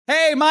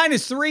Hey,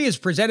 Minus 3 is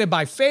presented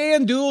by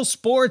FanDuel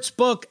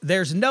Sportsbook.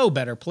 There's no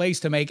better place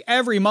to make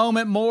every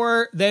moment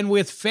more than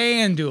with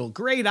FanDuel.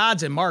 Great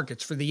odds and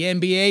markets for the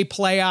NBA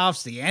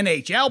playoffs, the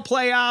NHL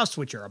playoffs,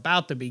 which are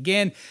about to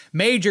begin,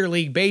 Major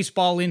League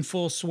Baseball in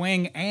full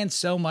swing, and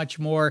so much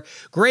more.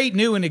 Great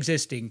new and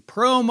existing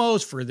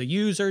promos for the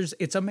users.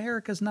 It's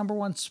America's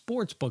 #1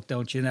 sportsbook,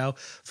 don't you know?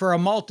 For a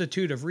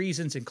multitude of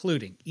reasons,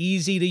 including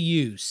easy to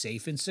use,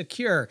 safe and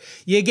secure.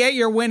 You get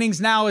your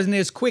winnings now in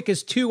as quick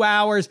as 2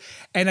 hours.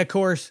 And of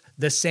course,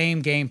 the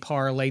same game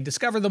parlay.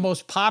 Discover the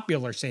most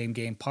popular same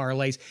game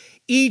parlays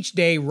each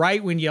day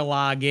right when you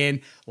log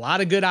in. A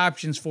lot of good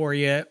options for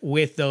you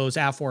with those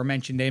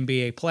aforementioned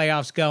NBA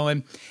playoffs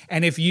going.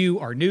 And if you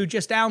are new,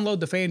 just download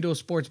the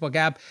FanDuel Sportsbook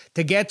app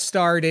to get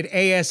started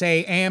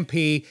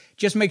ASAP.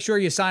 Just make sure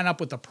you sign up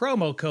with the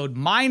promo code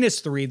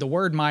 -3, the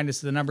word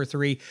minus the number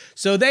 3,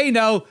 so they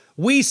know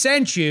we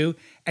sent you.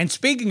 And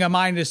speaking of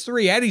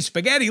 -3, Eddie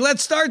Spaghetti,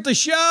 let's start the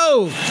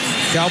show.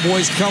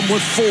 Cowboys come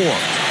with 4.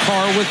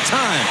 Carr with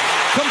time.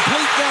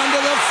 Complete down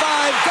to the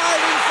 5.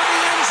 Diving for the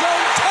end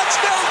zone.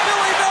 Touchdown,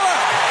 Billy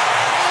Miller.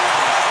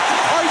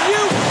 Are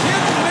you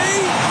kidding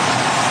me?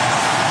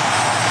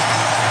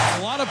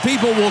 A lot of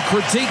people will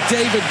critique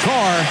David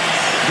Carr.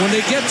 When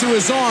they get to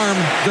his arm,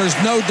 there's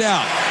no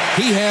doubt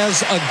he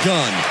has a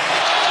gun.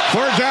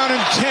 3rd down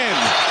and 10.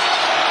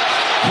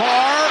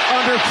 Carr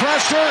under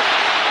pressure.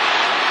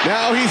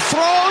 Now he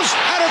throws,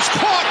 and it's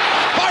caught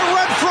by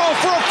Renfro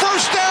for a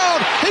 1st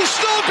down. He's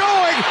still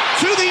going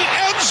to the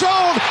end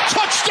zone.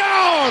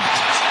 Touchdown!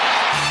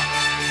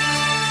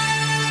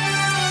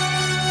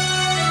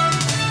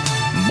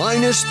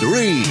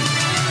 -3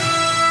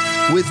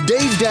 with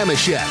Dave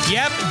Dameshek.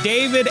 Yep,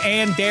 David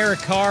and Derek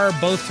Carr,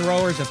 both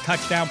throwers of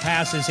touchdown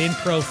passes in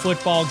pro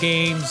football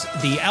games,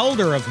 the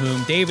elder of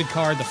whom, David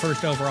Carr, the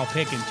first overall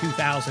pick in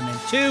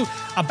 2002,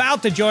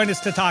 about to join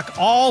us to talk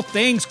all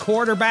things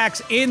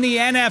quarterbacks in the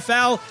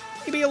NFL,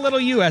 maybe a little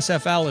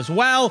USFL as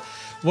well.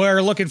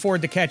 We're looking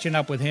forward to catching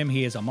up with him.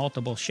 He is a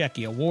multiple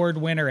Shecky Award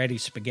winner, Eddie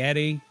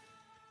Spaghetti.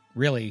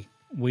 Really,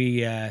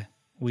 we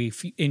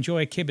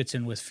enjoy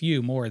kibitzing with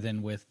few more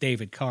than with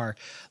David Carr.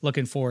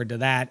 Looking forward to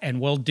that. And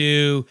we'll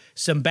do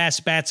some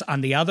best bets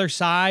on the other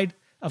side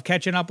of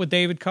catching up with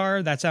David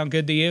Carr. That sound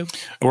good to you?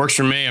 It works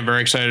for me. I'm very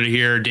excited to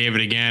hear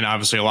David again.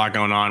 Obviously, a lot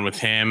going on with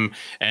him.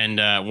 And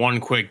one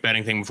quick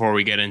betting thing before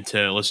we get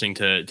into listening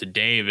to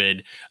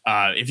David.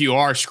 If you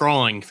are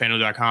scrolling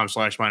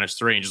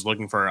FanDuel.com/-3 and just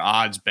looking for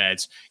odds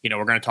bets,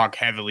 we're going to talk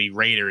heavily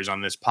Raiders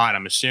on this pod,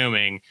 I'm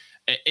assuming.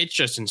 It's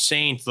just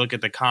insane to look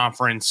at the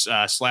conference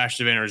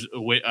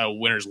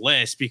winners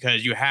list,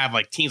 because you have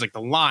like teams like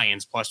the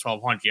Lions plus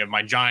 1,200. You have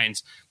my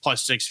Giants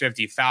plus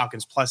 650,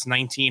 Falcons plus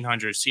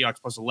 1,900, Seahawks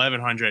plus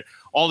 1,100.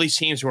 All these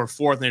teams who are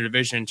 4th in their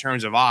division in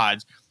terms of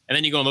odds. And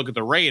then you go and look at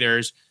the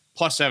Raiders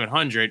plus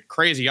 700.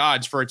 Crazy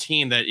odds for a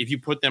team that if you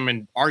put them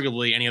in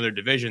arguably any other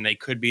division, they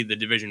could be the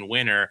division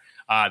winner.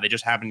 They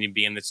just happen to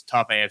be in this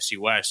tough AFC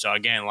West. So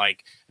again, I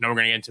know we're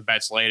going to get into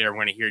bets later. We're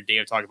going to hear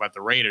Dave talk about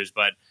the Raiders,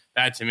 but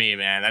that to me,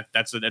 man,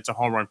 that's a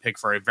home run pick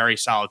for a very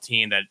solid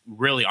team that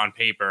really on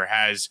paper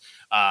has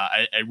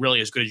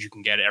really as good as you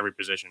can get at every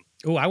position.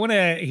 Oh, I want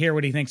to hear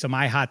what he thinks of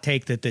my hot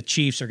take that the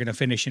Chiefs are going to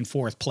finish in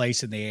 4th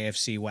place in the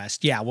AFC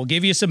West. Yeah, we'll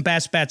give you some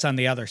best bets on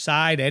the other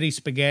side. Eddie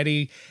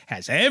Spaghetti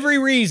has every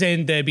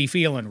reason to be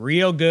feeling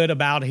real good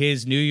about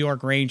his New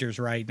York Rangers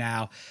right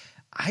now.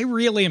 I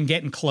really am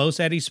getting close,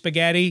 Eddie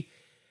Spaghetti.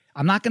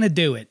 I'm not going to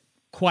do it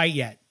quite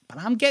yet, but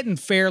I'm getting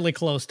fairly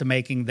close to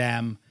making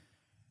them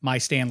my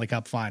Stanley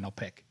Cup final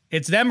pick.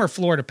 It's them or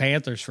Florida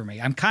Panthers for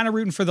me. I'm kind of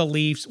rooting for the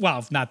Leafs. Well,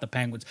 if not the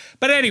Penguins.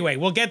 But anyway,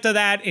 we'll get to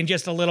that in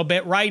just a little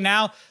bit. Right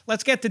now,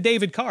 let's get to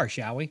David Carr,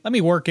 shall we? Let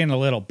me work in a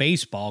little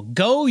baseball.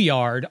 Go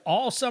Yard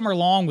all summer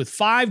long with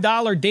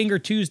 $5 Dinger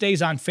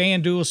Tuesdays on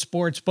FanDuel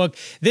Sportsbook.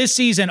 This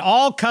season,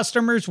 all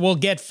customers will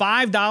get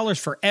 $5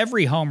 for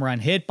every home run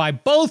hit by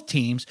both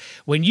teams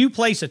when you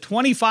place a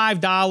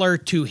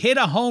 $25 to hit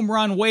a home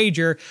run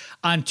wager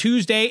on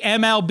Tuesday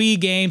MLB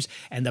games.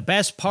 And the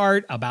best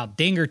part about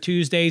Dinger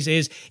Tuesdays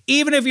is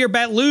even if your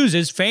bet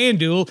loses,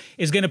 FanDuel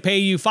is going to pay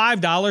you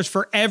 $5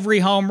 for every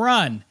home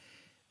run.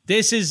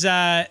 This is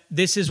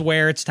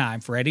where it's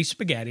time for Eddie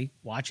Spaghetti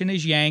watching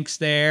his Yanks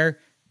there.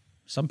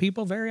 Some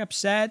people very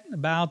upset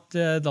about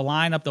the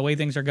lineup, the way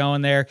things are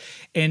going there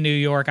in New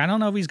York. I don't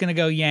know if he's going to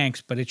go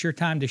Yanks, but it's your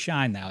time to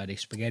shine now, Eddie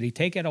Spaghetti.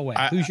 Take it away.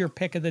 Who's your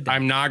pick of the day?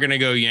 I'm not going to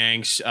go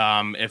Yanks.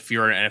 If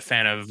you're a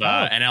fan of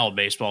NL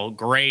baseball,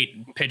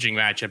 great pitching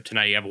matchup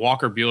tonight. You have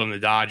Walker Buehler and the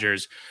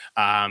Dodgers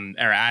are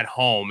at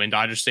home in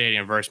Dodger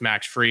Stadium versus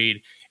Max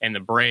Fried and the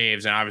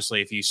Braves. And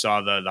obviously, if you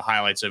saw the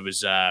highlights, it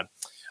was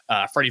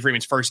Freddie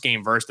Freeman's first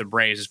game versus the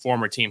Braves. His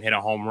former team hit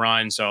a home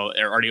run, so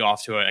they're already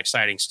off to an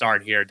exciting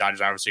start here.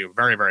 Dodgers obviously a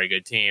very, very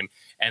good team,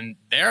 and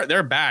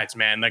their bats,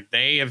 man, like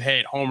they have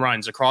hit home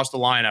runs across the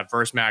lineup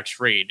versus Max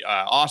Fried,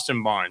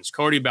 Austin Barnes,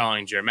 Cody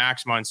Bellinger,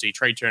 Max Muncy,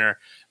 Trey Turner,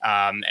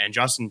 and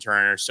Justin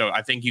Turner. So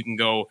I think you can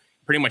go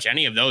pretty much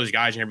any of those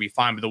guys and you're going to be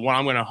fine. But the one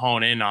I'm going to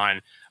hone in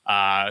on,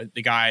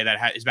 the guy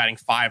that is batting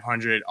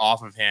 500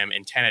 off of him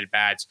in 10 at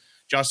bats,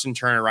 Justin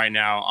Turner right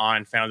now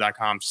on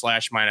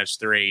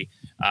FanDuel.com/-3.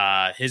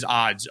 His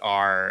odds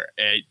are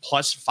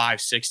plus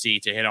 560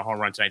 to hit a home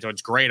run tonight. So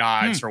it's great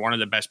odds for one of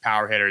the best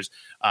power hitters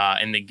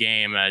in the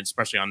game,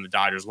 especially on the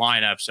Dodgers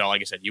lineup. So like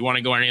I said, you want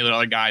to go any of the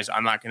other guys,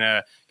 I'm not going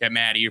to get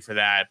mad at you for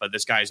that. But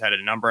this guy's had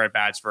a number of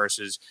bats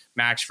versus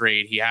Max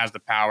Fried. He has the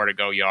power to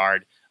go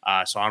yard.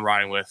 So I'm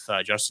riding with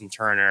Justin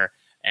Turner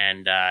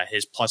and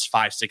his plus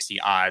 560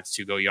 odds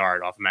to go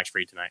yard off of Max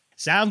Fried tonight.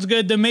 Sounds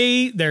good to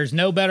me. There's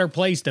no better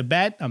place to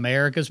bet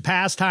America's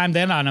pastime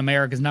than on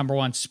America's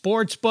 #1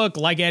 sports book.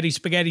 Like Eddie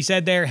Spaghetti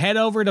said there, head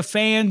over to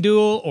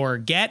FanDuel or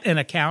get an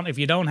account if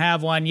you don't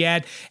have one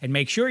yet, and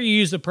make sure you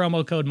use the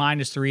promo code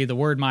 -3, the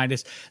word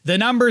minus, the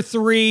number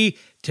 3,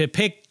 to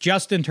pick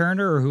Justin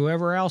Turner or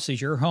whoever else is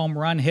your home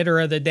run hitter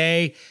of the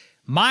day.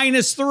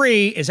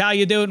 -3 is how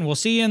you do it, and we'll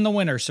see you in the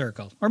winner's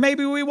circle. Or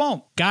maybe we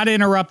won't. Got to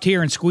interrupt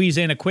here and squeeze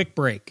in a quick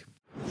break.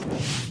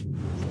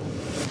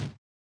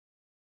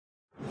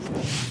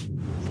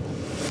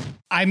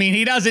 I mean,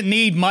 he doesn't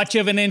need much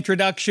of an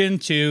introduction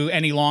to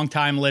any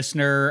longtime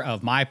listener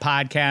of my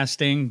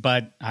podcasting,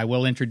 but I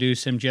will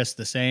introduce him just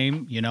the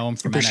same. You know him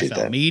from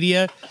NFL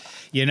Media.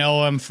 You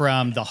know him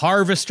from the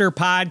Harvester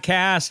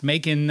podcast,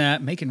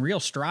 making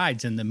real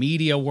strides in the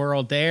media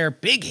world there.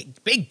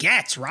 Big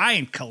gets.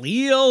 Ryan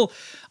Khalil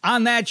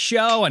on that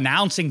show,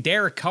 announcing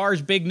Derek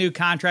Carr's big new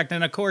contract.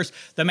 And, of course,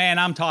 the man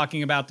I'm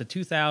talking about, the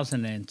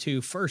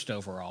 2002 first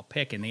overall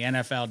pick in the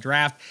NFL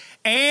draft,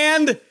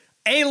 and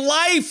a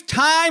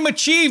Lifetime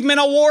Achievement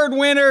Award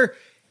winner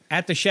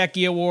at the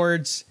Shecky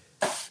Awards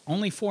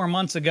only 4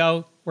 months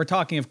ago. We're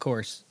talking, of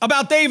course,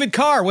 about David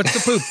Carr. What's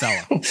the poop,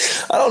 fella?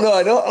 I don't know.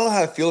 I don't know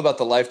how I feel about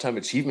the Lifetime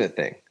Achievement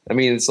thing. I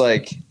mean, it's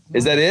like,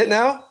 is that it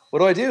now? What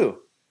do I do?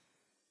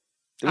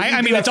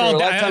 I mean, it's all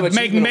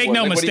make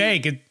no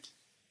mistake.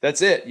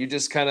 That's it. You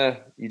just kind of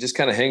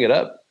hang it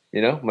up.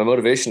 You know, my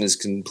motivation is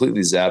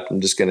completely zapped. I'm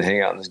just going to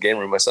hang out in this game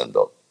room my son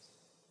built.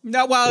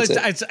 No, well,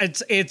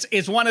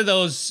 it's one of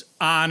those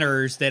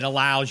honors that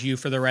allows you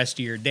for the rest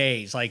of your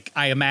days. Like,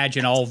 I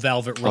imagine all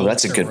velvet ropes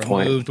that's a good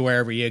removed point.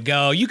 Wherever you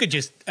go. You could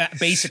just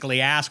basically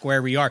ask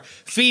wherever you are,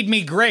 feed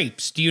me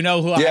grapes. Do you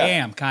know who I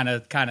am? Kind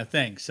of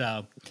thing.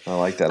 So I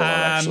like that a lot,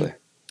 actually.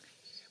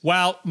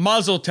 Well,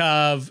 Mazel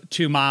Tov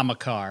to Mama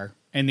Carr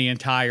and the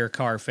entire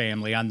Carr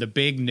family on the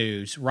big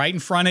news right in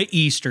front of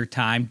Easter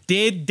time.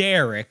 Did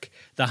Derek,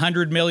 the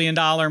 $100 million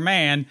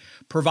man,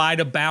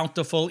 provide a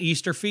bountiful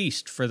Easter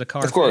feast for the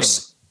Carr family? Of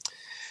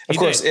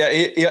course.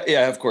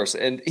 Yeah, of course.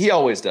 And he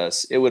always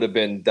does. It would have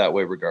been that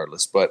way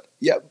regardless. But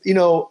yeah, you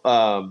know,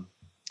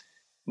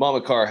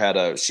 Mama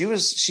Carr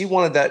she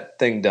wanted that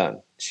thing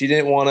done. She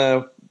didn't want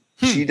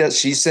to,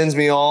 she sends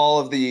me all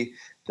of the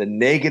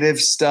negative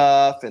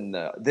stuff and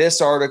this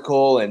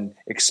article and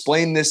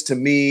explain this to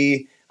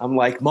me. I'm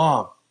like,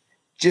 Mom,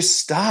 just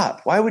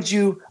stop. Why would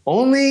you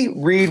only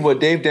read what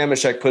Dave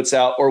Dameshek puts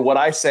out or what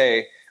I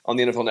say on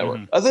the NFL Network?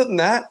 Other than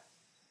that,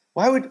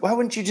 why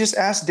wouldn't you just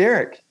ask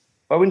Derek?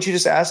 Why wouldn't you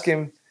just ask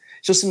him?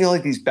 She'll send me all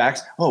like these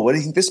backs. Oh, what do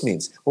you think this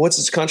means? Well, what's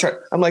his contract?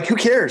 I'm like, who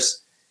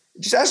cares?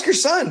 Just ask your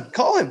son.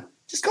 Call him.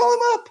 Just call him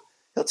up.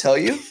 He'll tell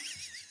you.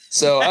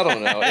 So I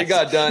don't know. It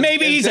got done.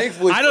 Maybe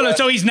I don't know.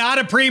 So he's not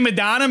a prima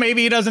donna.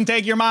 Maybe he doesn't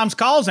take your mom's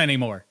calls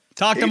anymore.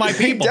 Talk to my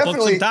people. Book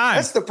some time.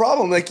 That's the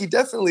problem. Like, he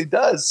definitely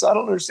does. So I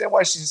don't understand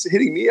why she's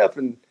hitting me up.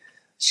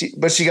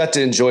 But she got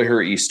to enjoy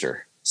her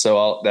Easter.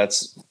 So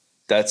that's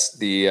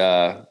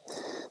the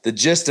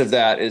gist of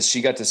that is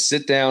she got to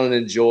sit down and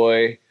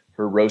enjoy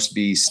her roast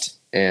beast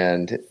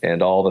and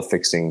all the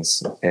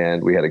fixings,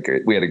 and we had a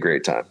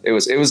great time. It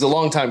was a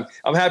long time.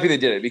 I'm happy they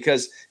did it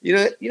because you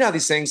know how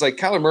these things, like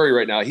Kyler Murray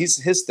right now,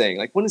 his thing,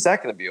 like, when is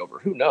that going to be over?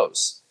 Who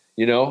knows?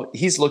 You know,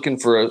 he's looking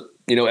for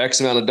X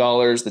amount of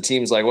dollars. The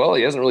team's like, well,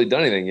 he hasn't really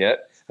done anything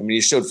yet. I mean,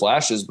 he showed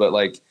flashes, but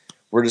like,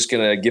 we're just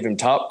going to give him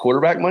top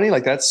quarterback money.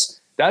 Like,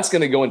 that's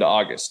going to go into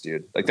August,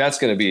 dude. Like, that's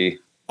going to be.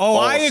 Oh,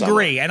 I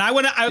agree. And I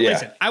want to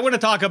listen. I want to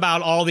talk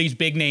about all these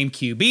big name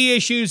QB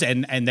issues,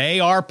 and they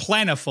are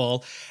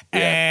plentiful. Yeah.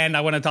 And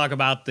I want to talk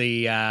about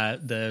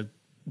the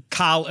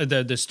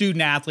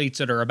student athletes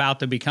that are about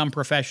to become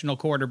professional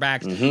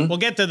quarterbacks. Mm-hmm. We'll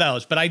get to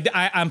those, but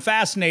I'm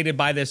fascinated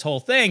by this whole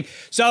thing.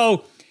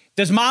 So,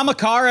 does Mama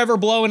Carr ever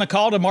blow in a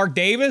call to Mark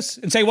Davis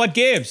and say, what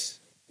gives?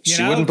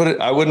 I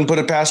wouldn't put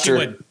it past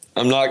her.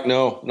 I'm not at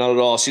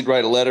all. She'd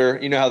write a letter.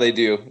 You know how they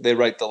do. They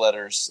write the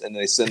letters and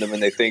they send them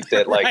and they think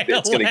that like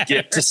it's going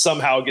to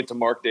somehow get to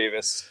Mark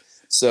Davis.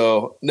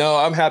 So no,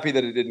 I'm happy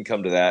that it didn't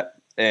come to that.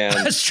 And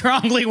a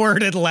strongly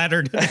worded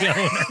letter to the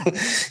owner.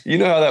 You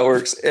know how that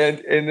works.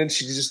 And then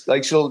she just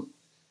like,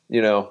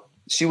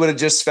 she would have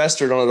just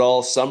festered on it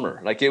all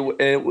summer. Like it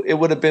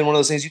would have been one of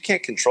those things you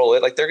can't control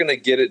it. Like, they're going to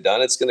get it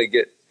done.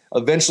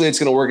 Eventually it's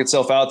going to work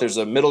itself out. There's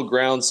a middle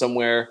ground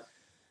somewhere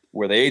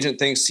where the agent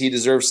thinks he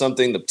deserves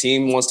something. The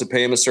team wants to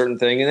pay him a certain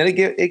thing. And then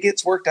it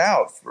gets worked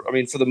out. For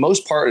the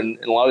most part in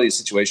a lot of these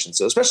situations.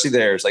 So especially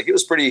theirs, like, it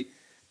was pretty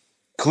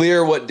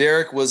clear what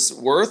Derek was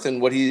worth and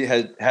what he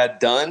had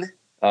done.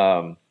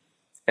 And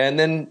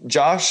then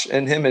Josh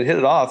and him had hit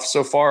it off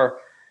so far.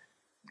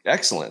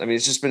 excellent. I mean,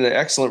 it's just been an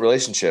excellent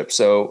relationship.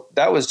 So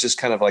that was just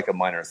kind of like a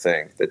minor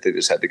thing that they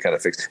just had to kind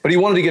of fix. But he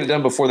wanted to get it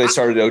done before they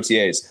started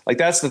OTAs. Like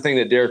that's the thing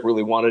that Derek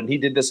really wanted. And he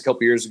did this a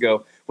couple years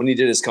ago when he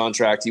did his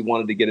contract. He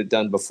wanted to get it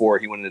done before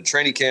he went into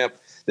training camp.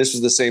 This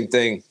was the same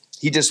thing.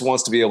 He just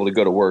wants to be able to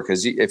go to work.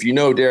 Because if you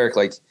know Derek,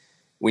 like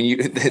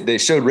when they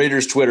showed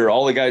Raiders Twitter,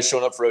 all the guys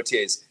showing up for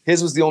OTAs.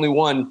 His was the only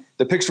one.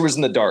 The picture was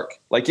in the dark.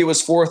 Like it was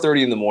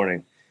 4:30 in the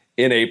morning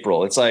in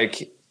April. It's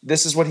like,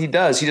 this is what he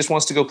does. He just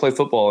wants to go play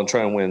football and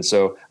try and win.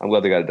 So I'm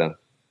glad they got it done.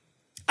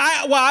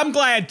 I'm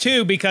glad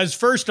too, because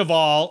first of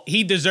all,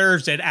 he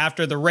deserves it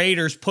after the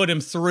Raiders put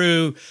him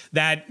through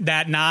that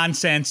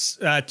nonsense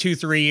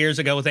 2-3 years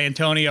ago with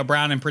Antonio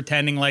Brown and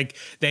pretending like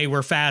they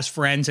were fast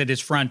friends at his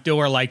front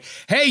door. Like,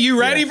 hey, you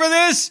ready for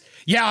this?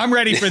 Yeah, I'm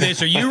ready for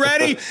this. Are you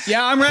ready?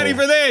 Yeah, I'm ready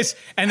for this.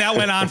 And that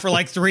went on for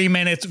like 3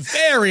 minutes,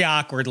 very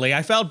awkwardly.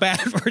 I felt bad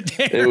for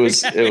Derek. It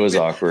was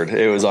awkward.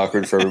 It was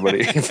awkward for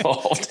everybody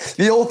involved.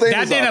 The whole thing.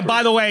 That didn't. Awkward.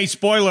 By the way,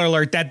 spoiler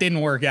alert: that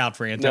didn't work out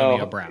for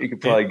Antonio Brown. You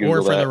could probably Google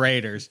or for that. the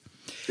Raiders.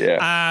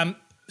 Yeah.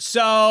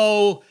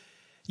 So.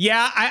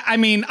 Yeah, I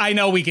mean, I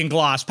know we can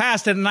gloss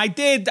past it, and I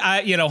did,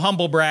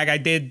 humble brag. I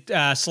did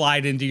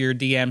slide into your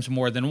DMs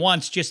more than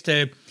once just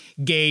to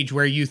gauge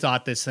where you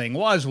thought this thing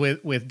was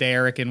with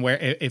Derek and where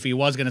if he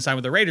was going to sign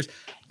with the Raiders.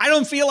 I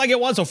don't feel like it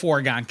was a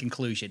foregone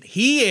conclusion.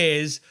 He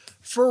is,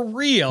 for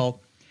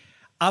real,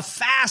 a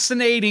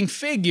fascinating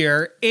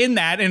figure in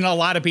that, and a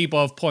lot of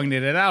people have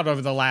pointed it out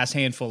over the last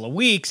handful of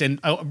weeks and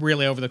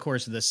really over the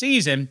course of the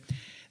season,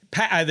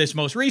 this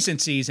most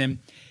recent season.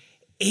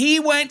 He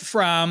went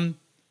from...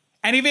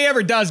 And if he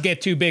ever does get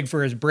too big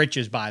for his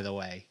britches, by the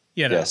way,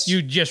 yes.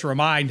 You just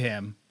remind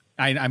him.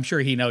 I'm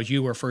sure he knows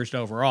you were first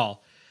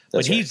overall.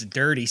 But he's a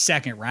dirty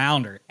second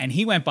rounder. And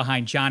he went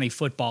behind Johnny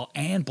Football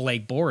and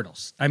Blake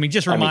Bortles. I mean,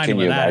 just remind him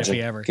of that imagine?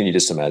 If he ever. Can you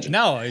just imagine?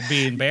 No, it'd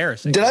be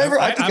embarrassing. Did I ever?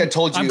 I think I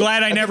told you. I'm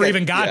glad I never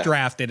even got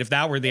drafted if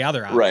that were the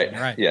other option.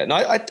 Right. Yeah. No,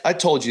 I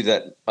told you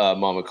that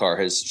Mama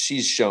Carr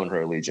she's shown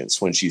her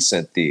allegiance when she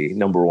sent the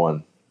number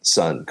one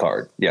son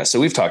card. Yeah. So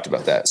we've talked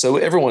about that. So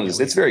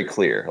it's very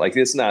clear. Like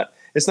it's not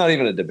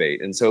even a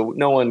debate. And so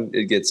no one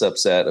gets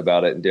upset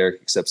about it. And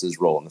Derek accepts his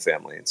role in the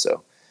family. And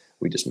so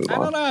we just move on.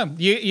 I don't know.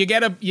 You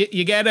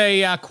get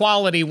a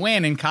quality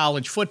win in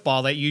college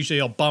football that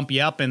usually will bump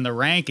you up in the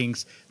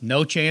rankings.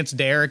 No chance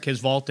Derek has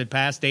vaulted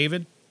past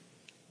David?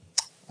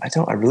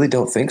 I really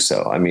don't think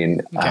so. I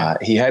mean,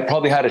 he had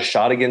probably had a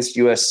shot against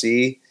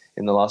USC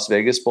in the Las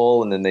Vegas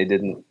Bowl, and then they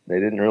didn't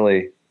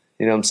really,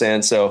 you know what I'm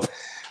saying? So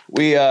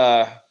we,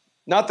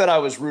 not that I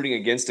was rooting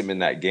against him in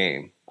that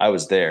game. I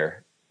was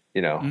there.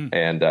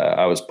 And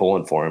I was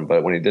pulling for him.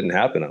 But when it didn't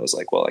happen, I was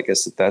like, well, I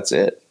guess that's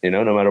it.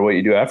 No matter what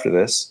you do after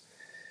this.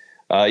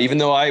 Even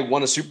though I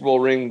won a Super Bowl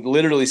ring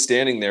literally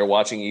standing there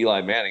watching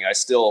Eli Manning, I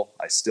still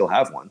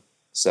have one.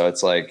 So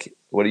it's like,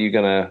 what are you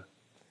gonna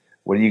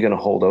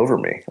hold over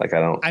me? Like,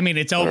 I mean,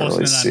 it's almost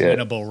really an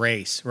unwinnable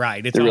race,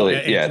 right? It's really,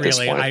 at this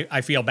point.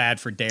 I feel bad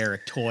for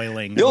Derek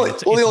toiling. The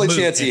only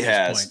chance he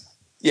has.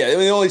 Yeah,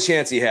 the only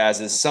chance he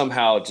has is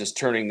somehow just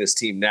turning this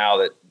team now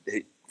that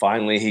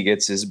finally he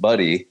gets his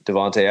buddy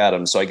Devontae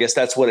Adams. So I guess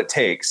that's what it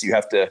takes. You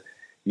have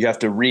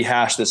to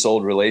rehash this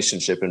old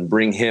relationship and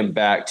bring him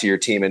back to your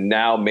team. And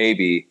now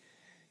maybe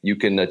you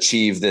can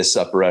achieve this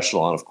upper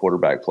echelon of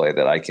quarterback play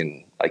that I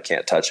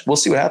can't touch. We'll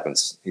see what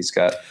happens.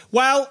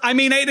 Well, I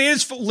mean, it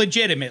is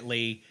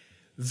legitimately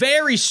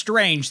very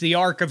strange, the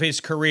arc of his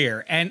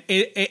career. And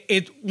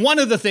it one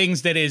of the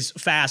things that is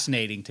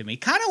fascinating to me,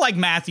 kind of like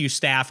Matthew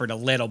Stafford a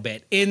little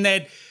bit, in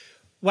that,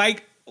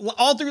 like,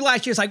 all through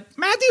last year, it's like,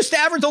 Matthew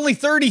Stafford's only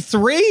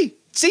 33?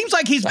 Seems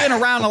like he's been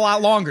around a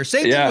lot longer.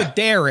 Same thing with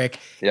Derek.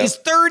 Yep. He's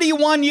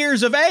 31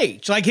 years of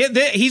age. Like,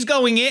 he's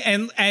going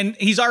in, and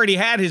he's already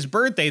had his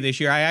birthday this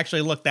year. I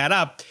actually looked that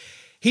up.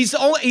 He's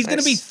going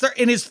to be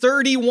in his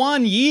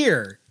 31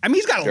 year. I mean,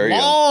 he's got a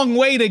long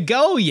way to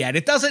go yet.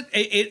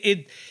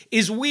 It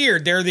is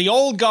weird. They're the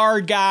old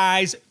guard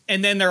guys,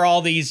 and then there are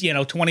all these,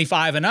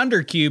 25 and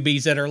under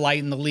QBs that are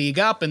lighting the league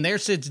up, and there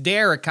sits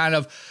Derek kind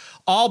of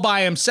all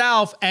by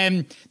himself.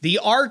 And the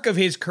arc of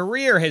his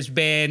career has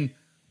been,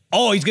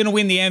 he's going to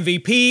win the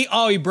MVP.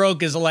 Oh, he broke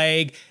his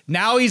leg.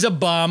 Now he's a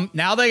bum.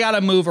 Now they got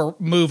to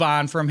move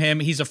on from him.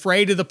 He's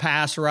afraid of the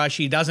pass rush.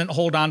 He doesn't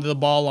hold on to the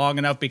ball long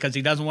enough because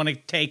he doesn't want to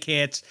take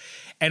hits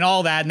and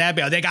all that.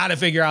 And they got to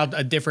figure out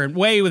a different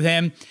way with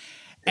him.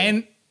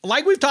 And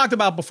like we've talked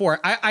about before,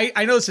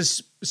 I know this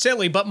is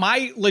silly, but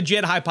my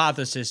legit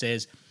hypothesis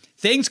is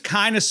things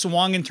kind of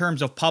swung in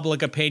terms of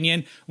public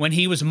opinion when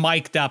he was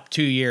mic'd up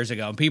 2 years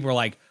ago. And people were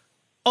like,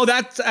 oh,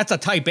 that's a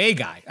type A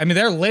guy. I mean,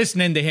 they're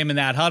listening to him in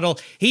that huddle.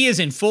 He is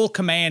in full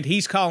command.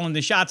 He's calling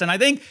the shots. And I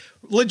think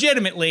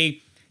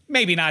legitimately,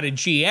 maybe not a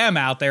GM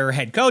out there or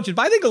head coaches,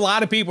 but I think a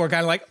lot of people are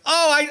kind of like,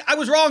 I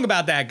was wrong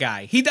about that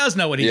guy. He does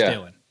know what he's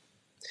doing.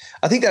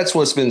 I think that's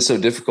what's been so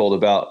difficult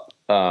about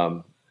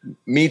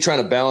me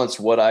trying to balance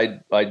what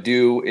I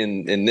do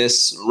in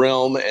this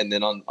realm and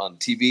then on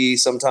TV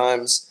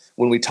sometimes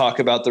when we talk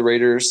about the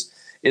Raiders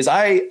is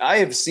I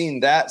have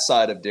seen that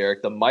side of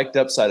Derek, the mic'd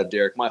up side of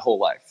Derek, my whole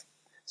life.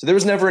 So there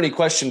was never any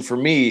question for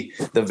me,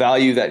 the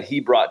value that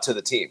he brought to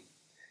the team.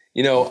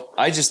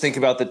 I just think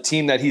about the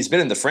team that he's been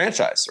in, the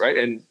franchise, right?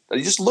 And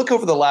you just look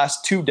over the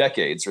last 2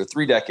 decades or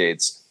 3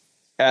 decades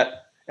at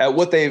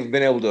what they've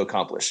been able to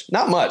accomplish.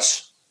 Not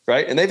much,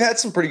 right? And they've had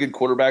some pretty good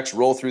quarterbacks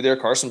roll through there.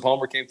 Carson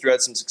Palmer came through,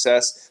 had some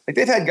success. Like,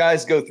 they've had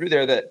guys go through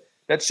there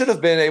that should have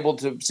been able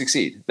to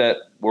succeed, that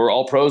were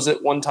all pros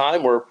at one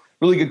time, were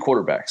really good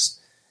quarterbacks.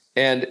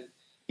 And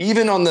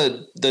even on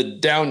the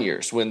down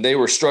years when they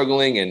were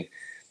struggling and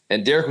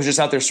Derek was just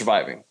out there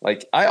surviving,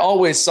 like, I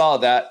always saw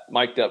that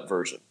mic'd up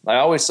version. I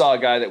always saw a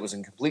guy that was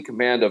in complete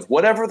command of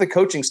whatever the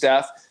coaching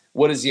staff.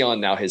 What is he on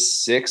now? His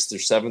 6th or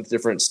 7th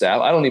different staff?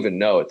 I don't even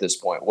know at this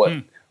point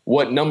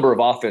what number of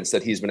offense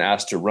that he's been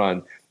asked to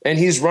run. And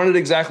he's run it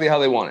exactly how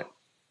they want it.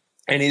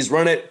 And he's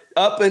run it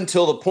up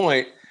until the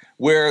point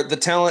where the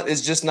talent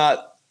is just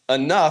not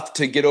enough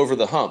to get over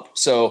the hump.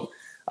 So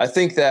I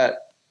think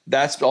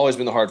that's always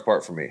been the hard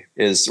part for me,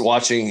 is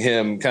watching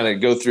him kind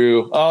of go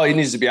through, he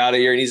needs to be out of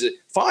here. He needs to,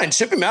 fine,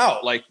 ship him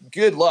out. Like,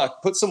 good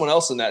luck. Put someone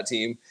else in that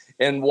team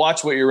and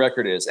watch what your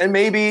record is. And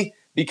maybe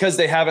because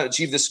they haven't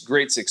achieved this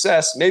great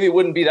success, maybe it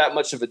wouldn't be that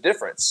much of a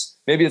difference.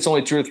 Maybe it's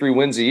only 2 or 3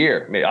 wins a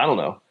year. Maybe, I don't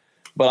know.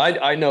 But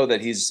I know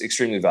that he's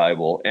extremely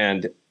valuable.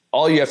 And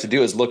all you have to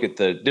do is look at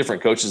the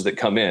different coaches that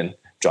come in,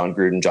 John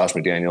Gruden, Josh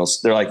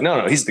McDaniels. They're like,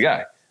 no, he's the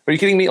guy. Are you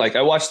kidding me? Like,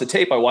 I watch the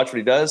tape. I watch what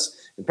he does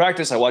in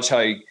practice. I watch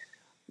how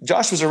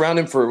Josh was around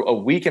him for a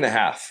week and a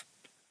half,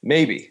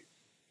 maybe,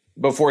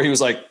 before he was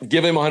like,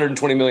 give him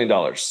 $120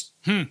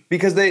 million.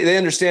 Because they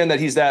understand that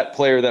he's that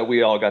player that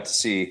we all got to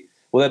see.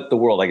 Well, that the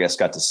world, I guess,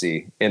 got to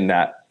see in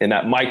that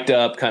mic'd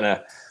up, kind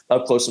of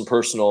up close and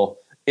personal,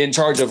 in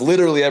charge of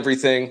literally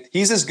everything.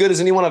 He's as good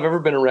as anyone I've ever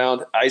been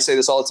around. I say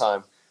this all the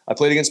time. I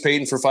played against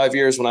Peyton for 5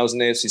 years when I was in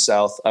the AFC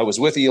South. I was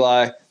with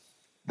Eli.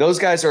 Those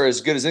guys are as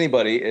good as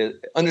anybody,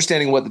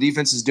 understanding what the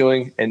defense is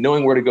doing and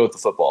knowing where to go with the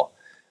football.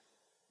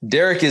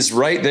 Derek is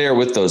right there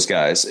with those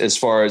guys as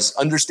far as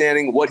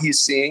understanding what he's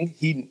seeing.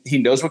 He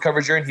knows what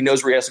coverage you're in. He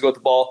knows where he has to go with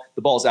the ball.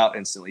 The ball's out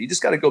instantly. You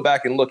just got to go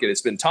back and look at it.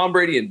 It's been Tom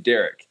Brady and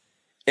Derek,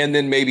 and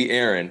then maybe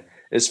Aaron,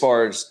 as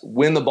far as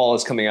when the ball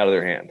is coming out of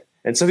their hand.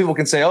 And some people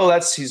can say,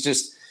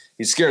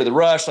 he's scared of the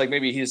rush. Like,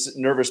 maybe he's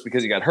nervous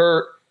because he got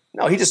hurt.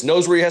 No, he just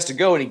knows where he has to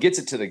go and he gets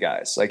it to the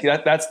guys. Like,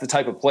 that's the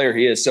type of player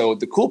he is. So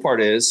the cool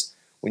part is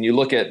when you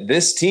look at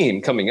this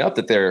team coming up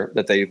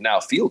that they've now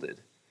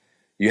fielded,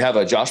 you have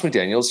a Josh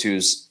McDaniels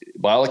who's,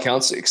 by all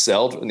accounts,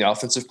 excelled in the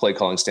offensive play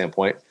calling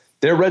standpoint.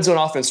 Their red zone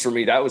offense, for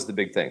me, that was the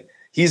big thing.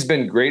 He's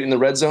been great in the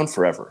red zone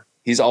forever.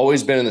 He's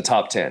always been in the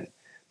top 10.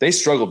 They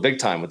struggled big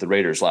time with the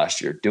Raiders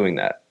last year doing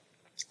that.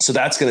 So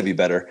that's going to be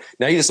better.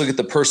 Now you just look at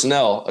the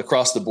personnel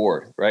across the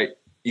board, right?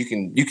 You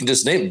can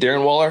just name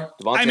Darren Waller,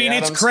 Devontae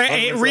Adams. It's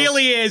crazy. It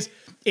really is.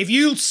 If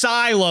you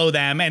silo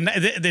them, and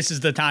this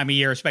is the time of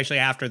year, especially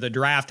after the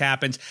draft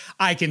happens,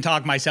 I can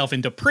talk myself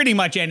into pretty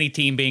much any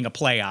team being a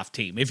playoff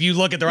team. If you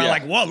look at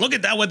like, whoa, look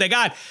at that, what they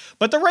got.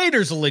 But the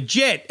Raiders are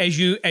legit, as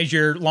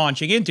you're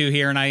launching into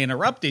here, and I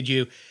interrupted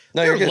you.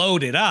 No, they're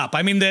loaded up.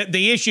 I mean,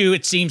 the issue,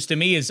 it seems to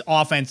me, is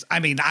offense.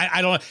 I mean,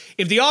 I don't know.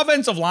 If the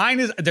offensive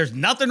line there's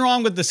nothing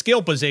wrong with the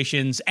skill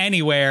positions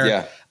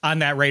anywhere on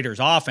that Raiders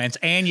offense.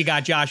 And you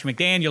got Josh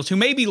McDaniels, who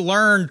maybe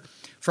learned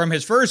from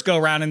his first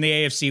go-round in the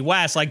AFC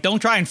West. Like,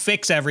 don't try and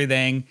fix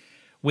everything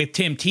with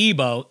Tim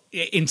Tebow.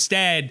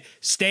 Instead,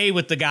 stay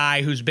with the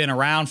guy who's been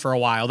around for a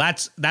while.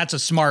 That's a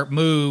smart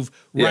move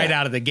right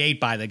out of the gate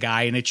by the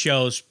guy, and it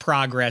shows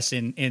progress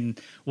in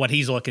what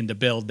he's looking to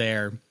build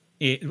there.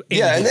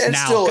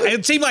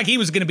 It seemed like he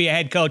was going to be a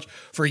head coach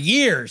for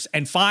years,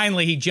 and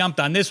finally he jumped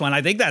on this one.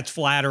 I think that's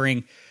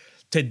flattering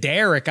to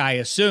Derek, I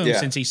assume,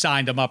 since he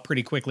signed him up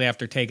pretty quickly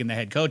after taking the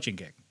head coaching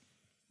gig.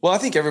 Well, I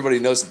think everybody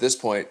knows at this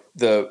point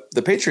the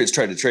Patriots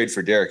tried to trade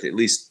for Derek at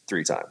least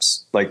 3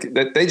 times. Like,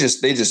 they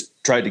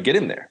just tried to get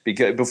him there,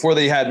 because before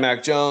they had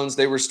Mac Jones,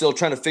 they were still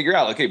trying to figure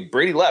out, okay,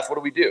 Brady left, what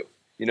do we do?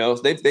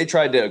 They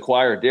tried to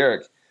acquire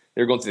Derek.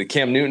 They were going through the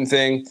Cam Newton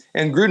thing,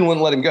 and Gruden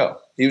wouldn't let him go.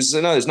 He was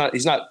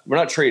we're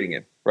not trading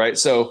him, right?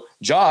 So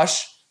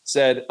Josh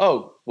said,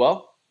 oh,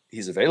 well,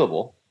 he's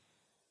available.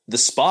 The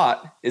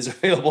spot is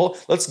available.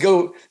 Let's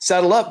go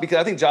saddle up, because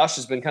I think Josh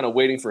has been kind of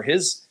waiting for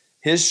his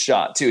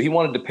shot too. He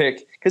wanted to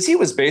pick, because he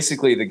was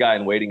basically the guy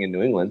in waiting in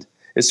New England.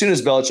 As soon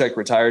as Belichick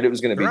retired, it was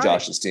going to be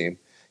Josh's team.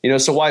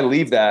 So why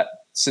leave that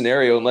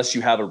scenario unless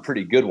you have a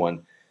pretty good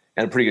one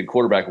and a pretty good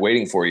quarterback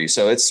waiting for you?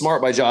 So it's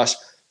smart by Josh.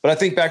 But I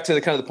think back to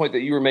the kind of the point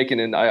that you were making,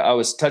 and I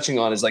was touching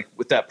on, is like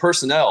with that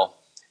personnel,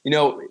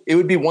 it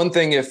would be one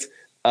thing if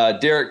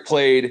Derek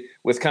played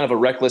with kind of a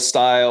reckless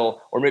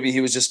style, or maybe he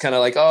was just kind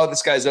of like, oh,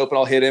 this guy's open,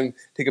 I'll hit him,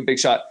 take a big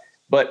shot.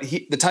 But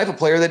the type of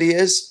player that he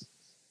is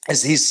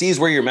he sees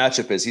where your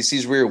matchup is. He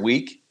sees where you're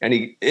weak, and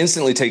he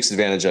instantly takes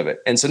advantage of it.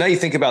 And so now you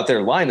think about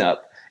their lineup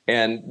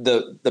and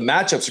the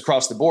matchups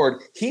across the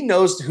board. He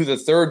knows who the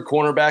third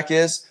cornerback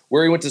is,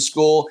 where he went to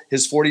school,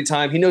 his 40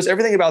 time. He knows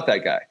everything about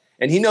that guy.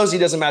 And he knows he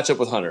doesn't match up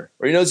with Hunter,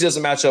 or he knows he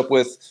doesn't match up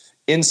with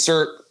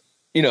insert,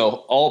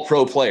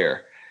 all-pro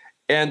player.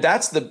 And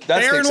that's the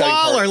Darren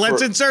Waller,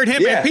 let's insert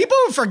him. Yeah. People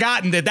have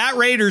forgotten that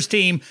Raiders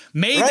team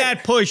made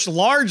that push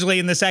largely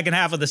in the second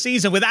half of the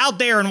season without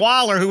Darren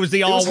Waller, who was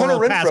the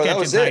all-world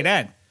pass-catching tight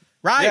end.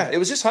 Right. Yeah, it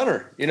was just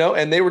Hunter,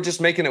 and they were just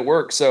making it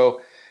work.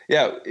 So,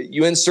 yeah,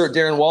 you insert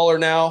Darren Waller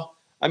now.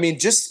 I mean,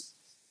 just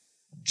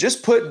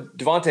put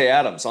Davante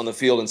Adams on the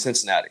field in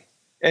Cincinnati,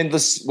 and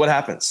what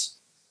happens?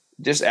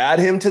 Just add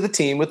him to the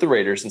team with the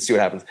Raiders and see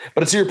what happens.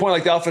 But to your point,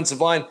 like the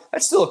offensive line,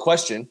 that's still a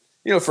question.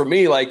 For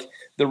me, like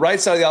the right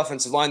side of the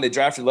offensive line, they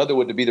drafted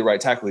Leatherwood to be the right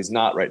tackle. He's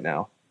not right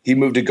now. He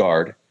moved to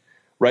guard.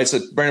 Right, so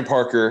Brandon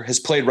Parker has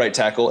played right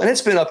tackle, and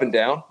it's been up and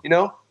down.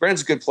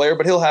 Brandon's a good player,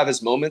 but he'll have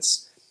his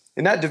moments.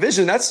 In that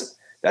division, that's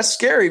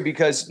scary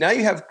because now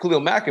you have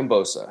Khalil Mack and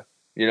Bosa.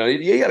 You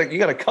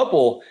got a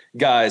couple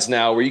guys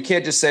now where you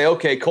can't just say,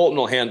 okay, Colton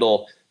will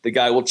handle the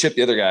guy, we'll chip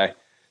the other guy.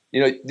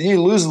 Then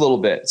you lose a little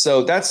bit.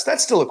 So that's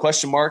still a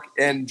question mark.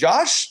 And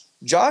Josh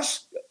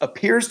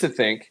appears to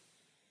think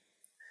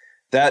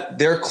that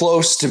they're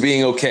close to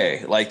being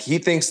okay. Like he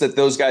thinks that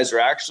those guys are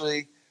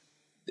actually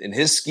in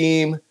his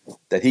scheme,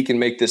 that he can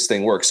make this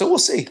thing work. So we'll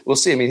see.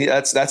 I mean,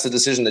 that's a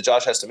decision that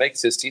Josh has to make.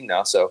 It's his team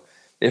now. So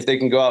if they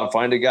can go out and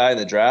find a guy in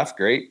the draft,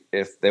 great.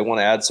 If they want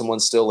to add someone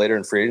still later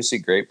in free agency,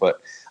 great.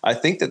 But I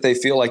think that they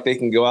feel like they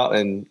can go out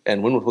and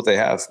win with what they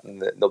have,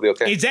 and they'll be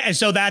okay.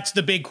 So that's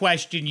the big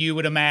question you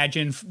would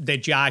imagine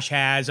that Josh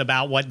has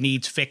about what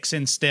needs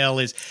fixing still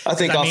is. I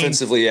think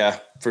offensively, yeah,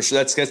 for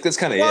sure. That's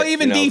kind of well,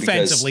 even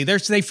defensively,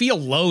 they feel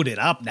loaded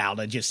up now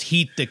to just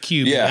heat the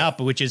QB up,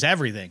 which is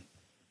everything.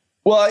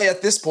 Well,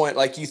 at this point,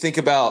 like you think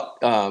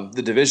about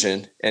the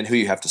division and who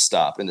you have to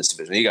stop in this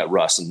division. You got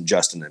Russ and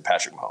Justin and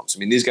Patrick Mahomes. I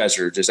mean, these guys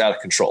are just out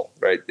of control,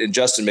 right? And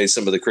Justin made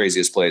some of the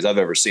craziest plays I've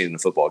ever seen in a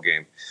football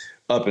game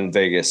up in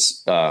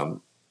Vegas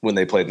when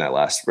they played in that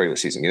last regular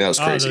season. That was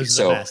crazy.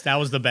 That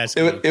was the best.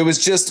 It was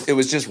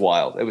just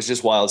wild. It was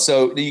just wild.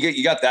 So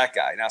you got that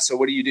guy now. So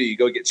what do? You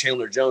go get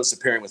Chandler Jones to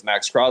pairing with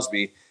Max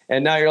Crosby,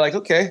 and now you're like,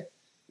 okay,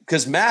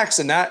 because Max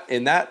in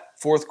that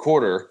fourth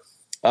quarter.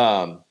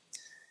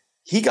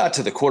 He got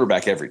to the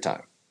quarterback every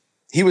time.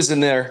 He was in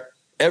there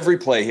every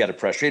play. He had a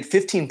pressure. He had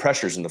 15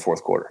 pressures in the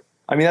fourth quarter.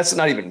 I mean, that's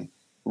not even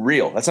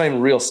real. That's not even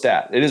a real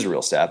stat. It is a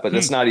real stat, but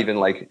it's not even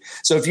like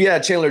 – so if you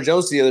had Chandler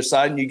Jones to the other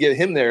side and you get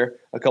him there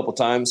a couple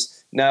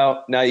times,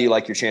 now you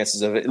like your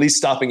chances of at least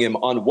stopping him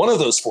on one of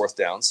those fourth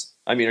downs.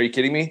 I mean, are you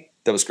kidding me?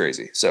 That was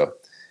crazy. So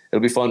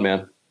it'll be fun, man.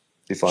 It'll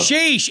be fun.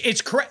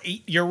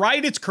 Sheesh. You're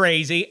right. It's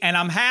crazy. And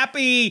I'm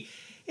happy –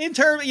 in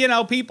terms,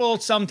 people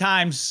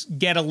sometimes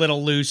get a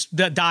little loose.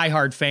 The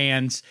diehard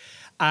fans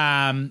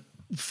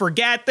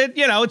forget that,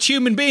 it's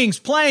human beings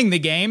playing the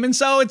game. And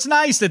so it's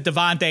nice that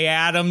Davante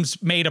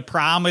Adams made a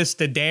promise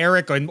to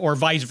Derek or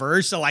vice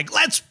versa. Like,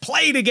 let's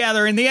play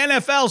together in the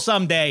NFL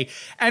someday.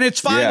 And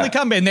it's finally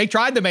come in. They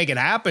tried to make it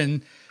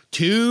happen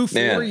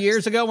 2-4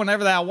 years ago,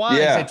 whenever that was.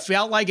 It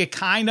felt like it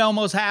kind of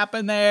almost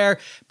happened there.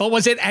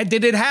 But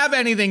did it have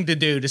anything to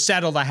do to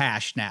settle the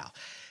hash now?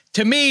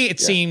 To me, it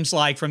seems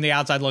like from the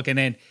outside looking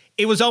in,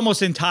 it was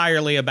almost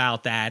entirely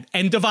about that.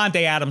 And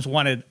Davante Adams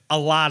wanted a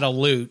lot of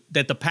loot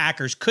that the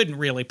Packers couldn't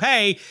really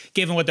pay,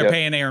 given what they're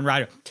paying Aaron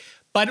Rodgers.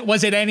 But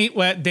was it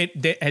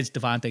has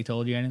Davante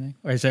told you anything?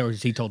 Or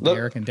has he told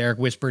Derek, and Derek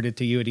whispered it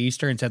to you at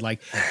Easter and said,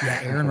 like,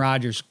 Aaron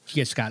Rodgers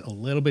just got a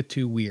little bit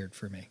too weird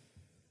for me?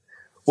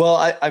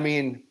 Well, I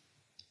mean,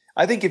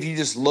 I think if you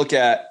just look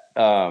at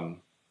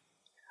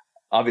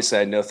obviously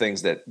I know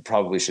things that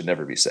probably should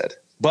never be said.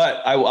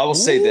 But I will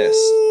say this.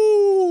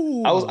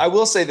 I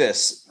will say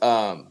this.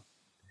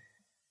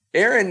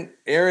 Aaron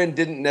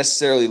didn't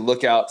necessarily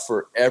look out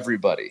for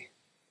everybody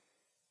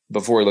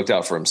before he looked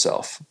out for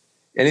himself.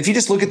 And if you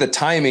just look at the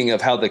timing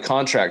of how the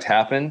contract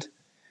happened,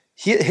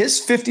 his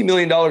 $50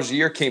 million a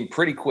year came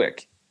pretty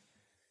quick.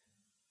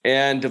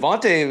 And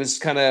Davante was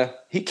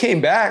he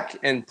came back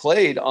and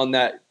played on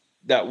that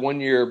 1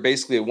 year,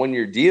 basically a 1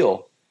 year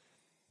deal,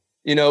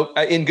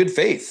 in good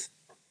faith,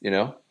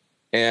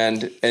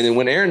 And then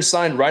when Aaron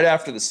signed right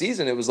after the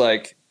season, it was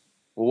like,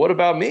 well, what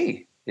about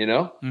me?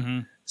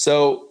 Mm-hmm.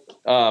 So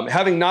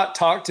having not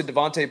talked to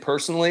Davante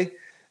personally,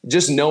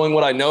 just knowing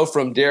what I know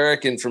from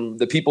Derek and from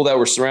the people that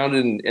were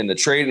surrounded in the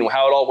trade and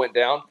how it all went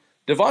down,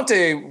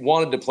 Davante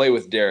wanted to play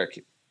with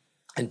Derek,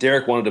 and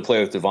Derek wanted to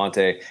play with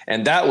Davante,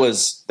 and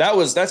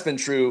that's been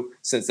true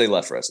since they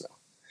left Fresno.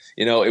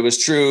 It was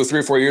true 3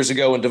 or 4 years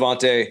ago when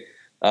Davante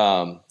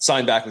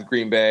signed back with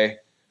Green Bay.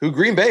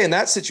 Green Bay in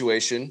that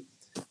situation.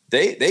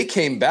 They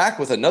came back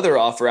with another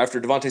offer after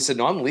Davante said,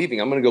 no, I'm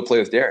leaving. I'm going to go play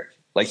with Derek.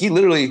 Like he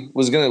literally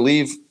was going to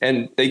leave,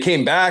 and they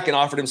came back and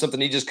offered him something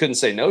he just couldn't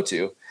say no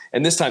to.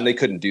 And this time they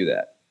couldn't do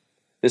that.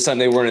 This time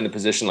they weren't in the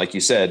position, like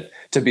you said,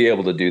 to be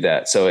able to do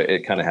that. So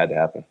it kind of had to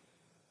happen.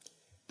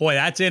 Boy,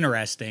 that's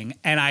interesting.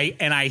 And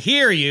I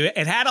hear you.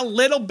 It had a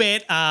little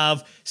bit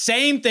of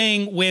same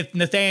thing with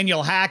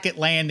Nathaniel Hackett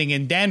landing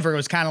in Denver. It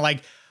was kind of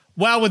like,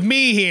 well, with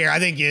me here, I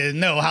think you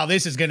know how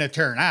this is going to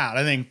turn out.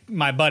 I think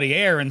my buddy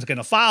Aaron's going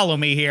to follow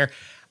me here.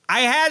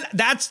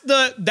 That's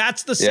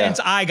the sense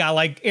I got.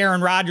 Like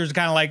Aaron Rodgers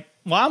kind of like,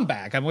 well, I'm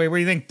back. Where do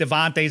you think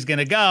Davante's going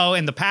to go?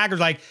 And the Packers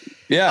like,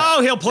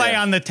 he'll play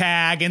on the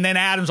tag. And then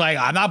Adams like,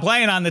 I'm not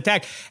playing on the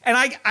tag. And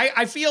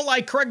I feel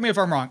like, correct me if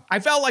I'm wrong, I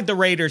felt like the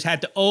Raiders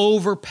had to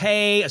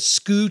overpay a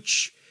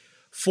scooch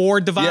for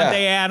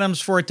Davante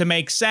Adams for it to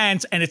make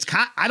sense. And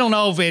I don't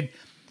know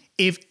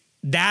if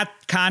that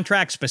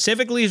contract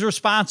specifically is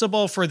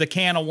responsible for the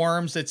can of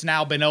worms that's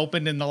now been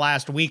opened in the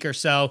last week or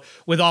so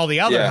with all the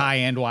other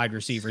high-end wide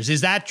receivers.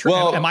 Is that true?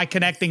 Well, am I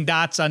connecting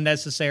dots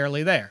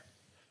unnecessarily there?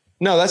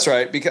 No, that's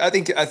right. Because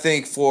I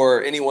think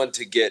for anyone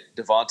to get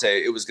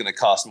Davante, it was going to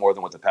cost more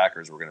than what the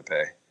Packers were going to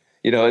pay.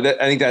 I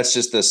think that's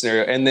just the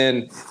scenario. And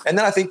then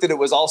I think that it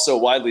was also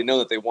widely known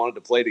that they wanted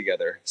to play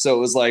together. So it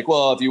was like,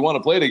 well, if you want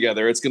to play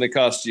together, it's going to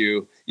cost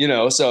you,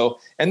 so,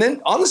 and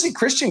then honestly,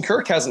 Christian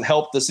Kirk hasn't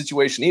helped the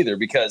situation either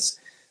because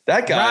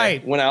that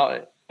guy went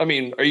out. I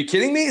mean, are you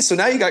kidding me? So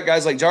now you got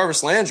guys like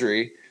Jarvis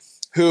Landry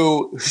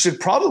who should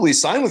probably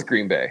sign with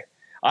Green Bay.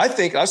 I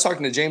think I was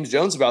talking to James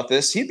Jones about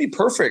this. He'd be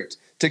perfect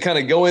to kind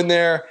of go in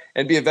there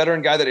and be a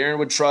veteran guy that Aaron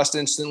would trust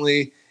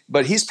instantly.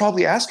 But he's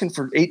probably asking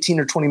for $18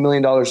 or $20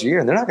 million a year,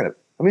 and they're not going to.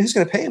 I mean, who's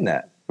going to pay him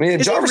that? I mean,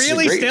 is Jarvis he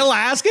really still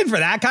asking for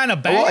that kind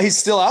of bank? Well, he's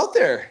still out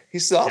there.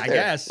 I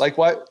guess. Like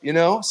what?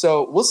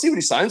 So we'll see what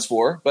he signs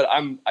for. But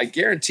I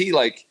guarantee,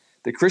 like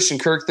the Christian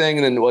Kirk thing,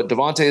 and then what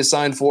Davante has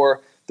signed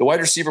for, the wide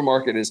receiver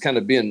market is kind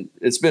of been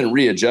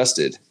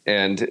readjusted,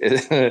 and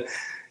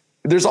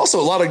there's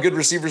also a lot of good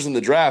receivers in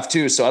the draft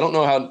too. So I don't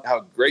know how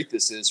great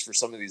this is for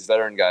some of these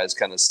veteran guys,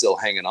 kind of still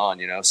hanging on.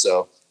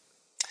 So.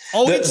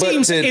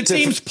 It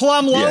seems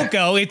plumb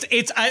loco. Yeah.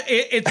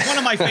 It's one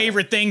of my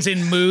favorite things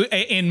in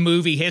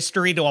movie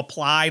history to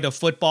apply to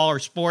football or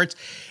sports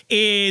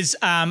is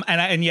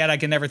and yet I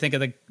can never think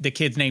of the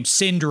kid's name,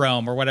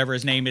 Syndrome or whatever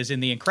his name is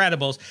in The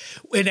Incredibles.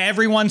 When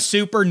everyone's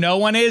super, no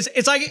one is.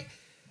 It's like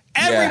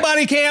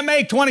everybody can't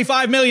make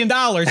 $25 million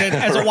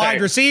as a wide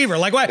receiver.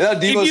 Like what? Yeah,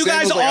 if you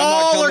guys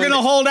all are going to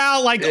hold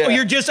out,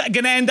 you're just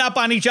going to end up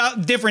on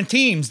different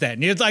teams.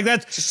 Then it's like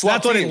that's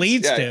what it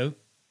leads to.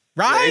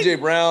 Right.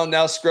 AJ Brown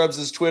now scrubs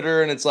his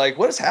Twitter, and it's like,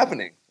 what is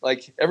happening?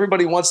 Like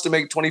everybody wants to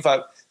make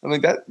 25. I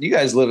mean, that you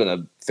guys live in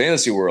a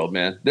fantasy world,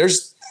 man.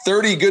 There's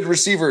 30 good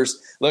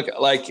receivers. Look,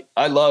 like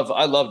I love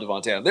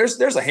Davante.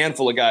 There's a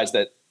handful of guys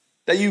that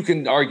you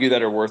can argue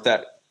that are worth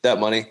that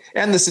money.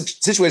 And the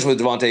situation with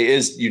Davante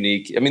is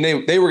unique. I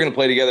mean, they were going to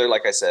play together,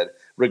 like I said,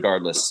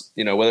 regardless.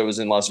 Whether it was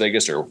in Las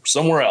Vegas or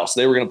somewhere else,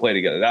 they were going to play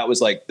together. That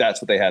was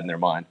that's what they had in their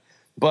mind.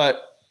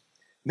 But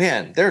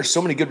man, there are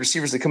so many good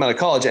receivers that come out of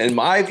college. And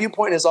my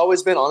viewpoint has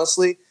always been,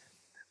 honestly,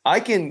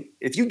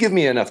 if you give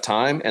me enough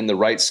time and the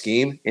right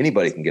scheme,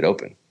 anybody can get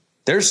open.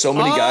 There's so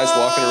many guys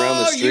walking around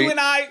the street. You and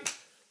I,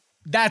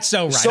 that's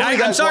so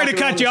right. I'm sorry to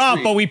cut you off,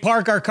 but we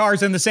park our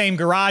cars in the same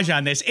garage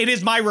on this. It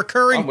is my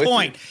recurring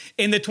point.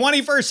 In the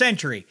 21st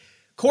century,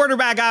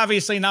 quarterback,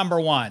 obviously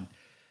number one.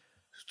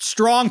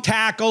 Strong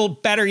tackle,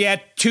 better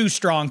yet, 2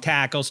 strong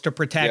tackles to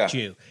protect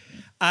you.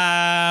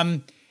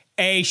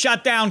 A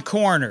shutdown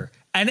corner.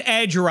 An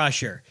edge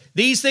rusher.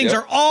 These things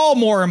are all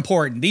more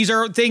important. These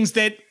are things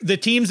that the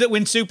teams that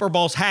win Super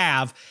Bowls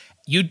have.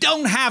 You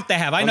don't have to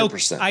have.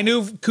 I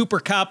knew Cooper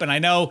Kupp and I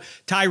know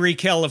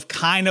Tyreek Hill have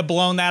kind of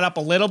blown that up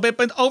a little bit,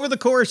 but over the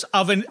course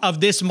of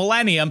this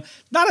millennium,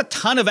 not a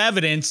ton of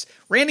evidence.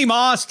 Randy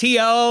Moss,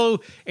 T.O.,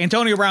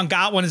 Antonio Brown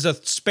got one as a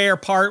spare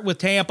part with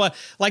Tampa.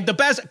 Like the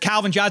best,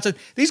 Calvin Johnson.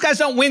 These guys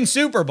don't win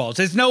Super Bowls.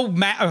 There's no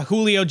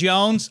Julio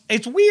Jones.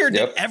 It's weird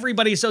that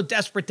everybody is so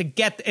desperate to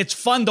get. It's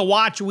fun to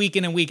watch week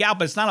in and week out,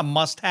 but it's not a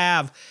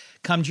must-have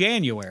come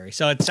January.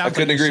 So it sounds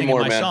like you're singing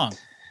my song.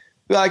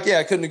 I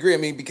couldn't agree. I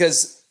mean,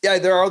 because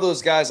there are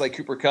those guys like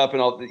Cooper Kupp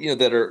and all,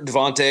 that are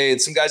Davante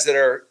and some guys that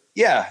are,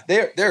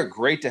 they're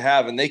great to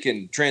have and they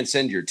can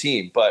transcend your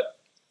team. But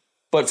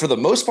for the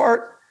most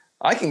part,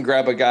 I can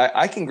grab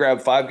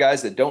 5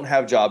 guys that don't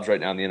have jobs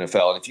right now in the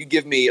NFL. And if you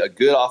give me a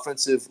good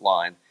offensive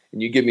line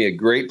and you give me a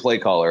great play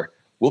caller,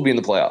 we'll be in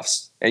the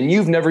playoffs. And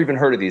you've never even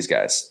heard of these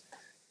guys.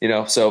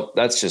 So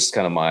that's just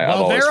kind of my.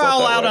 Well, they're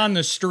all out on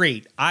the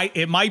street.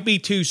 It might be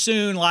too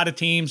soon. A lot of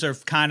teams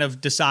have kind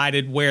of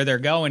decided where they're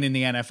going in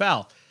the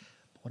NFL.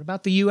 What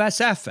about the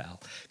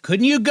USFL?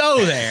 Couldn't you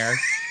go there,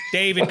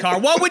 David Carr?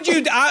 What would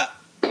you? I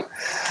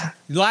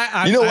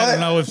don't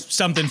know if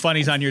something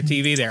funny's on your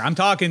TV there. I'm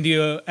talking to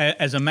you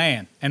as a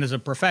man and as a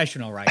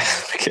professional right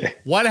now. Okay.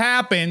 What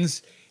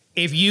happens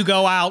if you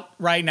go out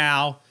right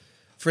now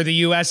for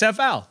the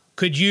USFL?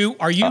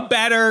 Are you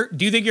better?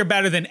 Do you think you're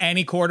better than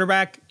any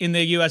quarterback in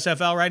the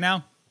USFL right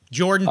now?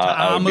 Jordan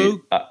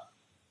Ta'amu?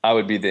 I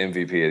would be the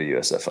MVP of the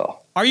USFL.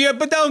 Are you?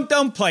 But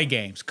don't play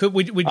games.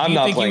 Would you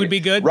think you would be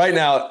good? Right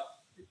now,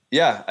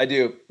 yeah, I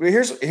do.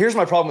 Here's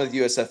my problem with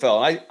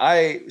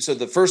USFL. So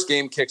the first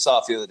game kicks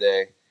off the other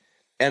day,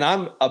 and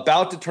I'm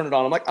about to turn it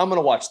on. I'm like, I'm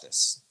going to watch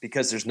this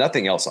because there's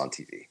nothing else on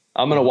TV.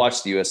 I'm going to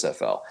watch the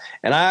USFL.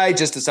 And I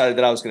just decided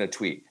that I was going to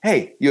tweet,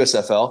 hey,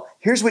 USFL,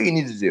 here's what you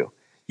need to do.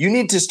 You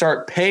need to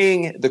start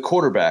paying the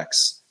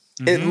quarterbacks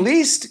at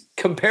least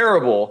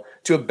comparable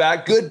to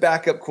a good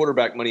backup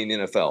quarterback money in the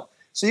NFL.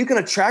 So you can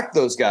attract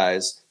those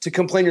guys to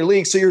come play in your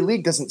league so your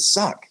league doesn't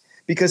suck.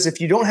 Because if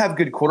you don't have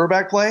good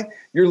quarterback play,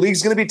 your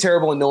league's going to be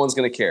terrible and no one's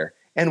going to care.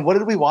 And what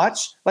did we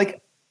watch?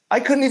 Like, I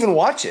couldn't even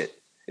watch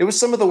it. It was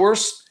some of the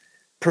worst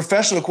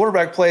professional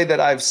quarterback play that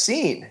I've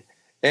seen.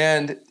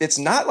 And it's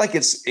not like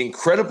it's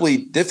incredibly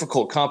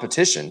difficult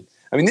competition.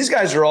 I mean, these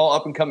guys are all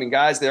up and coming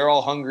guys. They're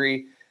all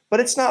hungry, but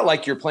it's not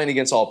like you're playing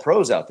against all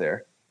pros out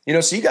there. You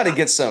know, so you got to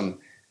get some.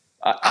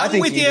 I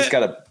think you just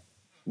got to,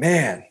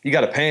 man, you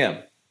got to pay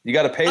them. You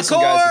got to pay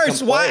some guys to come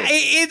play. Why?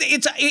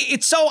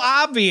 It's so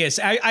obvious.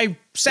 I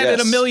said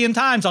it a million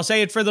times. I'll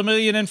say it for the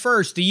million and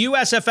first. The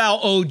USFL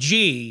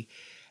OG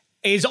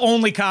is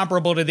only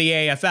comparable to the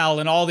AFL,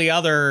 and all the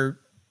other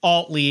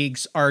alt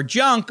leagues are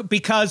junk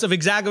because of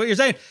exactly what you're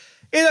saying.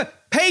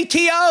 Pay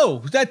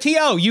TO. That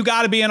TO, you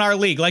got to be in our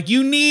league. Like,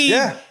 you need.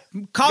 Yeah.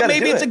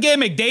 Maybe it's a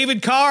gimmick.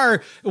 David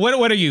Carr.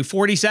 What are you?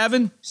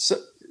 47?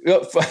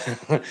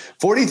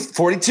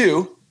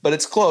 42. But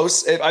it's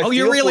close.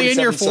 You're really in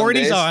your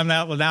 40s? Oh, I'm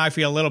not. Well, now I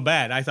feel a little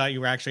bad. I thought you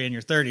were actually in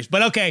your 30s.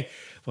 But okay.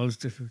 Well,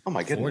 oh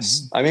my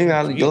goodness. 40. I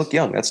mean, you look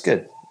young. That's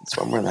good. That's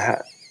why I'm wearing the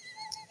hat.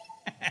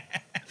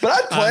 But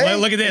I'd play.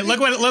 Look at this.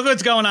 Look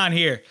what's going on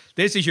here.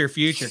 This is your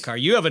future, Carr.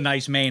 You have a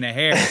nice mane of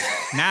hair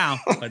now,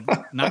 but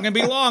not going to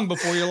be long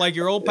before you're like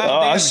your old pal.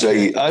 I'll show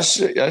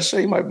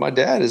you. My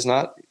dad is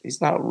not.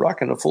 He's not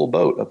rocking a full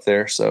boat up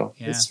there. So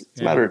it's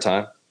a matter of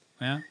time.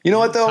 Yeah. You know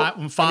what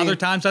though? Father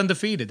time's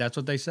undefeated. That's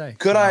what they say.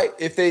 Could I,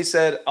 if they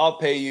said, I'll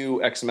pay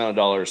you X amount of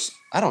dollars?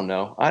 I don't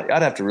know.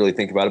 I'd have to really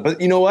think about it.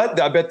 But you know what?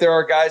 I bet there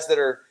are guys that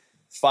are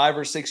 5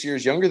 or 6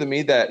 years younger than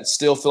me that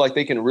still feel like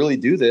they can really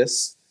do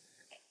this,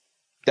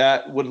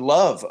 that would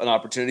love an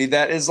opportunity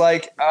that is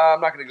like,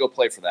 I'm not going to go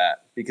play for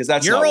that because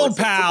that's your not old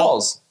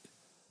pal.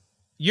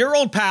 Your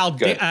old pal,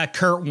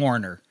 Kurt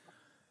Warner.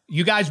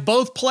 You guys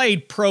both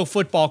played pro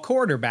football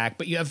quarterback,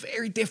 but you have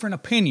very different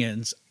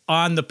opinions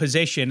on the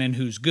position and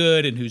who's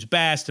good and who's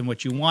best and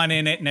what you want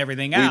in it and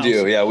everything else. We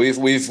do, yeah.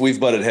 We've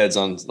butted heads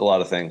on a lot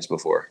of things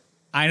before.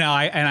 I know,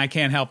 and I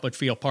can't help but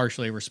feel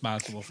partially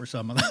responsible for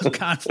some of those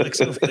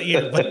conflicts over the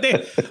years. But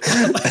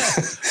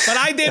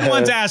I did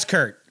once ask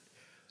Kurt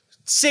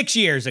 6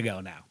 years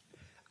ago now.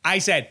 I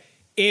said,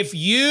 if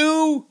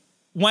you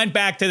went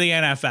back to the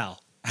NFL,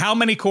 how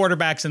many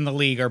quarterbacks in the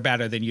league are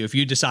better than you if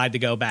you decide to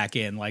go back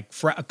in, like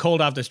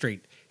cold off the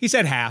street? He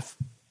said half,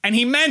 and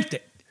he meant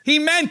it. He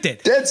meant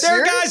it. There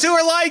are guys who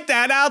are like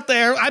that out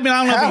there. I mean,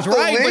 I don't know if he's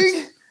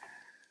right,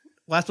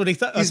 but that's what he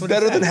thought. He's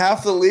better than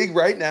half the league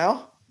right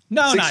now?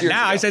 No, not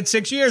now. I said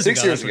 6 years ago.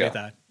 6 years ago. That's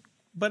what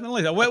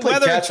he thought. But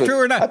whether it's true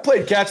or not. I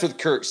played catch with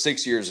Kurt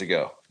 6 years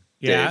ago,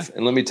 Dave.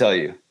 And let me tell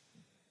you,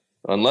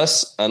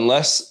 unless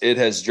it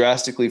has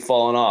drastically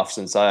fallen off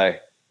since I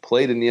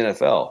played in the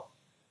NFL,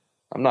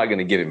 I'm not going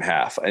to give him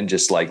half and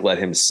just like let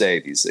him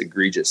say these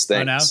egregious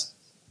things.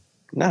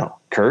 Oh, no,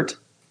 Kurt.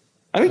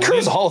 I mean,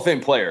 Kurt's a Hall of Fame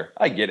player.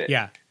 I get it.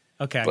 Yeah.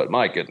 Okay. But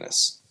my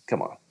goodness,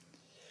 come on.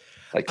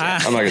 I'm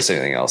not going to say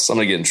anything else. I'm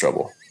going to get in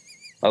trouble.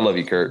 I love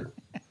you, Kurt.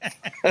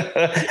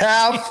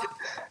 Half.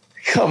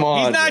 Come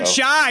on. He's not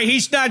shy.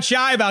 He's not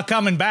shy about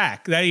coming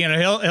back. That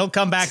he'll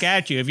come back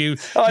at you if you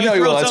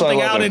throw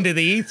something out into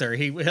the ether.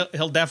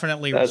 He'll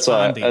definitely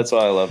respond. That's why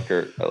I love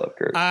Kurt. I love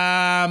Kurt.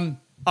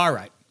 All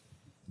right.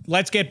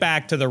 Let's get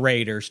back to the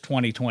Raiders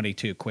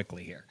 2022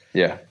 quickly here.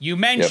 Yeah. You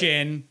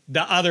mentioned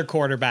the other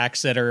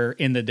quarterbacks that are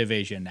in the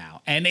division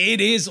now, and it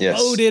is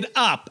loaded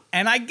up.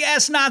 And I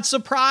guess not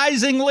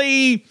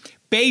surprisingly,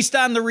 based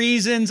on the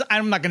reasons,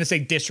 I'm not going to say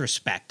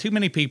disrespect. Too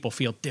many people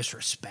feel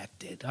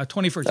disrespected.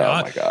 21st.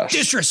 Oh, my gosh.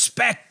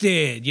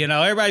 Disrespected. You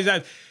know,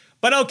 everybody's.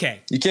 But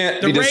okay. You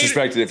can't be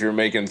disrespected if you're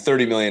making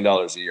 $30 million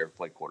a year to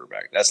play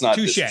quarterback. That's not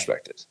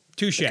disrespected.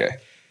 Touche. Okay.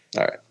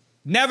 All right.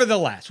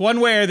 Nevertheless, one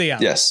way or the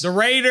other. Yes. The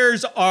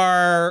Raiders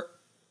are,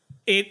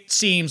 it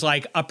seems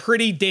like, a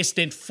pretty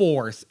distant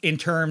fourth in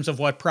terms of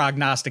what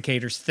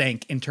prognosticators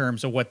think in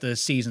terms of what the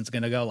season's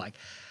going to go like.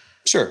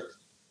 Sure.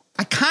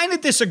 I kind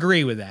of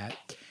disagree with that.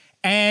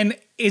 And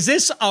is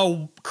this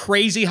a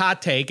crazy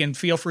hot take? And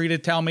feel free to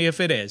tell me if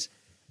it is.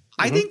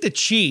 Mm-hmm. I think the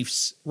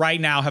Chiefs right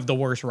now have the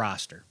worst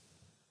roster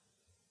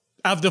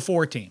of the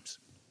 4 teams.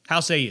 How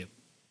say you?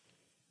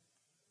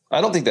 I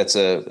don't think that's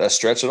a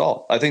stretch at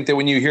all. I think that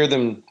when you hear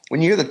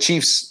the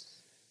Chiefs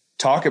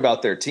talk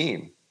about their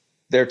team,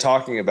 they're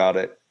talking about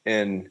it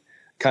in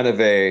kind of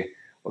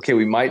okay,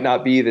 we might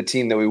not be the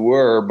team that we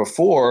were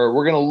before.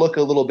 We're going to look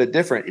a little bit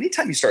different.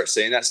 Anytime you start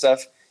saying that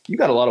stuff, you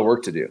got a lot of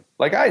work to do.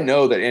 Like, I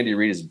know that Andy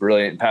Reid is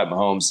brilliant and Pat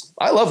Mahomes.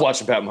 I love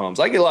watching Pat Mahomes.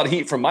 I get a lot of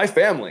heat from my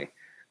family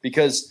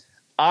because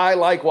I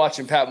like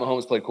watching Pat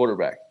Mahomes play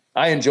quarterback.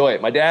 I enjoy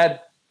it. My dad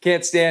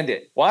can't stand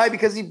it. Why?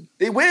 Because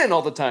they win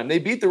all the time. They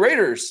beat the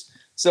Raiders.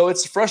 So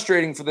it's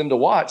frustrating for them to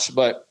watch,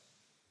 but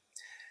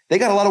they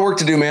got a lot of work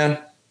to do, man.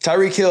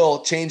 Tyreek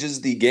Hill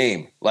changes the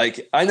game.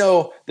 Like, I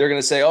know they're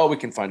going to say, we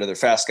can find other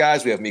fast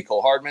guys. We have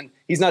Mecole Hardman.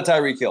 He's not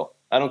Tyreek Hill.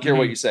 I don't care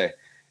what you say.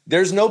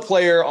 There's no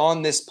player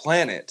on this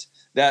planet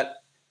that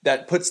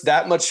puts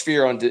that much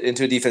fear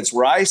into a defense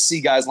where I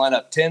see guys line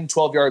up 10,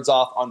 12 yards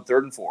off on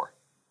 3rd and 4,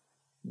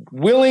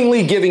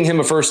 willingly giving him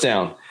a first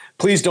down.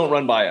 Please don't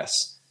run by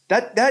us.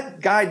 That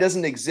guy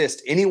doesn't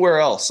exist anywhere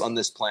else on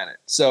this planet.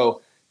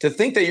 So to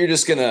think that you're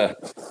just going to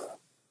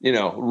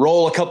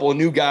roll a couple of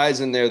new guys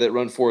in there that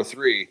run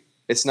 4-3.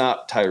 It's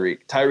not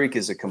Tyreek. Tyreek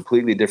is a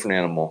completely different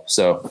animal.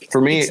 So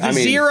for me, it's the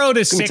 0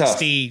 to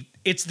 60.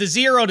 It's the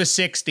 0 to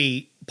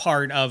 60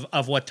 part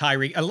of what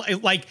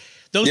Tyreek, like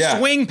those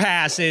swing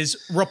passes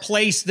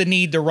replace the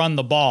need to run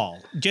the ball.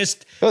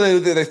 Just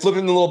they flip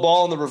him the little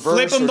ball in the reverse.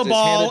 Flip him the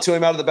ball. Hand it to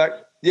him out of the back.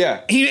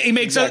 Yeah, he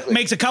makes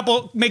a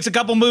couple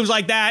moves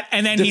like that,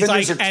 and then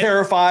defenders he's like are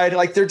terrified.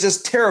 Like they're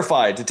just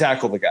terrified to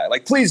tackle the guy.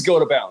 Like, please go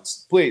to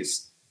bounds,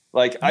 please.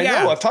 Like I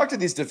know I've talked to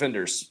these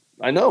defenders.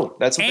 I know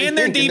that's what they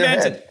think in their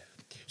head.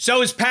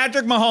 So is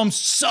Patrick Mahomes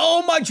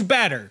so much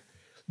better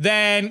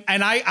than?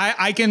 And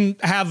I can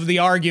have the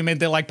argument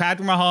that like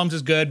Patrick Mahomes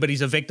is good, but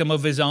he's a victim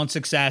of his own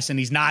success, and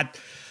he's not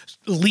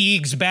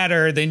leagues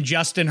better than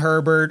Justin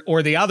Herbert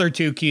or the other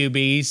two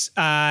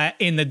QBs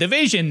in the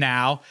division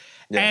now.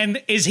 Yeah.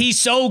 And is he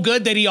so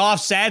good that he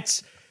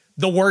offsets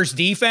the worst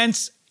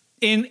defense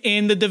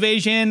in the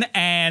division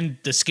and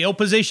the skill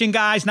position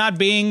guys not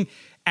being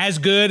as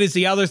good as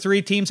the other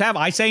three teams have?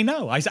 I say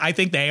no. I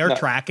think they are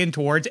tracking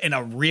towards in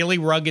a really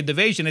rugged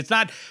division. It's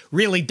not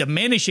really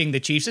diminishing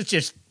the Chiefs. It's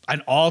just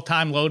an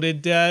all-time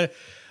loaded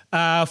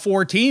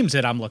 4 teams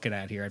that I'm looking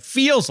at here. It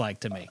feels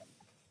like to me.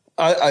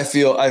 I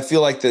feel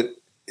like that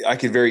I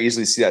could very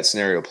easily see that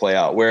scenario play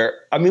out where,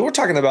 I mean, we're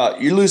talking about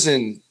you're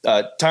losing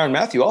Tyrann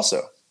Mathieu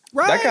also.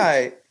 Right. That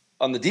guy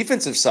on the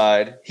defensive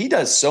side, he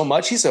does so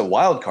much. He's a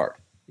wild card.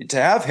 To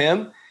have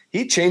him,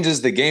 he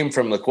changes the game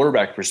from the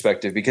quarterback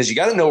perspective because you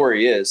got to know where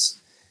he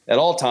is at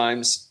all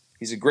times.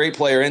 He's a great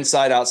player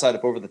inside, outside,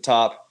 up over the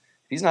top.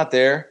 If he's not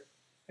there,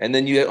 and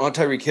then you get on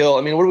Tyreek Hill.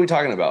 I mean, what are we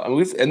talking about? I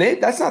mean,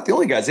 that's not the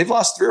only guys. They've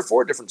lost 3 or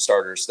 4 different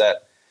starters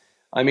that,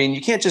 I mean,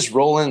 you can't just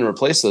roll in and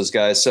replace those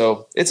guys.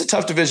 So it's a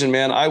tough division,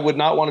 man. I would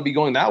not want to be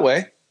going that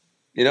way.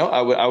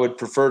 I would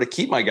prefer to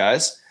keep my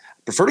guys.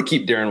 Prefer to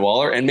keep Darren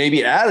Waller and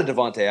maybe add a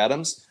Devontae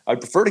Adams. I'd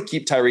prefer to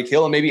keep Tyreek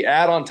Hill and maybe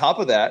add on top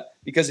of that,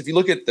 because if you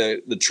look at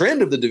the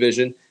trend of the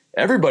division,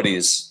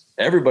 everybody's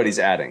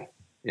adding.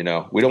 We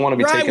don't want to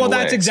be taking away.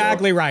 That's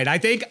exactly right. I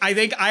think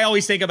I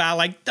always think about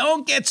like,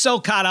 don't get so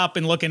caught up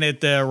in looking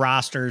at the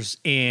rosters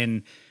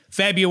in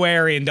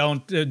February and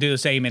don't do the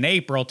same in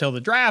April till the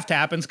draft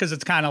happens, because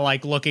it's kind of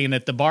like looking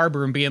at the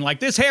barber and being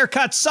like, this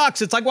haircut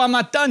sucks. It's like, well, I'm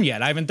not done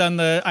yet. I haven't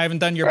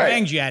done your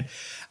bangs yet.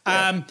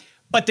 Yeah.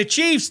 But the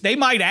Chiefs, they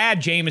might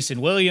add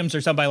Jameson Williams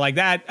or somebody like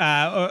that.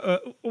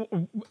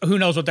 Who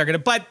knows what they're going to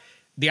 – but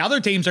the other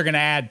teams are going to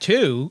add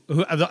too.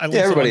 At least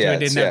everybody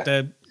didn't have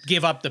to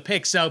give up the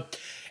pick. So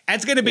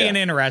that's going to be an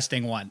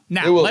interesting one.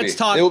 Now, let's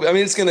talk –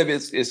 it's going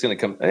to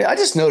come – I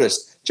just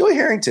noticed Joey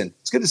Harrington.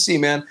 It's good to see you,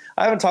 man.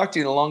 I haven't talked to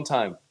you in a long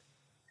time.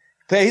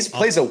 He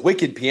plays a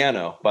wicked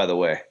piano, by the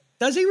way.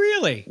 Does he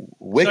really?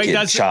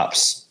 Wicked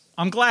chops.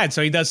 I'm glad.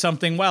 So he does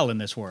something well in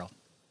this world.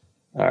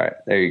 All right.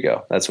 There you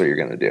go. That's what you're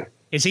going to do.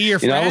 Is he your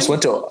friend? I almost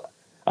went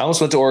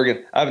to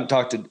Oregon. I haven't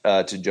talked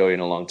to Joey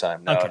in a long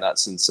time. No, not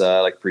since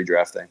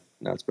pre-draft thing.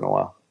 No, it's been a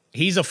while.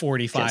 He's a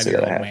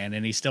 45-year-old man,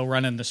 and he's still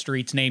running the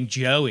streets named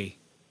Joey.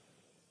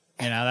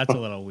 That's a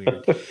little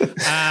weird.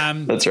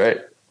 That's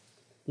right.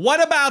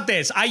 What about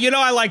this? I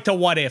like to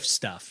what if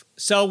stuff.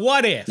 So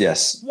what if?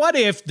 Yes. What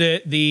if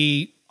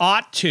the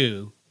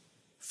 2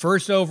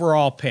 first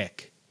overall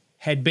pick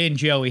had been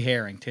Joey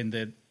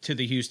Harrington to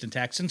the Houston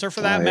Texans, or for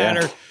that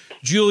matter,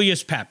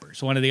 Julius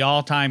Peppers, one of the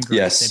all-time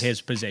greats at his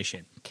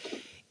position.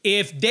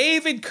 If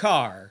David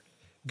Carr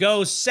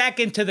goes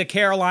second to the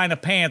Carolina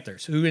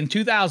Panthers, who in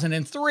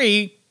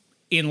 2003,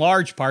 in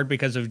large part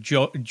because of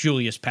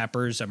Julius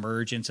Peppers'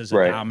 emergence as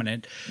a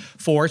dominant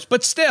force,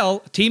 but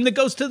still, a team that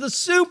goes to the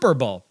Super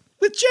Bowl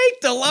with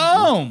Jake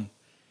Delhomme,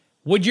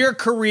 would your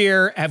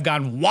career have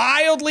gone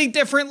wildly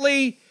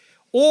differently?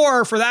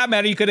 Or, for that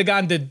matter, you could have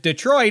gone to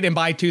Detroit, and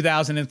by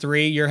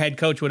 2003, your head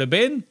coach would have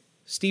been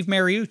Steve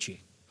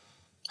Mariucci.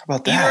 How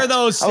about that? Either of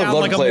those sound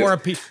like a more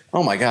appealing.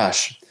 Oh my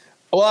gosh.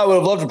 Well, I would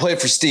have loved to play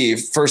for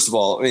Steve, first of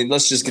all. I mean,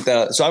 let's just get that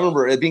out. So I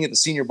remember being at the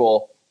Senior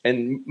Bowl,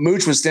 and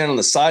Mooch was standing on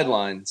the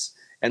sidelines,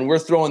 and we're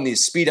throwing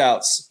these speed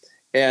outs,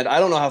 and I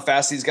don't know how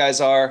fast these guys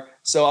are.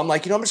 So I'm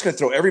like, I'm just going to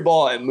throw every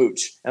ball at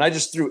Mooch. And I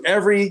just threw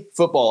every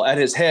football at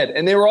his head,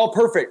 and they were all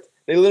perfect.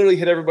 They literally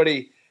hit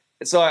everybody.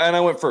 And I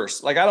went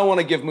first. Like, I don't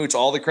want to give Mooch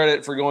all the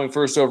credit for going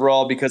first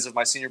overall because of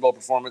my Senior Bowl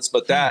performance,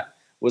 but that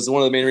was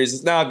one of the main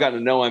reasons. Now I've gotten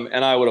to know him,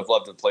 and I would have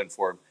loved to have played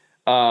for him.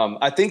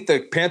 I think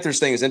the Panthers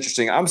thing is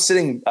interesting. I'm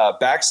sitting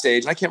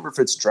backstage, and I can't remember if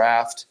it's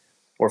draft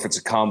or if it's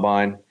a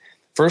combine.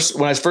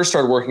 When I first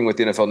started working with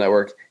the NFL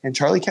Network, and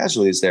Charlie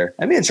Casually is there.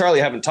 And me and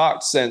Charlie haven't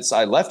talked since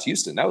I left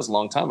Houston. That was a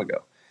long time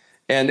ago.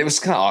 And it was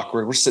kind of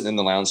awkward. We're sitting in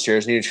the lounge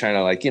chairs, and you're trying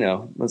to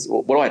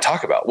what do I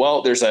talk about?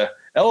 Well, there's an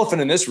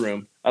elephant in this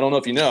room. I don't know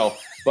if you know,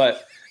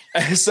 but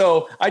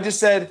so I just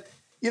said,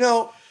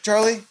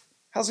 Charlie,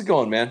 how's it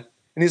going, man?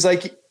 And he's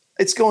like,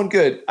 it's going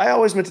good. I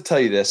always meant to tell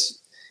you this.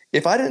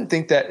 If I didn't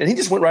think that, and he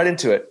just went right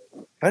into it.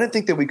 If I didn't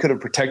think that we could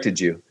have protected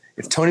you,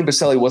 if Tony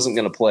Boselli wasn't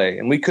going to play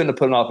and we couldn't have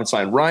put an offensive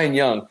line, Ryan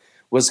Young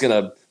was going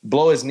to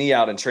blow his knee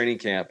out in training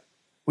camp,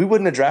 we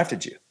wouldn't have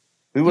drafted you.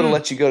 We would have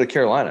let you go to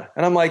Carolina.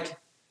 And I'm like,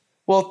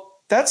 well,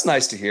 that's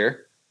nice to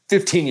hear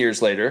 15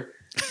 years later.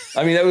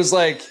 I mean, it was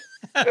like,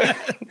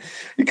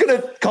 you could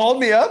have called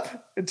me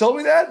up and told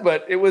me that,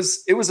 but it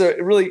was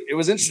an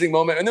interesting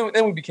moment. And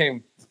then we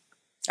became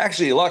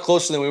actually a lot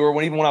closer than we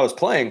were even when I was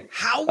playing.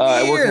 How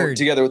weird. Working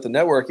together with the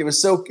network. It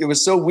was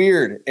so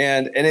weird.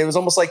 And it was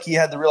almost like he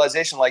had the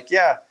realization, like,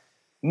 yeah,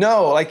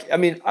 no, like, I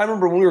mean, I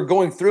remember when we were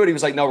going through it, he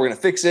was like, no, we're going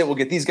to fix it. We'll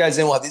get these guys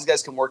in. We'll have these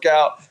guys come work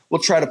out.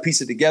 We'll try to piece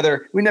it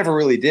together. We never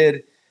really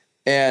did.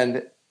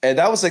 And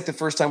that was like the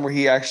first time where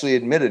he actually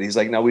admitted, he's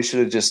like, no, we should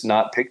have just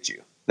not picked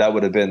you. That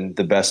would have been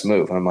the best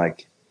move. And I'm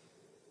like,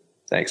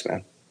 thanks,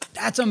 man.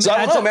 That's amazing. So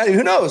I don't know, man.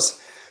 Who knows?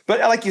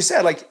 But like you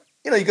said, like,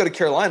 you go to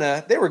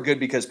Carolina, they were good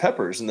because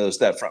Peppers and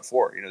that front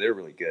four, they were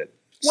really good.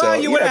 Well, so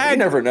you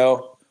never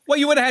know. Well,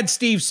 you would have had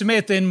Steve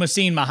Smith and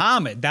Masin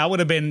Muhammad. That would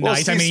have been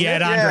nice. Steve I mean, you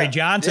had Andre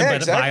Johnson, but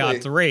exactly. by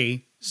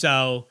 3.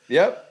 So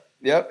Yep.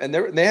 And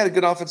they had a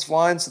good offensive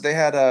line, so they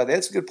had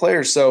some good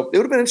players. So it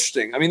would have been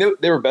interesting. I mean,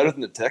 they were better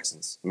than the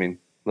Texans. I mean,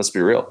 let's be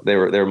real. They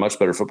were a much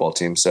better football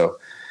team. So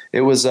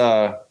it was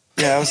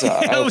it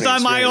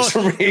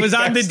was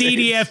on the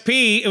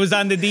DDFP. It was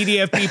on the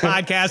DDFP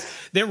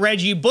podcast that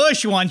Reggie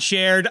Bush once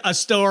shared a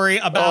story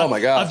about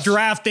a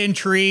draft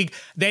intrigue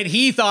that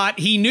he thought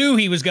he knew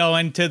he was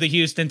going to the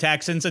Houston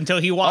Texans until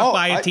he walked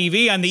by a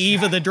TV on the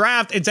eve of the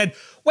draft and said,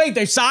 wait,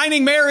 they're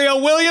signing Mario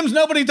Williams?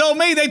 Nobody told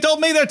me. They told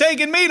me they're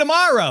taking me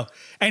tomorrow.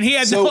 And he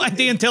had no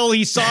idea until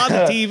he saw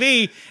the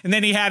TV, and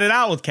then he had it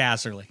out with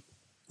Casserly.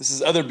 This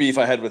is other beef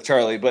I had with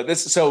Charlie, but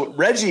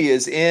Reggie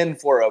is in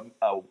for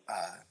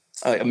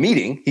a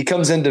meeting. He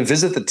comes in to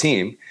visit the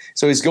team.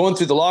 So he's going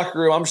through the locker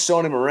room. I'm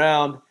showing him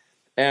around,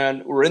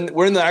 and we're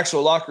in the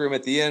actual locker room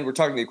at the end. We're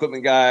talking to the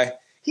equipment guy.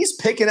 He's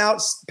picking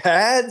out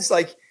pads.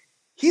 Like,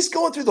 he's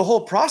going through the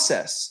whole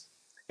process.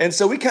 And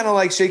so we kind of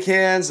like shake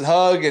hands and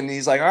hug, and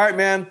he's like, all right,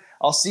 man,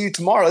 I'll see you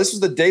tomorrow. This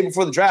was the day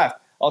before the draft.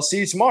 I'll see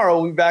you tomorrow.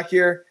 We'll be back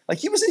here. Like,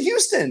 he was in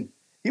Houston.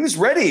 He was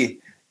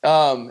ready.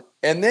 And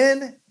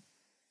then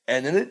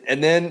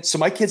so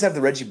my kids have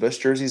the Reggie Bush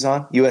jerseys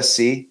on,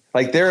 USC.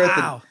 Like, they're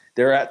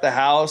at the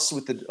house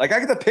with I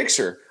got the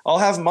picture. I'll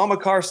have Mama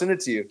Carr send it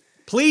to you.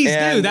 Please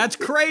do. That's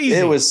crazy.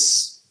 It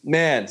was,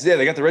 man. Yeah,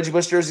 they got the Reggie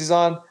Bush jerseys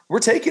on. We're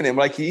taking him.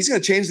 Like, he's going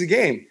to change the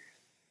game.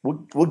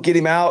 We'll get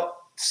him out,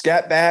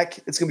 scat back.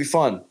 It's going to be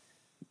fun.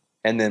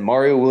 And then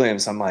Mario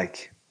Williams, I'm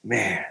like,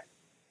 man,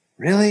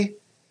 really?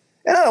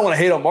 And I don't want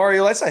to hate on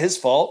Mario. That's not his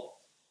fault.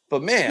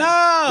 But, man,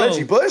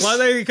 Reggie Bush.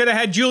 Well, you could have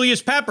had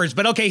Julius Peppers.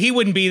 But, okay, he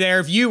wouldn't be there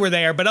if you were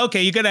there. But,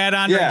 okay, you could have had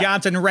Andre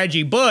Johnson and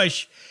Reggie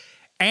Bush.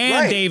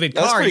 And David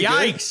Carr.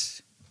 Yikes.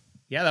 Good.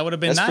 Yeah, that would have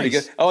been nice. That's pretty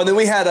good. Oh, and then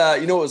we had,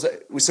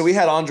 so we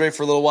had Andre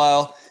for a little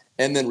while,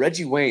 and then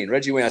Reggie Wayne,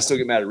 I still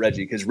get mad at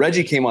Reggie because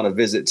Reggie came on a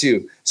visit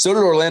too. So did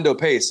Orlando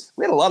Pace.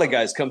 We had a lot of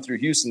guys come through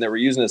Houston that were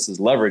using this as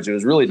leverage. It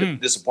was really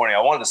disappointing. I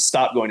wanted to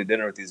stop going to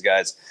dinner with these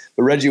guys.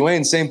 But Reggie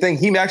Wayne, same thing.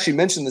 He actually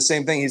mentioned the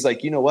same thing. He's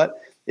like, you know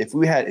what? If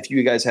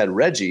you guys had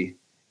Reggie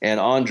and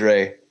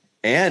Andre,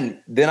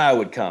 and then I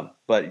would come.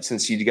 But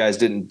since you guys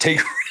didn't take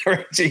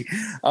Reggie,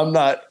 I'm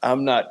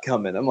not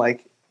coming. I'm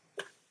like,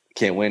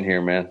 can't win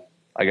here, man.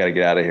 I got to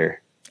get out of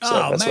here.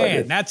 So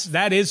man,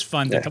 that is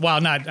fun. Yeah.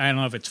 I don't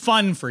know if it's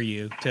fun for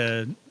you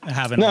to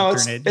have an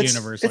alternate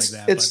universe like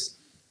that. It's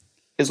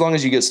as long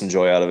as you get some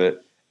joy out of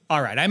it.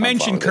 All right, I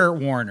mentioned Kurt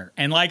Warner,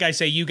 and like I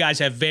say, you guys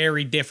have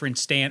very different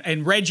stand.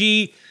 And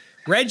Reggie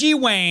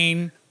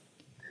Wayne,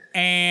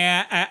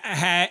 and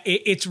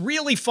it's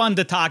really fun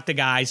to talk to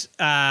guys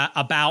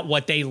about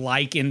what they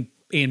like in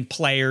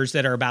players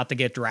that are about to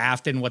get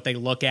drafted and what they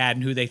look at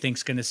and who they think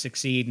is going to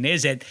succeed and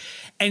isn't.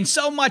 And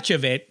so much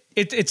of it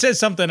says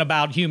something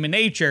about human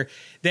nature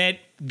that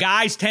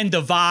guys tend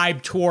to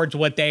vibe towards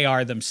what they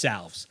are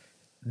themselves.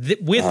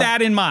 With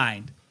that in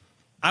mind,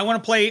 I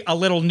want to play a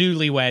little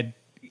newlywed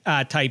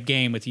type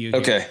game with you.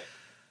 Okay.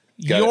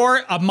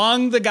 You're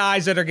among the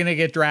guys that are going to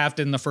get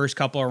drafted in the first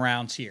couple of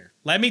rounds here.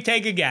 Let me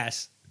take a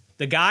guess.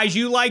 The guys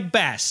you like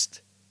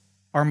best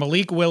are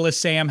Malik Willis,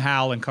 Sam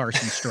Howell, and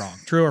Carson Strong.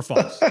 True or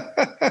false?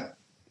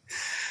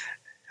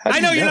 I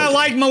know you're not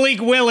like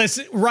Malik Willis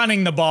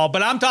running the ball,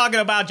 but I'm talking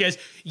about just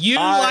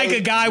like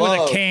a guy with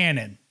a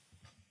cannon.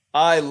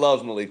 I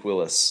love Malik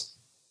Willis.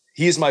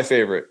 He's my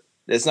favorite.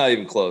 It's not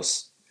even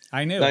close.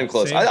 I knew. Not even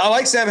close. I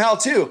like Sam Howell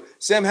too.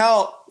 Sam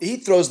Howell, he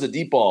throws the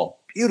deep ball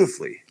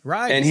beautifully.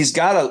 Right. And he's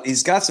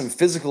got some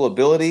physical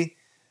ability.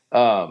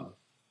 But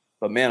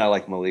man, I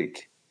like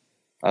Malik.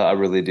 I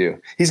really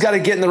do. He's got to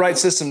get in the right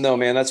system though,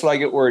 man. That's what I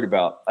get worried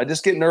about. I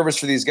just get nervous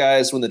for these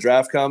guys when the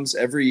draft comes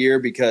every year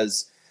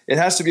because it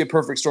has to be a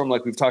perfect storm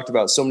like we've talked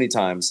about so many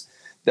times.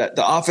 That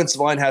the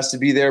offensive line has to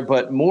be there,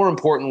 but more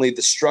importantly,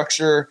 the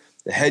structure,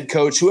 the head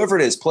coach, whoever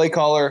it is, play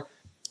caller,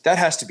 that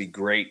has to be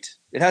great.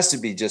 It has to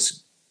be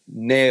just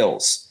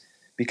nails.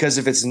 Because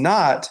if it's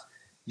not,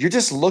 you're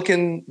just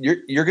looking,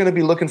 you're going to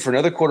be looking for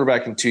another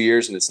quarterback in 2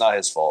 years, and it's not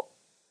his fault.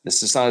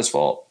 It's just not his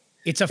fault.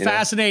 It's a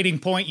fascinating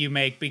point you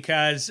make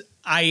because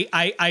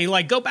I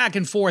like go back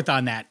and forth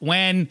on that.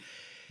 When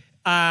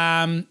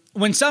some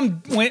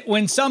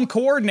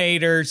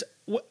coordinators,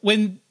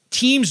 when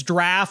teams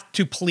draft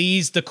to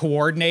please the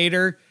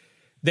coordinator,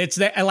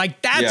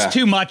 That's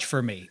too much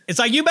for me. It's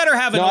like you better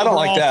have an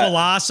overall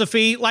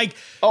philosophy. Like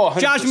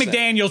Josh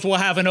McDaniels will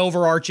have an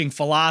overarching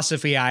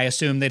philosophy, I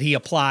assume, that he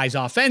applies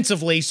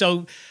offensively.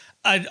 So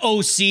an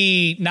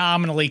OC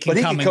nominally can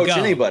come and go. But he could coach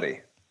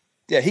anybody.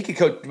 Yeah, he could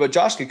coach, but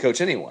Josh could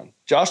coach anyone.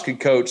 Josh could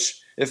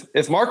coach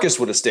if Marcus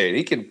would have stayed.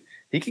 He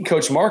can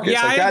coach Marcus.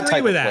 Yeah, like I that agree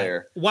type with of that.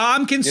 player. Well,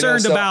 I'm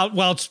concerned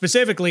about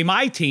specifically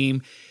my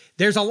team.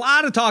 There's a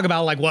lot of talk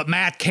about like what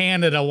Matt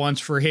Canada wants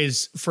for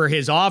his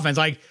offense.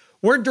 Like,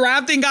 we're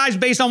drafting guys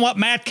based on what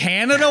Matt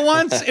Canada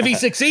wants. If he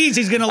succeeds,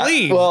 he's going to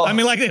leave.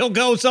 He'll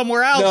go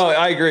somewhere else. No,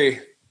 I agree.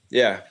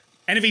 Yeah.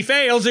 And if he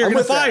fails, you're going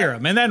to fire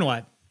him. And then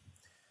what?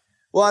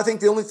 Well, I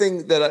think the only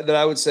thing that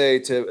I would say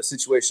to a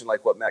situation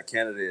like what Matt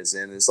Canada is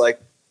in is like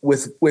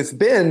with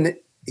Ben,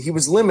 he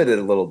was limited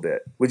a little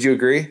bit. Would you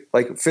agree?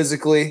 Like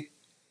physically?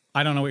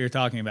 I don't know what you're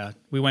talking about.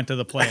 We went to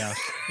the playoffs.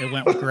 It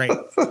went great.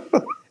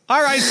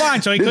 All right,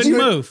 fine. So he couldn't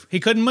move. He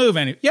couldn't move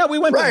any. Yeah, we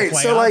went to the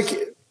playoffs. So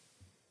like,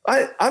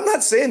 I'm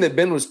not saying that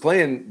Ben was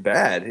playing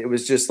bad. It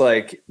was just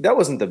like that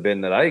wasn't the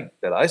Ben that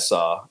I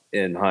saw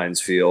in Heinz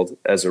Field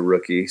as a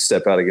rookie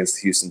step out against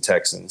the Houston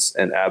Texans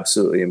and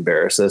absolutely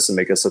embarrass us and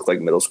make us look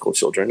like middle school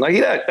children. Like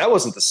that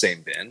wasn't the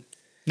same Ben.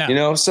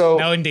 No, So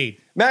no,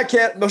 indeed. Matt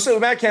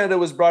Canada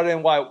was brought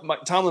in. Why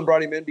Tomlin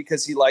brought him in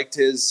because he liked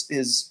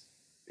his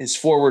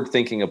forward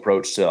thinking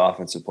approach to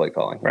offensive play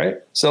calling. Right.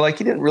 So like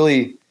he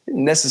didn't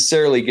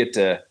necessarily get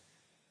to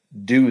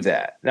do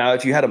that. Now,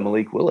 if you had a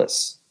Malik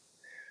Willis.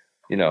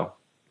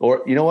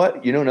 Or you know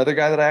what? Another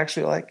guy that I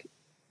actually like?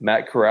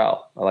 Matt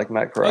Corral. I like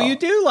Matt Corral. Oh, you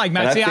do like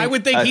Matt. I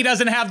would think he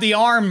doesn't have the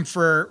arm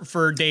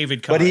for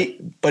David Carr.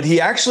 But he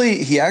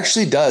actually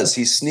does.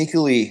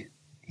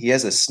 He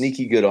has a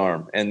sneaky good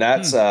arm. And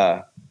that's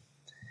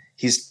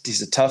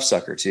he's a tough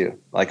sucker too.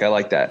 Like I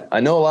like that.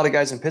 I know a lot of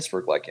guys in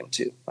Pittsburgh like him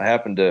too. I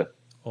happen to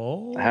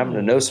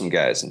know some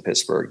guys in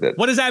Pittsburgh that.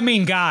 What does that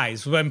mean,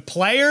 guys? When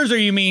players, or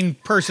you mean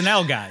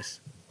personnel guys?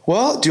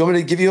 Well, do you want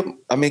me to give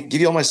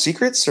you all my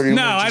secrets? Or do you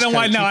I don't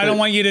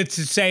want you to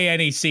say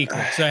any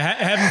secrets. So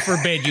heaven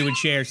forbid you would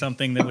share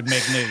something that would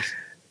make news.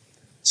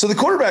 So the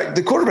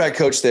quarterback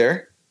coach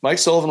there, Mike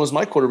Sullivan, was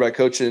my quarterback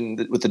coach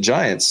with the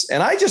Giants.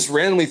 And I just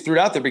randomly threw it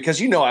out there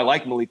because I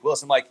like Malik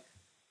Willis. I'm like,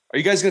 are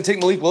you guys going to take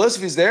Malik Willis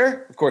if he's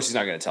there? Of course he's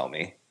not going to tell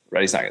me.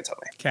 Right? He's not going to tell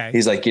me. Okay.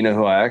 He's like,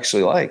 who I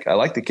actually like? I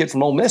like the kid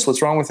from Ole Miss.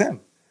 What's wrong with him?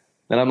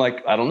 And I'm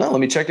like, I don't know. Let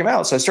me check him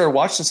out. So I started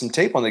watching some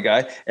tape on the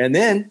guy. And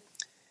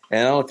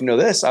I don't know if you know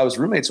this, I was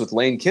roommates with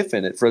Lane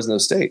Kiffin at Fresno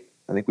State.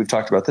 I think we've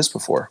talked about this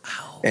before.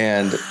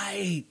 And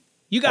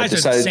you guys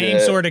are the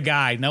same sort of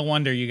guy. No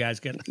wonder you guys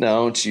get.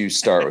 Don't you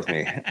start with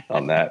me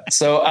on that.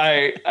 So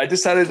I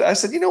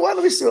said, you know what?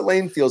 Let me see what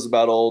Lane feels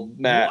about old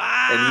Matt.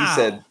 Wow. And he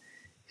said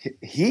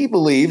he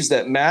believes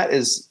that Matt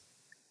is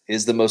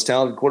the most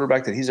talented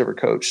quarterback that he's ever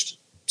coached.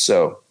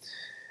 So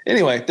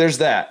anyway, there's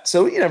that.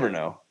 So you never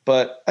know.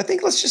 But I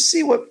think let's just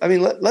see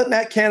let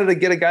Matt Canada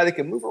get a guy that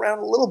can move around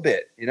a little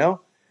bit,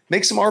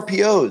 Make some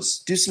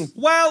RPOs. Do some.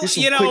 Well,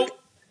 quick,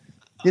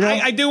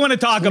 I do want to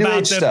talk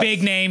about the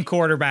big name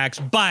quarterbacks,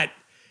 but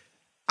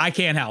I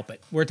can't help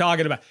it. We're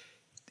talking about,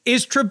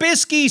 is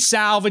Trubisky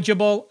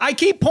salvageable? I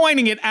keep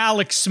pointing at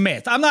Alex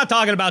Smith. I'm not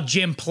talking about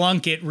Jim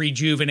Plunkett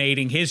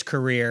rejuvenating his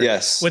career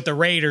with the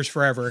Raiders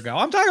forever ago.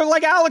 I'm talking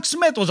like Alex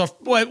Smith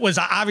was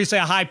obviously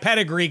a high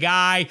pedigree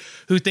guy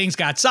who things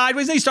got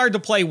sideways. He started to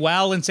play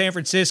well in San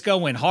Francisco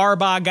when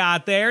Harbaugh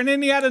got there, and then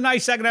he had a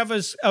nice second half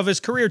of his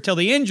career till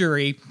the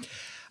injury.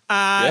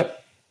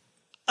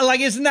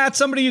 Isn't that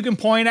somebody you can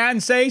point at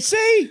and say,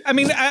 see? I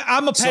mean,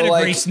 I'm a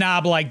pedigree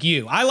snob like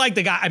you. I like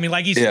the guy. I mean,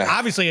 he's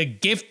obviously a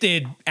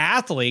gifted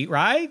athlete,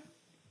 right?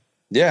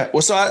 Yeah.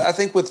 Well, so I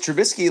think with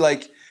Trubisky,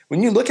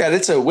 when you look at it,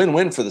 it's a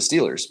win-win for the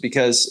Steelers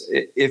because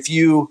if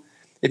you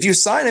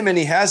sign him and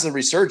he has a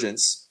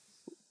resurgence,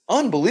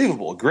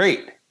 unbelievable,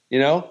 great,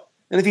 And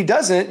if he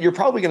doesn't, you're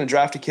probably going to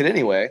draft a kid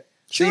anyway.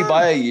 Sure. So you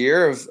buy a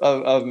year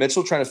of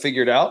Mitchell trying to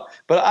figure it out.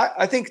 But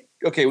I think,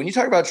 okay, when you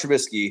talk about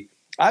Trubisky,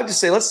 I have to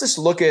say, let's just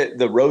look at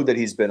the road that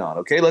he's been on.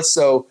 Okay. Let's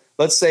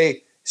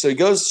say he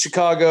goes to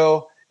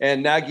Chicago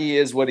and Nagy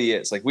is what he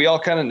is. Like we all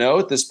kind of know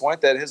at this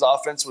point that his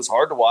offense was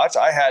hard to watch.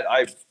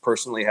 I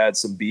personally had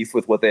some beef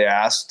with what they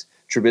asked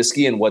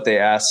Trubisky and what they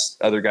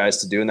asked other guys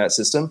to do in that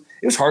system.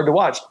 It was hard to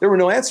watch. There were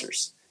no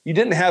answers. You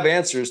didn't have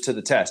answers to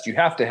the test. You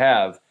have to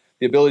have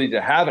the ability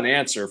to have an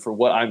answer for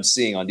what I'm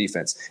seeing on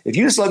defense. If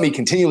you just let me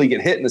continually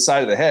get hit in the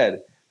side of the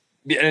head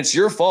and it's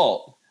your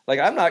fault,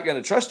 I'm not going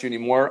to trust you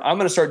anymore. I'm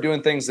going to start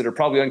doing things that are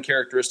probably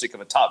uncharacteristic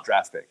of a top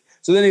draft pick.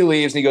 So then he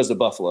leaves and he goes to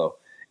Buffalo.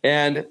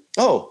 And,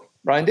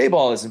 Ryan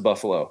Daboll is in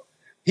Buffalo.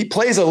 He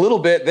plays a little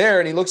bit there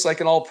and he looks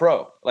like an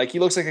all-pro. He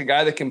looks like a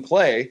guy that can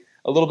play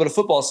a little bit of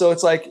football. So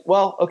it's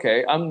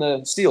okay, I'm the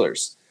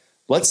Steelers.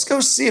 Let's go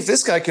see if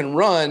this guy can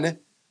run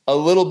a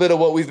little bit of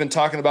what we've been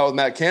talking about with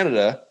Matt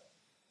Canada.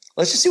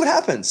 Let's just see what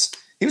happens.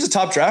 He was a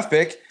top draft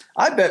pick.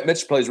 I bet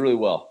Mitch plays really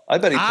well. I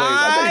bet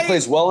he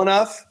plays well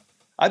enough.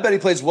 I bet he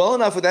plays well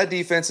enough with that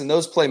defense and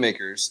those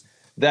playmakers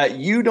that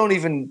you don't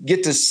even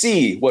get to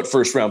see what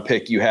first round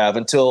pick you have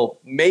until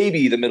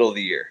maybe the middle of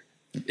the year.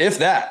 If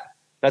that.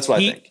 That's what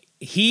I think.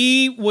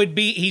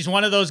 he's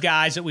one of those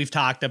guys that we've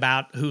talked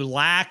about who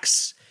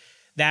lacks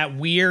that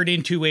weird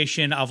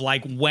intuition of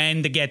like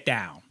when to get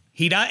down.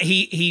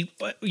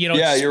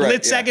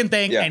 Split second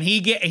thing, and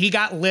he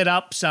got lit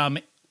up some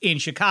in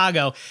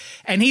Chicago,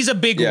 and he's a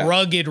big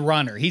rugged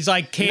runner. He's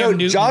like Cam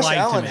Newton. Josh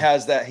Allen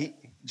has that.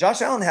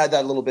 Josh Allen had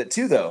that a little bit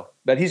too, though,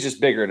 but he's just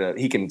bigger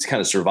he can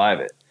kind of survive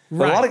it.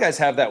 But a lot of guys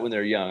have that when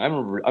they're young.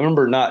 I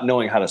remember not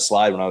knowing how to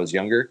slide when I was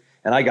younger,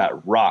 and I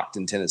got rocked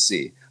in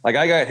Tennessee. Like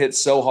I got hit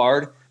so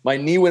hard, my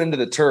knee went into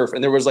the turf,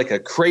 and there was like a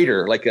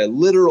crater, like a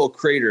literal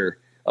crater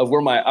of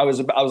where I was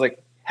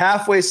like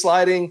halfway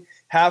sliding,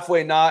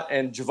 halfway not,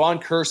 and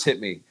Javon Curse hit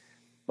me,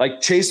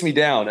 like chased me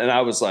down, and I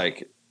was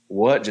like,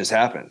 what just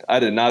happened?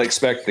 I did not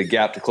expect the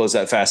gap to close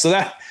that fast. So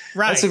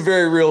that's a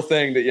very real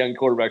thing that young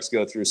quarterbacks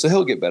go through. So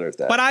he'll get better at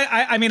that. But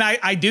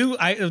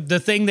the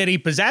thing that he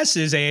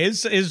possesses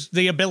is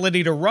the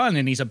ability to run,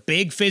 and he's a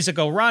big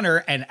physical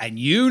runner. And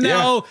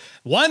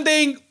one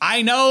thing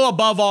I know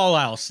above all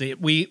else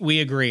that we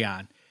agree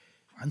on: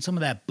 run some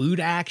of that boot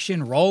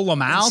action, roll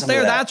him out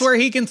there. That's where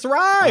he can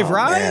thrive,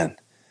 right? Man.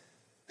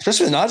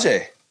 Especially with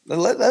Najee.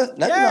 Let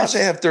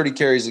Najee have 30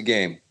 carries a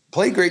game.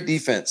 Play great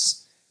defense.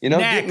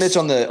 Get Mitch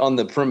on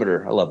the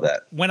perimeter. I love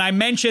that. When I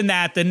mentioned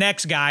that, the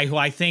next guy who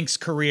I think's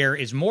career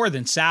is more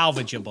than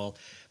salvageable,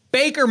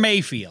 Baker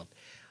Mayfield.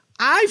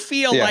 I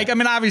feel like,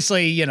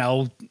 obviously,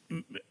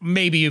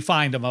 maybe you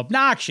find him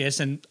obnoxious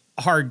and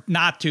hard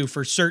not to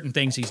for certain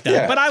things he's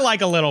done, but I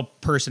like a little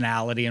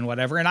personality and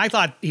whatever. And I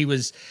thought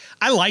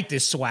I liked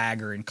his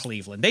swagger in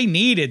Cleveland. They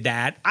needed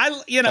that. I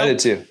did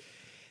too.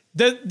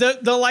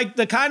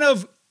 The kind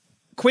of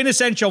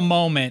quintessential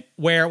moment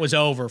where it was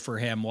over for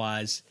him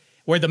was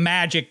where the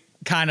magic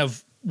kind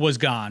of was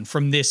gone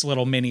from this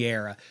little mini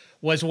era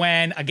was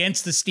when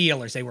against the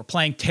Steelers, they were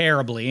playing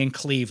terribly in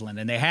Cleveland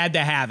and they had to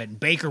have it. And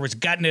Baker was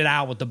gutting it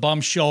out with the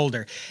bum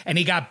shoulder and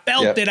he got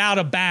belted out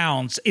of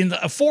bounds in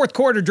a fourth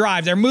quarter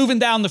drive. They're moving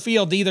down the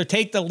field to either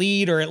take the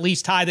lead or at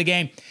least tie the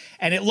game.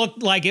 And it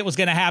looked like it was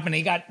going to happen.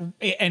 He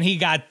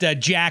got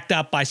jacked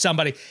up by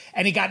somebody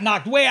and he got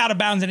knocked way out of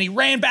bounds and he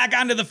ran back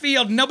onto the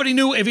field. And nobody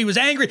knew if he was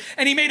angry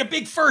and he made a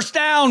big first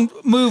down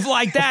move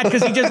like that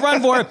because he just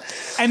run for it.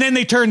 And then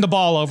they turned the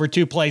ball over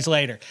 2 plays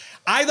later.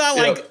 I thought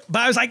but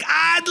I was like,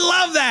 I'd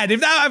love that.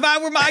 If I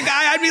were my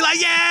guy, I'd be like,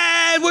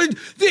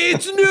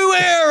 it's new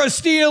era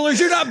Steelers.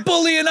 You're not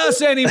bullying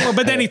us anymore.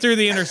 But then he threw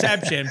the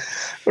interception.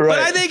 Right. But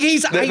I think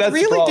I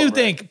really do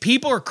think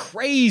people are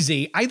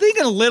crazy. I think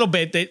in a little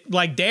bit that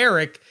like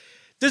Derek,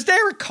 does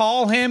Derek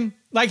call him?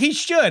 Like he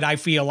should, I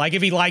feel like,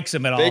 if he likes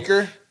him at all.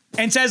 Baker?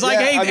 And says like,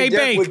 hey, Derek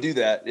Baker. would do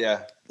that,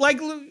 yeah. Like,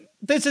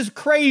 this is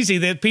crazy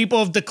that people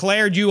have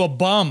declared you a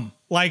bum.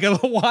 Like,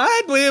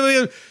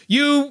 what?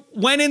 You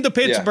went into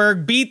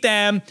Pittsburgh, beat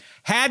them,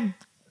 had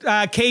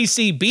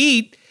KC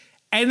beat,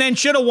 and then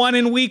should have won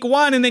in week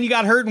 1, and then you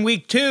got hurt in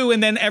week 2,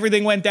 and then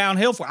everything went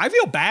downhill for him. I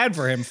feel bad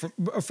for him,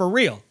 for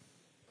real.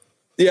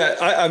 Yeah,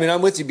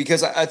 I'm with you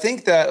because I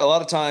think that a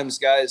lot of times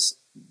guys,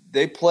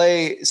 they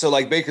play – so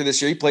like Baker this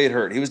year, he played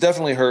hurt. He was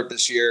definitely hurt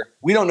this year.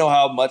 We don't know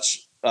how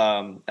much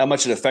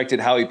it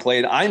affected how he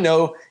played. I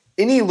know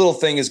any little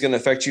thing is going to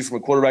affect you from a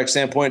quarterback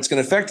standpoint. It's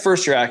going to affect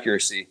first your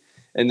accuracy.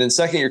 And then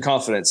second, your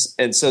confidence.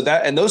 And so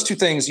those two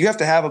things you have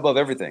to have above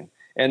everything.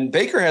 And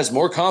Baker has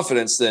more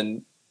confidence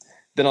than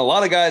a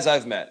lot of guys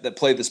I've met that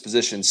played this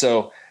position.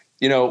 So,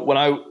 when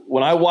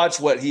I watch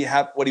what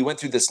he went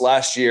through this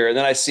last year, and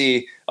then I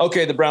see,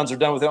 okay, the Browns are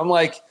done with it. I'm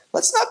like,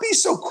 let's not be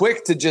so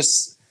quick to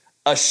just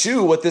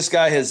eschew what this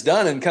guy has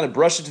done and kind of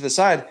brush it to the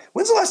side.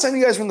 When's the last time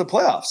you guys were in the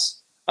playoffs?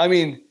 I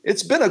mean,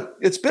 it's been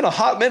a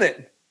hot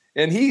minute,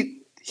 and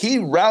he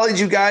rallied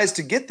you guys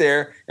to get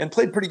there and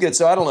played pretty good.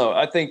 So I don't know.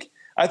 I think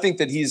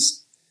that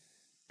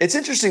it's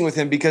interesting with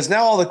him because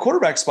now all the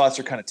quarterback spots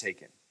are kind of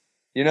taken,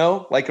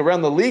 like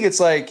around the league. It's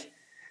like,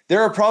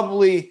 there are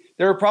probably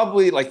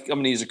like, I'm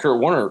going to use a Kurt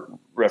Warner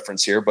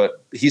reference here,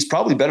 but he's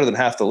probably better than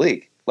half the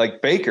league,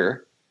 like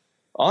Baker,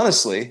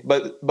 honestly,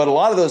 but a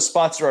lot of those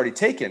spots are already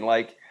taken.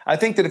 Like, I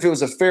think that if it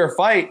was a fair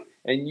fight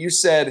and you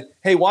said,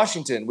 hey,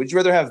 Washington, would you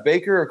rather have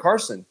Baker or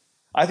Carson?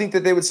 I think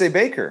that they would say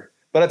Baker,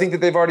 but I think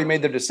that they've already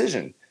made their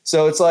decision.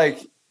 So it's like,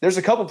 there's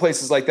a couple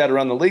places like that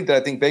around the league that I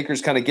think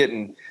Baker's kind of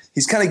getting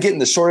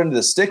the short end of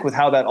the stick with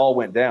how that all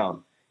went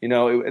down.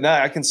 And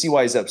I can see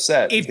why he's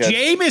upset. If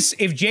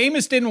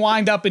Jameis didn't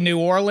wind up in New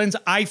Orleans,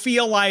 I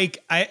feel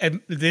like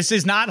this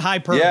is not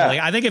hyperbole. Yeah.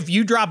 I think if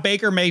you drop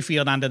Baker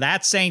Mayfield onto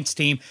that Saints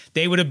team,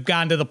 they would have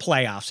gone to the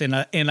playoffs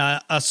in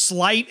a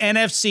slight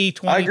NFC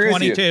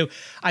 2022.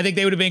 I think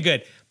they would have been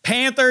good.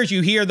 Panthers,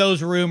 you hear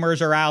those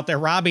rumors are out there.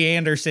 Robbie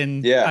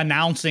Anderson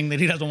announcing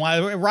that he doesn't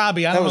want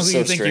Robbie. I don't know who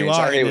you think you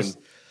are.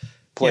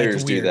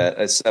 Players do that.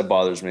 That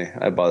bothers me.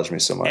 That bothers me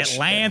so much.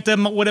 Atlanta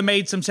would have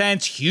made some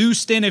sense.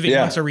 Houston, if he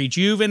wants to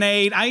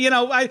rejuvenate.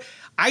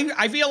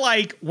 I feel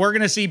like we're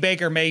going to see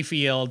Baker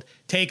Mayfield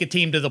take a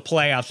team to the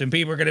playoffs, and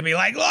people are going to be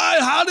like,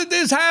 how did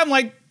this happen?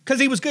 Like, because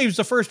he was good. He was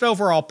the first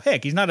overall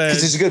pick. He's not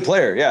because he's a good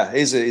player. Yeah,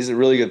 he's a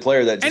really good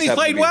player. And he's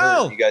played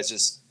well. You guys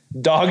just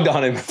dogged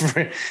on him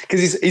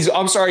because he's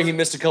I'm sorry he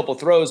missed a couple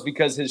throws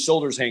because his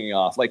shoulder's hanging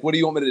off. Like, what do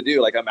you want me to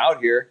do? Like, I'm out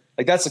here.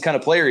 Like, that's the kind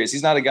of player he is.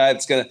 He's not a guy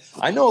that's gonna.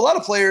 I know a lot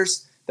of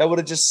players that would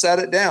have just sat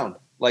it down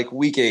like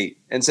week 8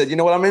 and said, you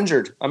know what, I'm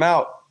injured, I'm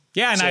out.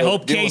 Yeah, and so I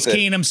hope Case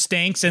Keenum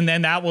stinks, and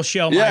then that will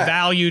show my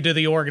value to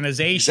the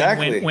organization.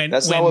 Exactly.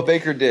 That's not what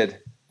Baker did.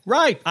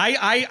 Right.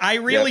 I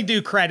really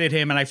do credit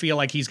him, and I feel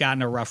like he's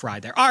gotten a rough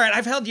ride there. All right,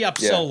 I've held you up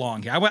so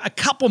long here. I want a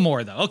couple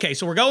more, though. Okay,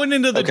 so we're going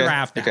into the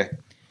draft now. Okay.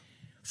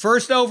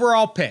 First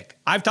overall pick.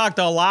 I've talked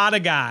to a lot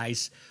of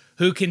guys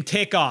who can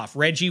tick off.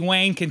 Reggie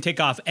Wayne can tick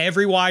off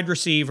every wide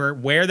receiver,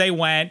 where they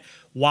went,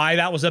 why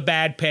that was a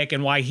bad pick,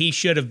 and why he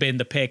should have been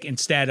the pick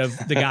instead of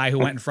the guy who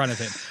went in front of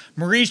him.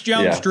 Maurice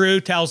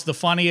Jones-Drew tells the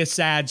funniest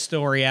sad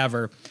story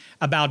ever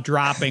about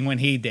dropping when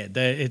he did.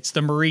 It's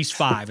the Maurice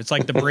 5. It's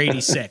like the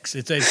Brady 6.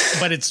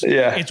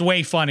 It's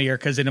way funnier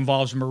because it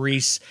involves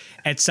Maurice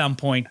at some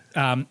point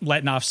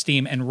letting off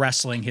steam and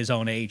wrestling his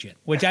own agent,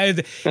 which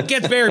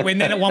gets very. And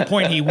then at one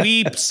point he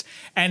weeps,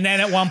 and then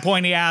at one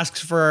point he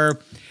asks for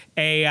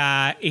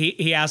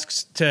he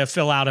asks to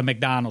fill out a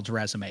McDonald's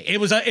resume.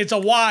 It's a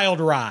wild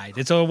ride.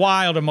 It's a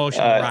wild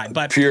emotional ride.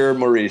 But pure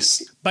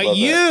Maurice. But love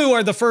you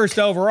are the first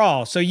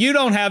overall, so you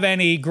don't have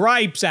any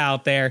gripes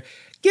out there.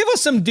 Give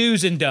us some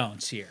do's and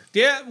don'ts here.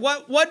 Yeah,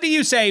 what do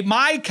you say?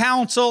 My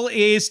counsel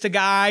is to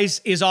guys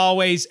has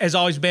always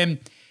been,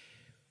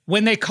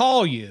 when they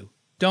call you,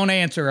 don't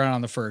answer it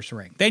on the first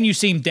ring. Then you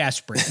seem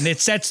desperate, and it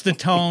sets the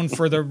tone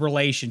for the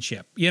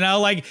relationship. You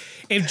know, like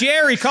if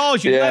Jerry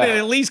calls you, let it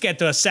at least get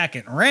to a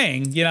second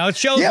ring. You know, it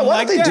shows. Yeah,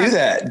 why don't they do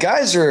that?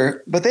 Guys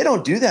but they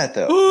don't do that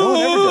though. No one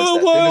ever does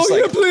that. Well,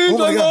 yeah, like, please,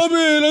 I love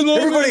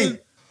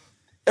it.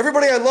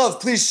 Everybody I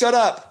love, please shut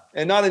up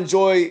and not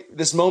enjoy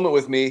this moment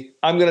with me.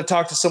 I'm going to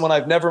talk to someone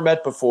I've never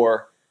met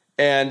before,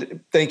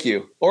 and thank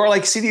you. Or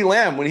like CeeDee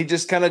Lamb, when he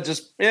just kind of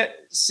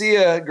see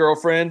a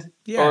girlfriend,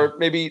 or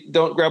maybe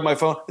don't grab my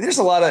phone. There's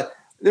a lot of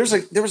there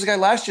was a guy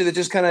last year that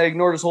just kind of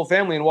ignored his whole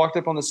family and walked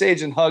up on the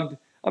stage and hugged.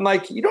 I'm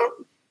like, you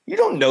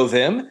don't know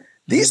them.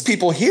 These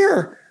people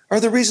here are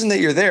the reason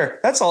that you're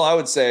there. That's all I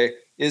would say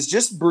is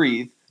just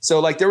breathe. So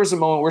like there was a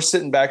moment we're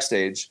sitting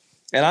backstage,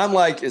 and I'm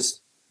like,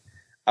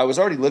 I was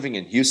already living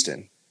in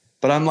Houston.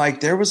 But I'm like,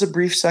 there was a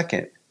brief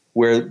second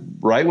where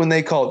right when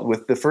they called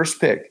with the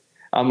first pick,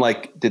 I'm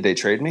like, did they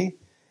trade me?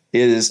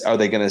 Are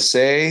they going to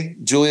say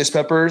Julius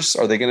Peppers?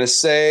 Are they going to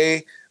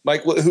say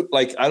Mike?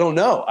 Like, I don't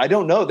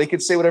know. They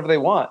could say whatever they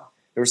want.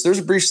 There's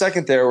a brief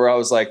second there where I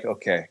was like,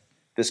 okay,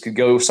 this could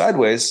go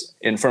sideways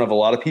in front of a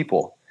lot of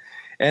people.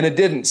 And it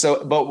didn't.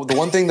 So, but the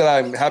one thing that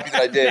I'm happy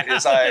that I did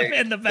is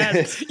been the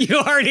best. You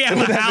already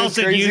have a house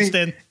in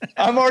Houston.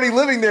 I'm already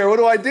living there. What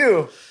do I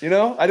do? You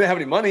know, I didn't have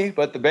any money,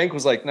 but the bank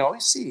was like, no, I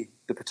see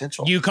the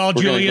potential. You called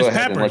Julius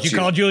Peppers. You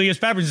called Julius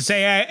Peppers and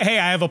say, hey,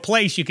 I have a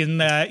place you can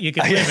live in.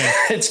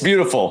 It's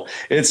beautiful.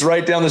 It's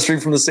right down the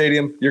street from the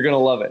stadium. You're going to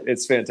love it.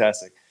 It's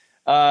fantastic.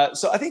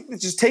 So I think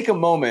just take a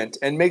moment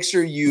and make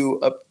sure you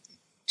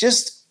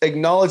just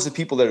acknowledge the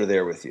people that are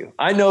there with you.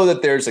 I know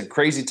that there's a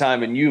crazy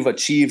time and you've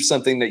achieved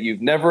something that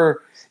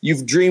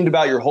you've dreamed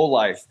about your whole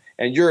life,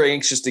 and you're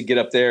anxious to get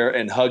up there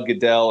and hug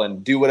Goodell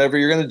and do whatever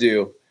you're going to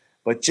do.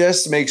 But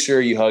just make sure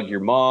you hug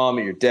your mom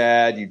or your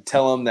dad. You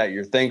tell them that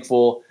you're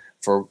thankful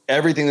for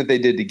everything that they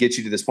did to get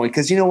you to this point.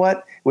 Because you know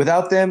what?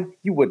 Without them,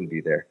 you wouldn't be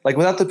there. Like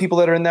without the people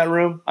that are in that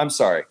room, I'm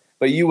sorry,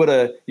 but you would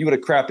have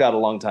crapped out a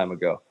long time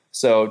ago.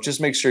 So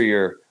just make sure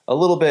you're a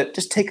little bit,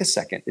 just take a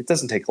second. It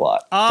doesn't take a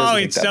lot. Oh,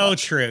 it's so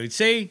true.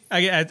 See,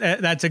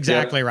 that's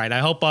exactly right. I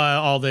hope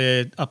all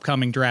the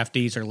upcoming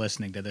draftees are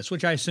listening to this,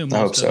 which I assume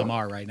most of them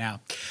are right now.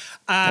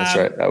 That's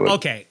right.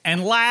 Okay.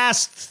 And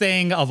last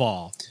thing of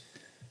all,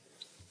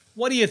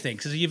 what do you think?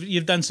 Because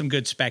you've done some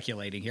good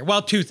speculating here.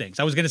 Well, two things.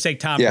 I was going to say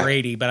Tom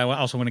Brady, but I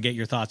also want to get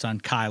your thoughts on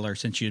Kyler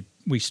since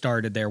we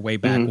started there way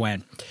back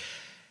when.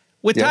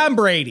 With Tom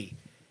Brady,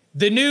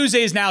 the news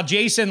is now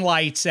Jason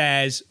Light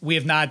says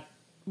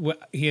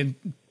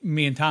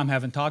me and Tom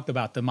haven't talked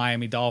about the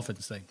Miami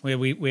Dolphins thing.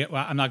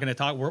 I'm not going to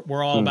talk.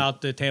 We're all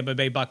about the Tampa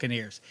Bay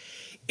Buccaneers.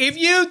 If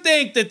you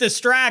think that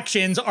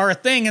distractions are a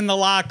thing in the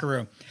locker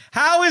room,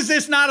 how is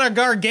this not a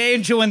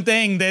gargantuan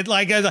thing that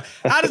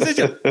how does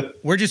this?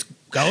 We're just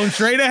going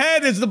straight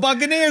ahead. It's the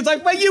Buccaneers.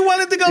 Like, but you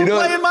wanted to go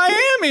play in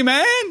Miami,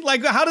 man.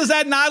 Like, how does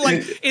that not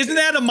isn't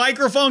that a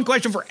microphone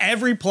question for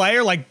every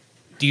player? Like,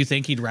 do you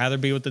think he'd rather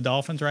be with the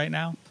Dolphins right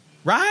now?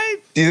 Right?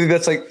 Do you think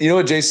that's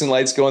what Jason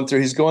Light's going through?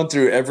 He's going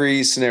through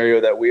every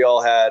scenario that we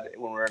all had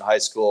when we were in high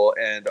school,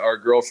 and our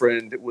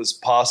girlfriend was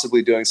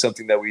possibly doing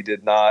something that we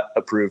did not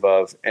approve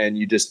of, and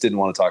you just didn't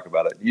want to talk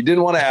about it. You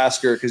didn't want to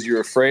ask her because you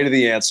were afraid of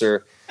the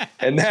answer.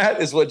 And that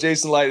is what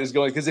Jason Light is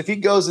going. Because if he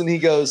goes and he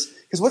goes,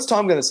 because what's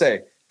Tom going to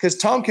say? Because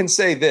Tom can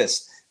say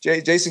this.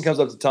 Jason comes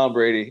up to Tom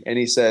Brady and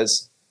he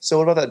says, so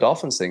what about that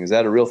Dolphins thing? Is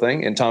that a real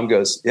thing? And Tom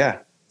goes, yeah,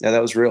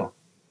 that was real.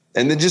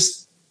 And then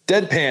just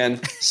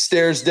deadpan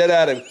stares dead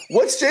at him.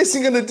 What's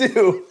Jason going to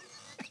do?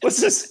 What's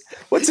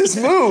his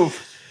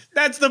move?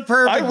 That's the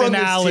perfect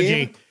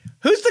analogy.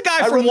 Who's the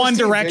guy from One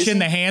Direction,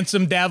 the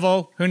handsome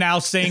devil, who now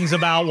sings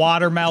about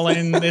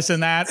watermelon, this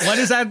and that? What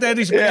is that? What's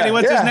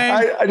his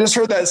name? I just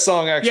heard that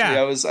song, actually.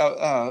 Yeah. It was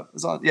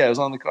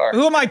on the car.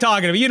 Who am I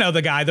talking about? You know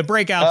the guy, the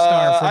breakout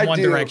star from One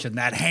Direction,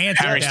 that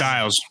handsome Harry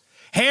Styles.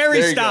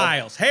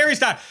 Harry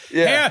Styles.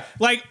 Yeah.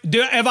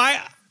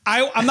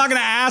 I'm not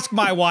going to ask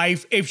my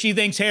wife if she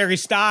thinks Harry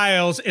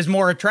Styles is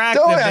more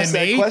attractive than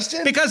me.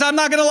 Question. Because I'm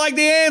not going to like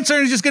the answer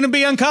and it's just going to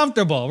be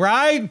uncomfortable,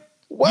 right?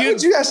 Why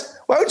would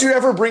you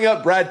ever bring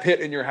up Brad Pitt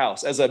in your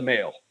house as a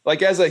male?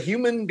 Like, as a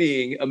human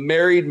being, a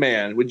married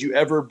man, would you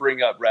ever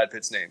bring up Brad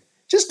Pitt's name?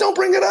 Just don't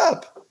bring it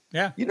up.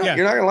 Yeah. You're not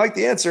going to like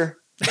the answer.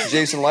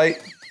 Jason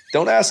Light,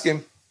 don't ask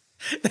him.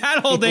 That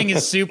whole thing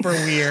is super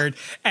weird.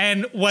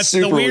 And what's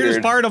the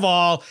weirdest part of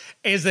all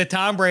is that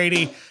Tom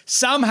Brady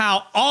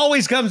somehow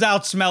always comes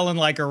out smelling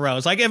like a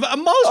rose. Like, if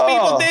most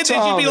people did this,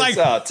 you'd be like,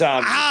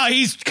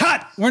 he's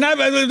cut. We're not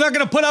going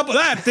to put up with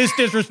that. This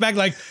disrespect.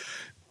 Like,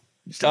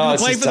 still going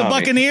to play for the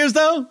Buccaneers,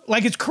 though?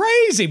 Like, it's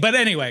crazy. But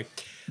anyway.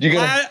 You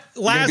gonna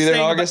be there in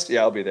August?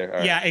 Yeah, I'll be there.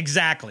 Right. Yeah,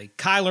 exactly.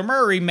 Kyler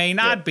Murray may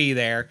not be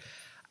there.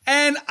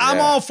 And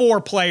I'm all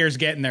for players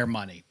getting their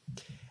money.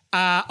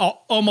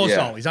 Almost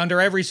always,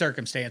 under every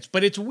circumstance.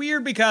 But it's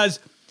weird because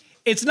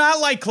it's not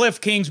like Cliff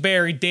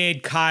Kingsbury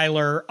did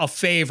Kyler a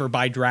favor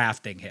by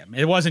drafting him.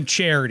 It wasn't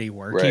charity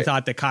work. Right. He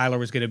thought that Kyler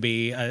was going to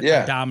be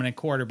a dominant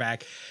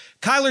quarterback.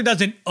 Kyler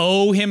doesn't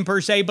owe him per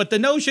se, but the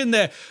notion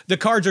that the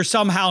Cards are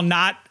somehow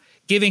not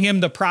giving him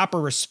the proper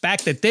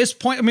respect at this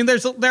point. I mean,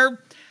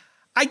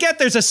 I get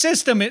there's a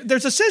system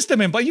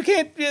in, but you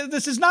can't.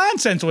 This is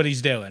nonsense what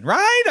he's doing,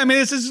 right? I mean,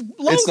 this is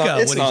loco.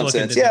 It's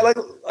nonsense. Yeah, like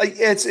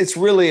it's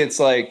really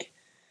like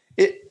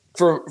it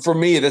for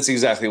me. That's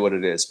exactly what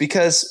it is.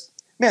 Because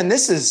man,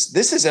 this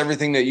is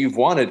everything that you've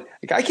wanted.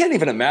 Like, I can't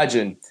even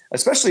imagine,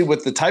 especially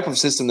with the type of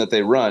system that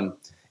they run.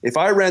 If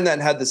I ran that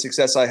and had the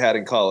success I had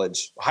in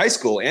college, high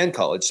school and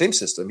college, same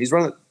system. He's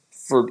run it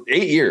for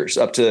 8 years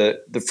up to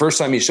the first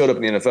time he showed up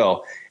in the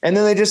NFL, and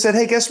then they just said,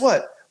 "Hey, guess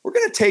what? We're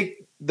going to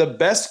take the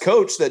best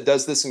coach that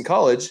does this in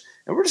college,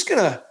 and we're just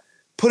going to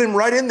put him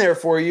right in there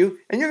for you,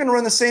 and you're going to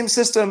run the same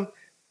system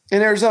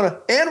in Arizona,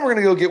 and we're going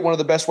to go get one of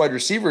the best wide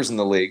receivers in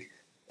the league,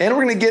 and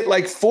we're going to get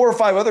like 4 or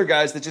 5 other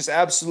guys that just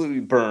absolutely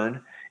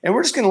burn, and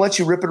we're just going to let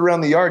you rip it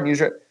around the yard and use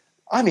it."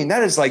 I mean,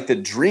 that is like the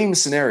dream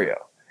scenario.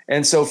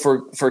 And so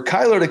for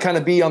Kyler to kind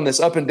of be on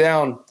this up and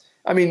down,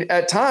 I mean,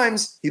 at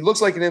times he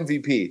looks like an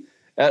MVP.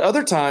 At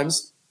other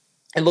times,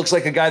 it looks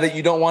like a guy that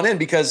you don't want in,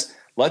 because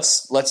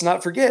let's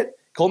not forget,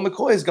 Colt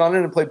McCoy has gone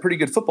in and played pretty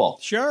good football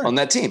on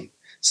that team.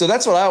 So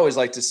that's what I always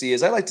like to see,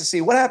 is I like to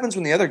see what happens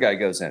when the other guy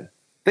goes in.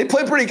 They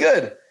play pretty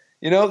good.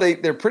 You know,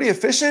 they're pretty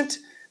efficient.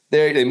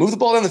 They move the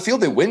ball down the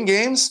field. They win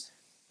games.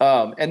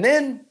 And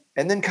then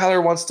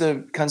Kyler wants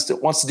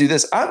to do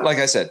this. Like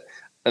I said,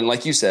 and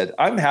like you said,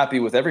 I'm happy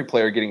with every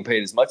player getting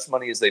paid as much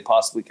money as they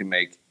possibly can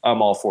make.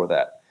 I'm all for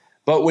that.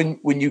 But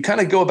when you kind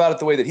of go about it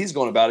the way that he's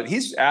going about it,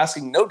 he's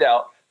asking, no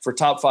doubt, for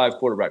top 5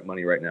 quarterback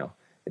money right now.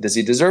 Does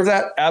he deserve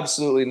that?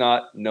 Absolutely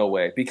not. No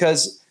way.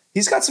 Because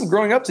he's got some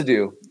growing up to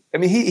do. I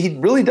mean, he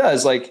really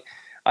does. Like,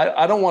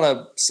 I don't want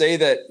to say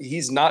that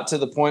he's not to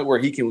the point where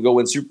he can go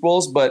win Super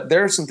Bowls, but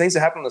there are some things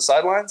that happen on the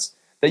sidelines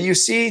that you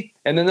see,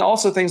 and then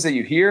also things that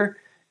you hear,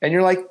 and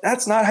you're like,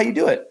 that's not how you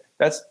do it.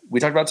 We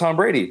talked about Tom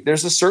Brady.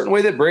 There's a certain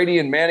way that Brady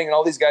and Manning and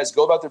all these guys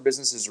go about their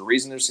business. Is a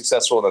reason they're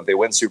successful and that they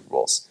win Super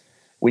Bowls.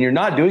 When you're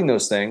not doing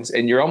those things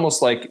and you're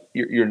almost like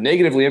you're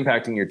negatively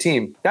impacting your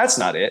team, that's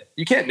not it.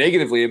 You can't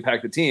negatively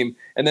impact the team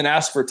and then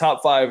ask for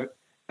top 5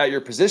 at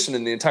your position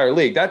in the entire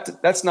league.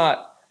 That's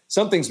not,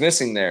 something's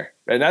missing there.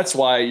 And that's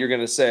why you're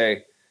going to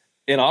say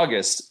in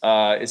August,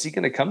 is he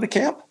going to come to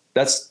camp?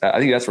 I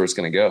think that's where it's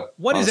going to go.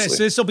 What honestly. Is this?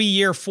 This will be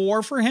year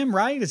 4 for him,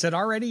 right? Is it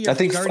already year? I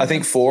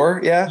think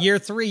 4. Yeah. Year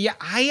 3. Yeah.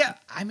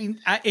 I mean,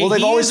 well,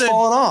 they've always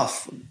fallen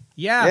off.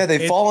 Yeah. Yeah.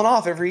 They've fallen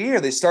off every year.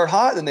 They start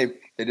hot and they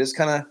just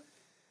kind of,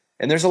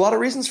 and there's a lot of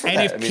reasons for that.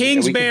 And if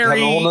Kingsbury, we could have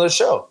a whole nother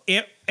show.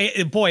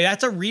 Boy,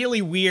 that's a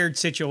really weird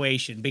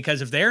situation,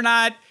 because if they're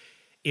not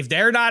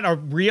a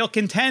real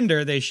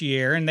contender this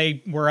year, and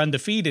they were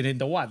undefeated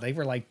into what? They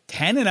were like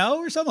 10-0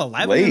 or something,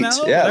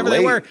 11-0, whatever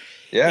they were.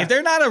 Yeah. If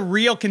they're not a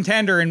real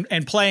contender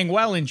and playing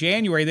well in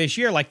January this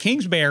year, like,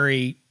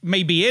 Kingsbury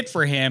may be it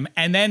for him.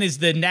 And then is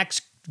the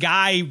next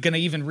guy going to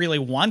even really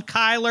want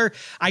Kyler?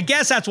 I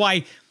guess that's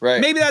why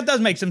maybe that does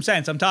make some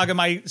sense. I'm talking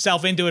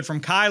myself into it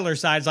from Kyler's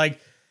side. It's like,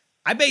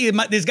 I bet you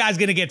this guy's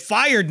going to get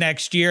fired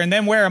next year, and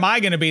then where am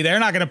I going to be?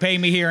 They're not going to pay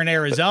me here in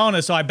Arizona,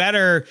 so I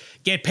better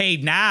get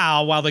paid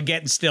now while they're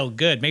getting still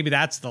good. Maybe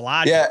that's the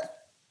logic. Yeah.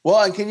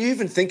 Well, and can you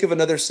even think of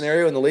another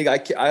scenario in the league?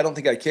 I don't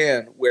think I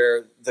can,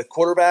 where the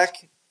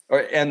quarterback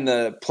and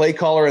the play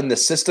caller and the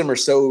system are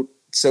so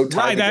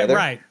tied together.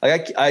 Right.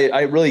 Like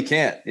I really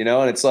can't,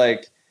 and it's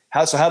like,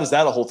 how does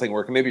that whole thing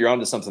work? And maybe you're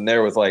onto something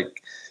there with,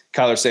 like,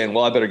 Kyler saying,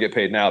 well, I better get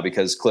paid now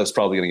because Cliff's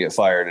probably going to get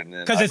fired. And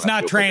because it's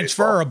not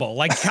transferable.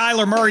 Like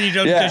Kyler Murray, you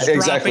don't just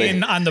drop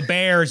in on the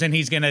Bears and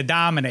he's going to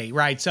dominate,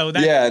 right? So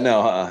that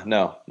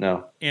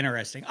no.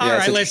 Interesting. All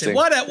right, listen.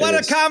 What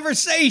a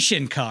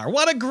conversation, Carr.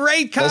 What a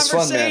great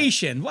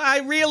conversation. Well, I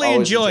really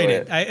Always enjoyed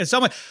enjoy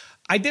it.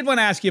 I did want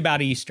to ask you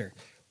about Easter.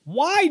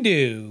 Why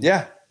do?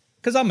 Yeah.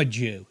 Because I'm a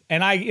Jew,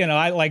 and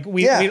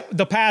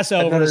the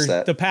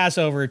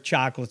Passover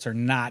chocolates are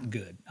not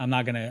good. I'm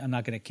not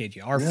gonna kid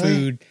you. Our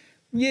food,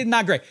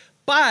 not great.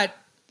 But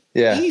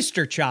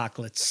Easter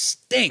chocolates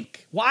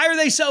stink. Why are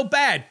they so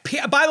bad?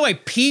 By the way,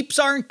 Peeps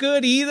aren't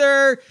good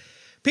either.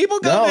 People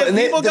go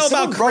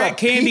about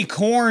candy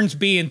corns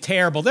being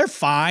terrible. They're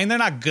fine. They're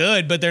not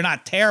good, but they're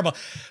not terrible.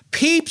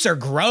 Peeps are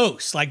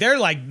gross. Like they're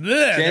like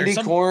ugh. Candy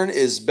corn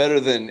is better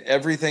than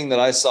everything that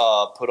I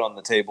saw put on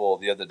the table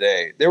the other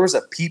day. There was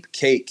a Peep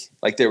cake.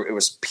 Like it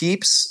was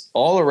Peeps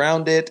all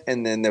around it,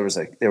 and then there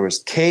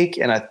was cake.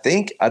 And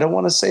I don't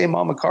want to say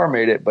Mama Carr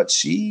made it, but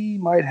she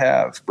might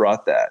have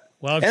brought that.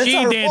 Well, if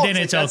she did, then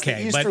it's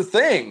okay. That's the Easter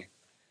thing.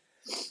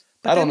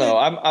 I don't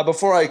know.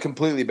 Before I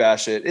completely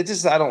bash it,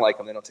 I don't like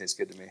them. They don't taste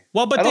good to me.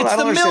 Well, but it's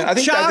the milk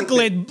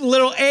chocolate.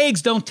 Little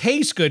eggs don't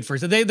taste good for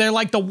us. They're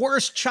like the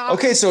worst chocolate.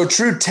 Okay, so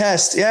true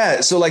test. Yeah,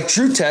 so like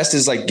true test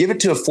is like give it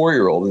to a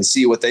 4-year-old and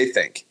see what they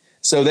think.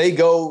 So they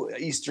go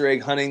Easter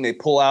egg hunting. They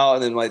pull out,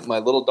 and then my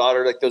little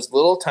daughter, like those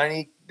little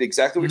tiny,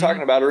 exactly what we're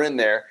talking about, are in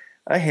there.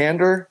 I hand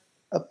her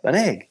an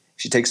egg.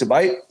 She takes a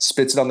bite,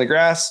 spits it on the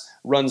grass,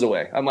 runs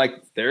away. I'm like,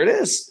 there it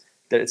is.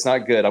 It's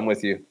not good. I'm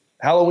with you.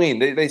 Halloween,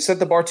 they set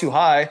the bar too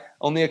high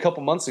only a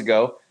couple months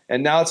ago,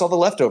 and now it's all the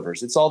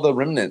leftovers. It's all the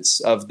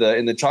remnants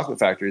in the chocolate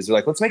factories. They're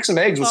like, let's make some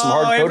eggs with some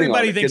hard coating on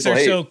it.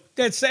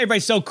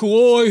 Everybody's so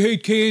cool. Oh, I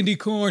hate candy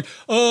corn.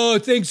 Oh,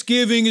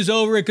 Thanksgiving is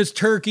over because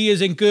turkey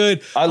isn't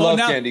good. I love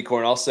candy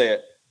corn. I'll say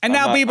it. And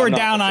now people are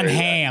down on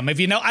ham. If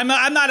you know,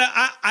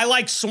 I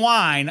like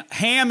swine.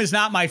 Ham is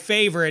not my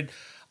favorite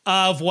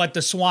of what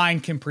the swine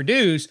can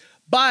produce.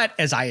 But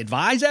as I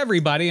advise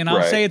everybody, and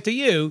I'll say it to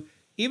you,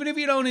 even if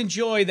you don't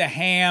enjoy the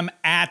ham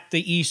at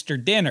the Easter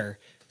dinner,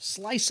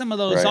 slice some of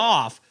those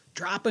off,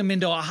 drop them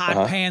into a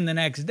hot pan the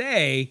next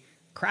day,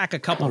 crack a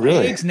couple of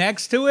eggs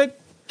next to it.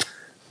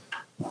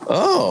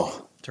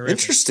 Oh, terrific.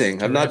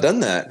 Interesting. I've not done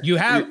that. You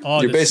have.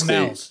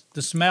 The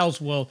smells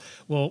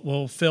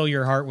will fill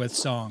your heart with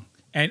song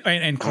and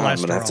cholesterol. I'm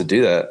going to have to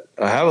do that.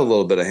 I have a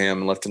little bit of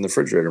ham left in the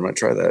refrigerator. I might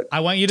try that. I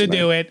want you to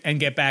do it and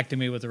get back to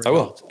me with the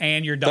results. I will.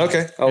 And your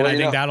daughter. Okay. I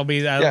think that'll be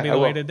the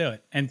way to do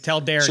it. And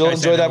tell Derek. She'll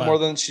enjoy that more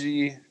than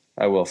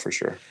I will for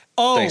sure.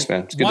 Oh, thanks,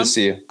 man. It's good to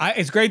see you.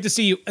 It's great to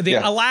see you. The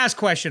last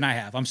question I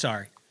have. I'm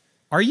sorry.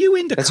 Are you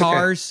into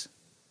cars?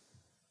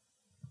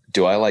 Okay.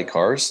 Do I like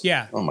cars?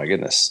 Yeah. Oh my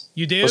goodness.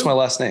 You do? What's my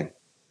last name?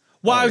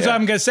 Well, I'm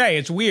going to say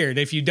it's weird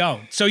if you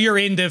don't. So you're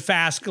into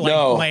fast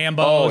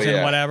Lambos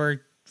and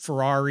whatever,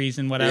 Ferraris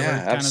and whatever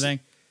kind of thing?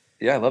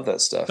 Yeah, I love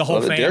that stuff. The whole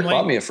family? Derek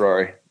bought me a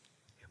Ferrari.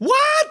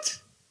 What?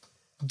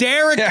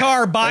 Derek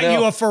Carr bought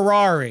you a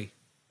Ferrari.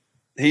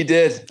 He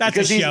did. That's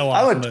a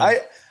show-off move.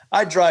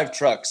 I drive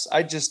trucks.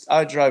 I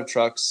drive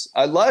trucks.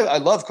 I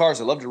love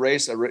cars. I love to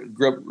race. I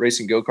grew up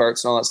racing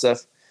go-karts and all that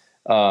stuff.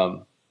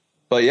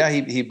 But yeah,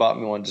 he bought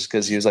me one just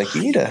because he was like,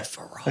 I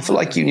feel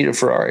like you need a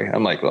Ferrari.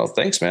 I'm like, well,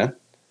 thanks, man.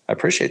 I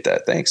appreciate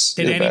that. Thanks.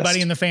 Did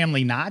anybody in the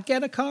family not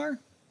get a car?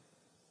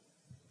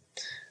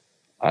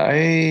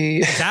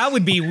 That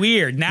would be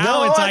weird.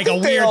 Now it's like a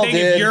weird thing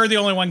if you're the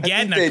only one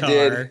getting a car.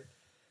 Did.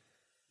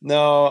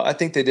 No, I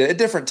think they did at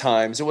different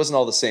times. It wasn't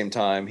all the same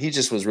time. He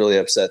just was really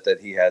upset that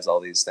he has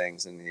all these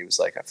things, and he was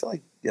like, "I feel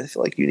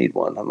like you need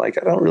one." I'm like,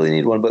 "I don't really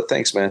need one, but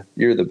thanks, man.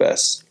 You're the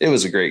best." It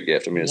was a great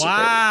gift. I mean,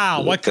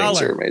 wow, what color?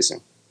 Things are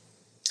amazing.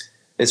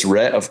 It's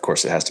red. Of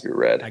course, it has to be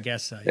red. I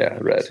guess so. Yeah,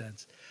 red.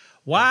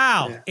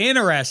 Wow,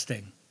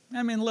 interesting.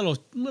 I mean, little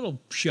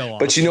show off.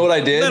 But you know what I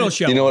did? Little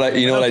show. You know what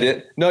I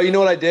did? No, you know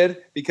what I did?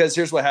 Because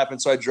here's what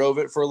happened. So I drove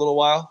it for a little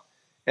while,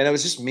 and it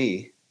was just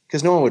me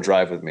because no one would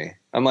drive with me.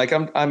 I'm like,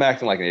 I'm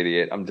acting like an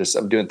idiot. I'm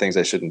doing things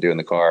I shouldn't do in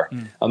the car.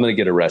 I'm going to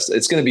get arrested.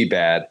 It's going to be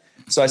bad.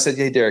 So I said,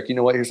 hey, Derek, you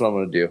know what? Here's what I'm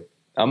going to do.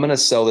 I'm going to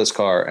sell this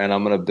car and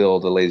I'm going to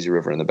build a lazy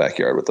river in the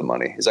backyard with the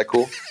money. Is that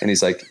cool? And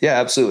he's like, yeah,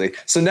 absolutely.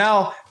 So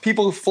now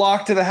people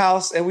flock to the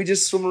house and we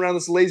just swim around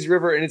this lazy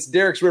river, and it's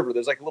Derek's river.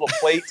 There's like a little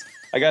plate.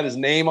 I got his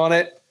name on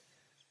it.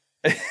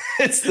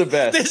 It's the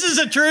best. This is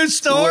a true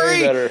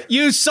story.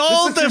 You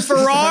sold the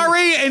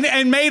Ferrari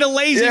and made a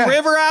lazy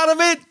river out of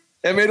it?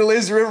 I made a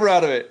lazy river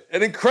out of it.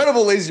 An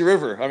incredible lazy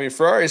river. I mean,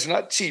 Ferraris are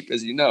not cheap,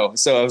 as you know.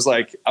 So I was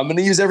like, I'm going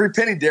to use every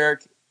penny,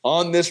 Derek,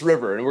 on this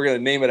river, and we're going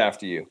to name it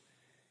after you.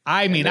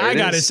 I mean, I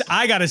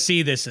gotta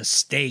see this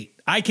estate.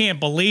 I can't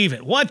believe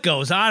it. What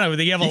goes on over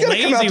there? You have a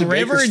lazy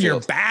river in your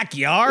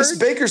backyard? This is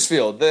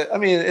Bakersfield.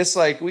 It's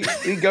like we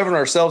govern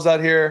ourselves out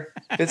here.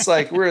 It's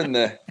like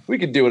we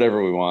can do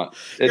whatever we want.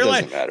 It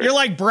doesn't matter. You're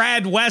like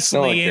Brad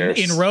Wesley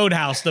in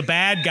Roadhouse, the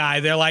bad guy.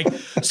 They're like,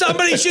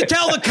 somebody should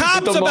tell the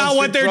cops about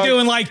what they're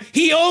doing. Like,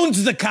 he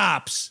owns the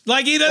cops.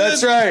 Like, he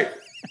doesn't. That's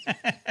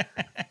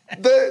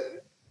right.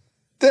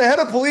 The the head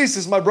of police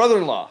is my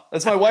brother-in-law.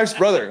 That's my wife's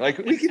brother. Like,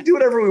 we can do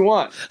whatever we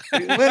want,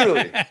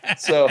 literally.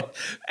 So,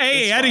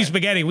 hey, Eddie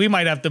Spaghetti, we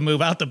might have to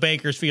move out to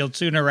Bakersfield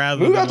sooner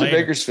rather move than out to later.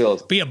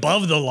 Bakersfield. Be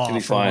above the law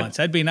for once.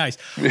 That'd be nice.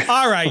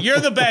 All right, you're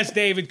the best,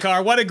 David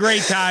Carr. What a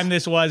great time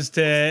this was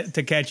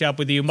to catch up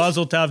with you.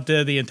 Muzzle tough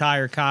to the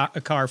entire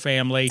Carr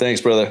family.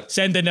 Thanks, brother.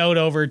 Send a note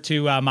over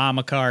to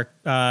Mama Carr,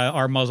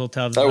 our Muzzle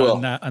tough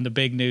on the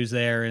big news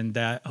there, and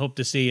hope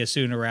to see you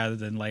sooner rather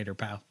than later,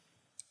 pal.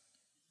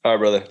 All right,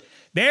 brother.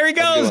 There he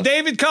goes,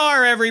 David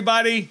Carr,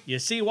 everybody. You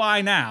see why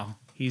now.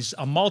 He's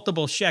a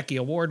multiple Shecky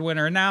Award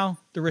winner and now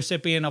the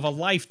recipient of a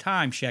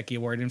lifetime Shecky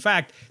Award. In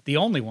fact, the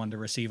only one to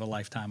receive a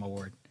lifetime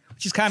award,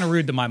 which is kind of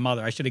rude to my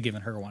mother. I should have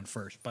given her one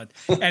first. But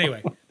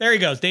anyway, there he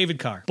goes, David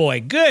Carr. Boy,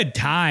 good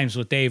times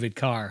with David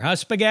Carr, huh,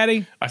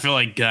 Spaghetti? I feel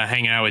like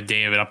hanging out with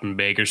David up in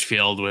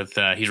Bakersfield with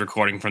he's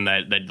recording from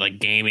that like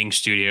gaming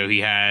studio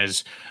he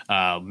has.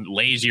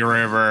 Lazy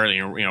River,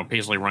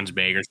 basically runs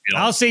Bakersfield.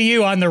 I'll see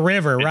you on the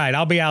river, right?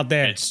 I'll be out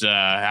there. It's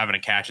having a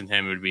catch with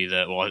him would be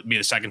it'd be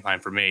the second time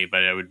for me,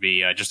 but it would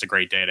be just a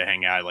great day to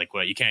hang out. Like,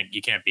 you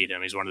can't beat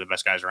him. He's one of the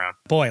best guys around.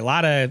 Boy, a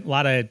lot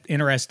of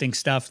interesting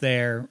stuff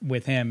there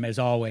with him as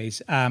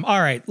always. All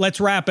right,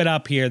 let's wrap it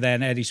up here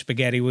then, Eddie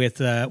Spaghetti,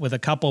 with a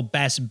couple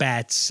best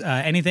bets.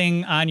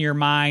 Anything on your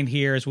mind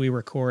here as we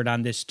record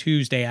on this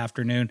Tuesday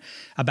afternoon?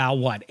 About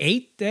what,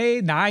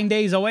 9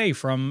 days away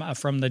from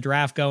the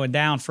draft going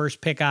down.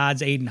 First pick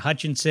odds, Aiden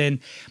Hutchinson,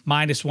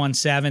 minus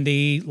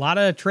 170. A lot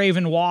of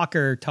Traven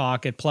Walker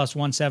talk at plus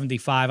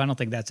 175. I don't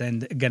think that's going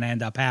to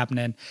end up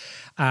happening.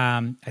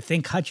 I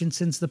think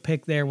Hutchinson's the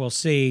pick there. We'll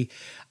see.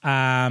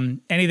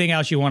 Anything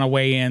else you want to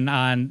weigh in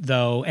on,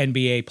 though,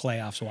 NBA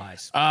playoffs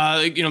wise?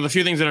 The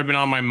few things that have been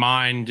on my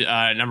mind,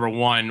 number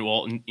one,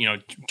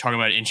 talking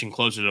about inching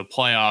closer to the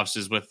playoffs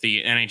is with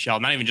the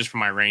NHL, not even just for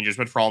my Rangers,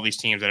 but for all these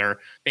teams that are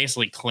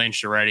basically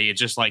clinched already.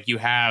 It's just like you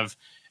have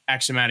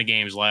X amount of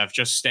games left.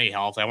 Just stay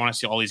healthy. I want to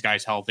see all these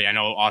guys healthy. I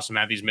know Austin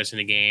Matthews missing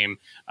a game.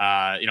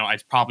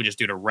 It's probably just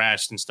due to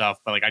rest and stuff.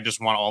 But like, I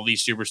just want all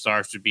these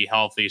superstars to be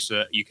healthy so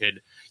that you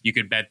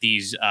could bet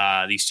these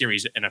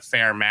series in a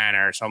fair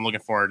manner. So I'm looking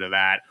forward to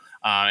that.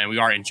 And we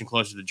are inching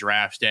closer to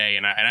draft day.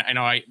 And I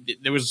know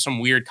there was some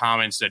weird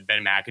comments that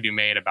Ben McAdoo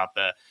made about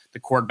the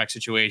quarterback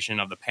situation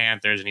of the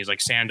Panthers, and he's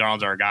like, Sam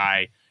Darnold's our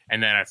guy.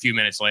 And then a few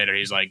minutes later,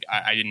 he's like,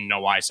 I didn't know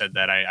why I said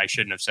that. I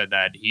shouldn't have said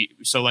that.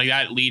 So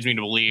that leads me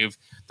to believe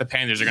the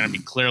Panthers are going to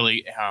be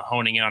clearly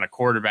honing in on a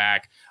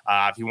quarterback.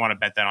 If you want to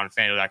bet that on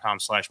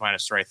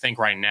FanDuel.com/-3, I think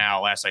right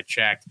now, last I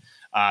checked,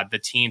 the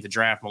team to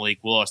draft Malik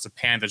Willis, the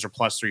Panthers are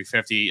plus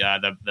 350.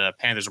 The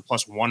Panthers are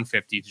plus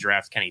 150 to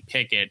draft Kenny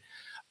Pickett.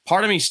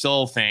 Part of me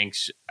still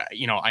thinks,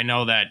 I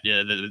know that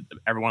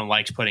everyone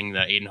likes putting the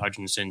Aiden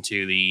Hutchinson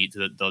to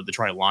the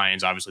Detroit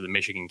Lions, obviously the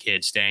Michigan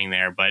kid staying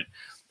there, but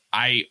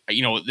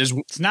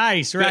it's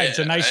nice, right? It's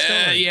a nice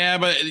story. Yeah,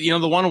 but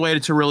the one way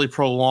to really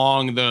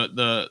prolong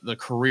the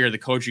career, the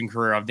coaching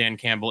career of Dan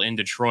Campbell in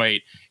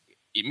Detroit,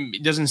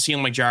 it doesn't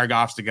seem like Jared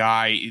Goff's the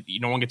guy.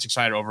 No one gets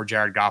excited over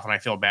Jared Goff, and I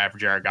feel bad for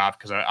Jared Goff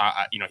because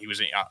he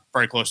was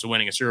very close to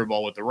winning a Super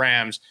Bowl with the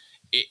Rams.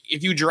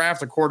 If you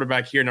draft a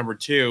quarterback here, number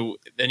 2,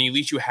 then at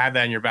least you have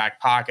that in your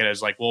back pocket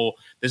as like, well,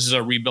 this is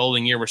a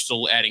rebuilding year. We're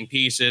still adding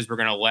pieces. We're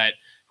going to let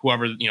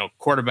whoever,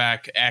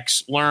 quarterback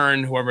X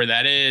learn, whoever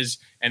that is.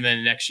 And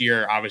then next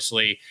year,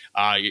 obviously,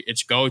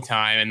 it's go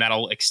time, and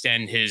that'll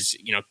extend his,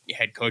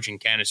 head coaching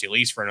candidacy at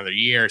least for another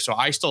year. So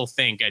I still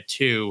think at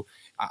 2,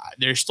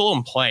 they're still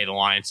in play, the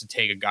Lions, to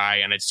take a guy.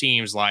 And it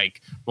seems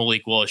like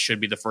Malik Willis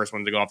should be the first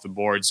one to go off the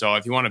board. So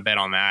if you want to bet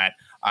on that,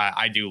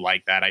 I do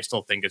like that. I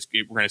still think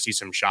we're going to see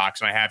some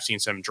shocks, and I have seen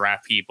some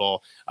draft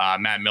people.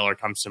 Matt Miller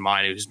comes to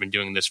mind, who's been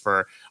doing this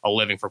for a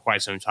living for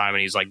quite some time,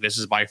 and he's like, this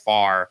is by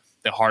far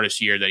the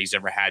hardest year that he's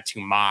ever had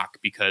to mock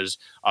because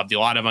of a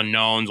lot of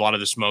unknowns, a lot of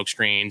the smoke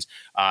screens.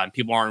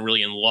 People aren't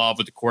really in love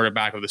with the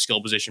quarterback or the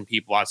skill position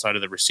people outside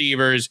of the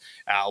receivers.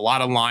 A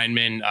lot of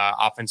linemen,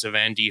 offensive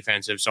and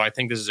defensive. So I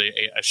think this is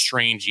a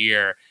strange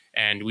year,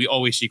 and we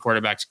always see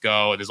quarterbacks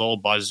go, and there's a little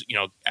buzz,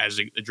 as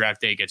the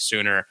draft day gets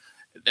sooner.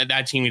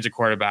 That team needs a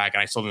quarterback,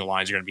 and I still think the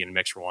Lions are going to be in the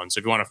mix for one. So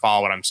if you want to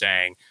follow what I'm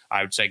saying,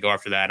 I would say go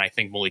after that. And I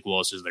think Malik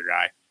Willis is their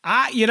guy.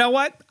 You know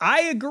what?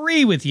 I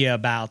agree with you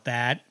about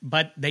that,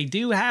 but they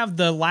do have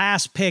the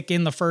last pick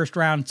in the first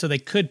round, so they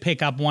could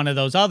pick up one of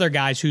those other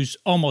guys who's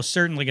almost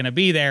certainly going to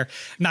be there.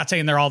 I'm not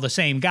saying they're all the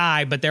same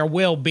guy, but there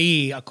will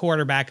be a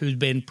quarterback who's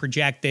been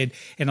projected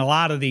in a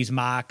lot of these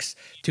mocks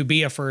to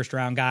be a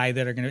first-round guy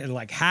that are going to,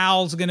 like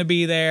Howell's going to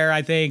be there,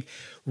 I think.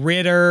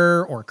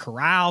 Ritter or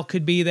Corral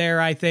could be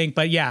there, I think.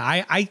 But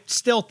yeah, I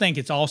still think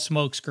it's all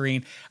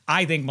smokescreen.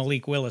 I think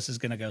Malik Willis is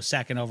going to go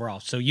second overall.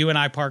 So you and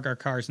I park our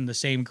cars in the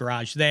same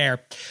garage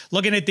there.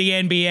 Looking at the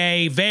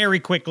NBA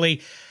very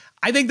quickly,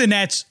 I think the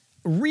Nets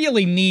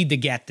really need to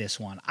get this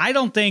one. I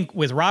don't think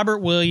with Robert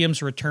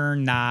Williams'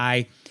 return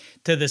nigh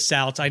to the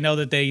Celts, I know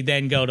that they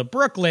then go to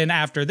Brooklyn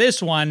after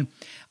this one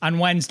on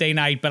Wednesday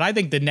night, but I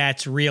think the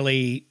Nets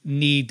really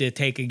need to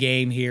take a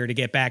game here to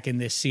get back in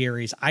this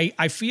series.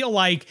 I feel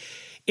like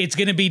it's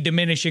going to be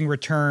diminishing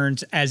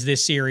returns as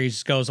this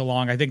series goes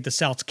along. I think the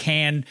Celts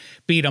can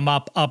beat them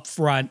up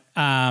front,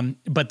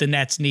 but the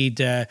Nets need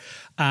to,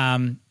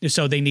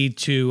 so they need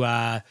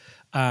to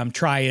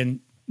try and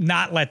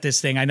not let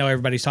this thing, I know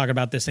everybody's talking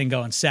about this thing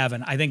going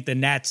 7. I think the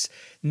Nets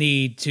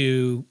need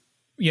to,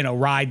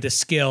 ride the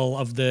skill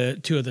of the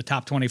 2 of the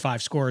top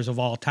 25 scorers of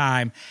all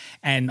time.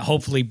 And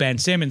hopefully Ben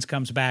Simmons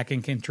comes back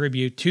and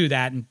contribute to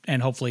that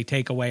and hopefully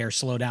take away or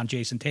slow down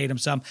Jason Tatum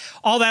some.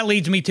 All that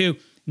leads me to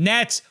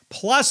Nets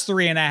plus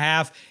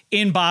 3.5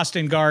 in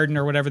Boston Garden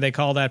or whatever they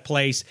call that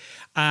place.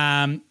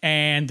 And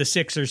the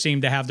Sixers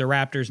seem to have the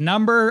Raptors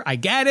number. I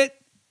get it.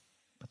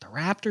 But the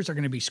Raptors are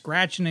going to be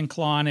scratching and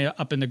clawing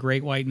up in the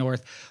Great White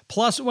North.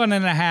 Plus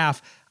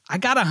 1.5. I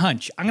got a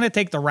hunch. I'm going to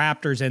take the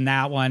Raptors in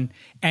that one.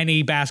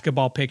 Any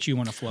basketball picks you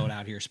want to float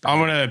out here, Spencer?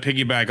 I'm going to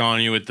piggyback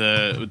on you with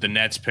the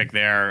Nets pick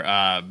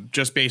there,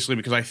 just basically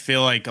because I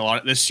feel like a lot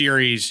of this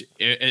series,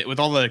 with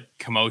all the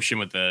commotion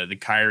with the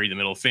Kyrie, the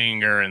middle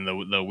finger, and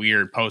the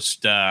weird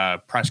post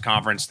press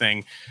conference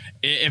thing,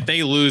 if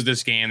they lose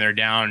this game, they're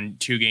down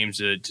 2 games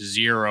to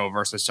 0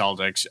 versus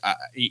Celtics.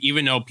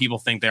 Even though people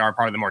think they are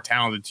part of the more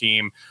talented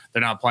team,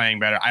 they're not playing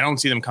better. I don't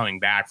see them coming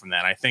back from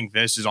that. I think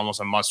this is almost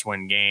a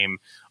must-win game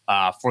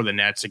for the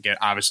Nets to get,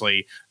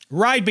 obviously.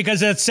 Right,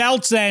 because the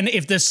Celts then,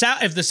 if the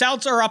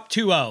Celts are up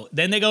 2-0,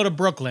 then they go to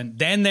Brooklyn,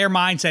 then their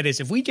mindset is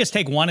if we just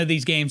take one of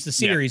these games, the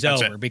series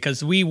over,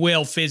 because we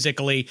will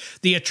physically,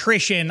 the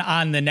attrition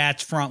on the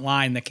Nets front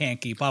line that can't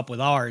keep up with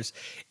ours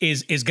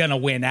is going to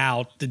win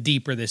out the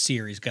deeper the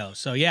series goes.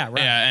 So, yeah, right.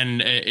 Yeah,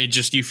 and it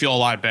just, you feel a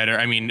lot better.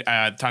 I mean,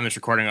 at the time this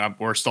recording up,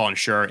 we're still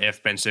unsure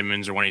if Ben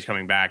Simmons or when he's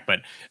coming back,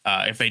 but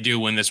if they do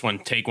win this one,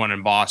 take one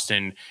in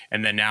Boston,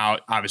 and then now,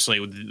 obviously,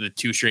 with the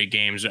 2 straight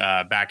games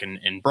back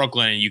in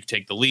Brooklyn, you can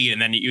take the lead. And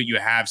then you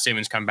have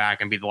Simmons come back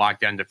and be the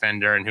lockdown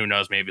defender, and who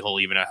knows, maybe he'll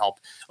even help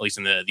at least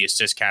in the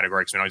assist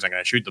category because we know he's not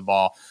going to shoot the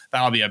ball.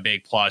 That'll be a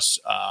big plus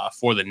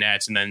for the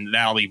Nets, and then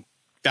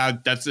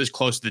that's as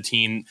close to the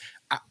team.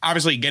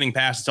 Obviously, getting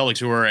past the Celtics,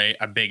 who are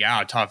a big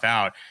out, tough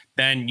out,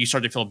 then you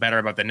start to feel better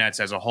about the Nets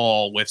as a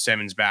whole with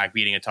Simmons back,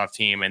 beating a tough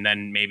team, and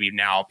then maybe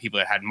now people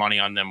that had money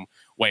on them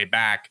way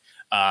back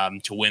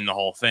to win the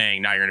whole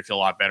thing. Now you're going to feel a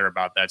lot better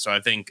about that. So I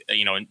think,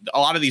 a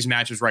lot of these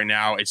matches right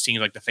now, it seems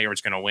like the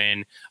favorite's going to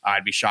win.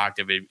 I'd be shocked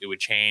if it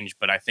would change,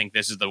 but I think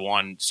this is the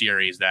one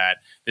series that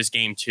this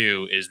game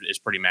 2 is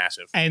pretty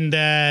massive. And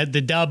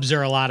the Dubs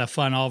are a lot of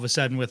fun all of a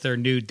sudden with their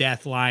new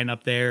death line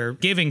up there,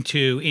 giving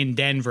to in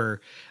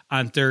Denver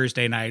on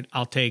Thursday night.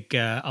 I'll take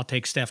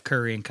Steph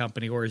Curry and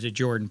company, or is it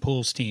Jordan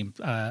Poole's team?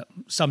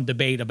 Some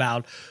debate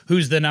about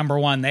who's the number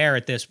 1 there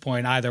at this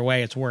point. Either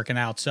way, it's working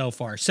out so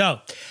far. So,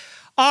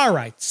 all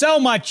right. So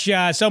much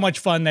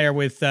fun there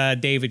with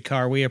David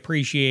Carr. We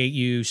appreciate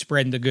you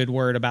spreading the good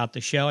word about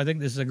the show. I think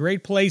this is a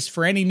great place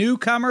for any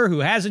newcomer who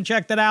hasn't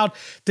checked it out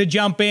to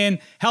jump in,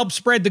 help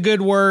spread the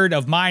good word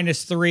of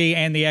 -3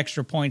 and the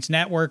Extra Points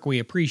Network. We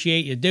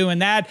appreciate you doing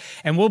that.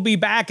 And we'll be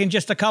back in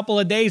just a couple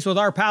of days with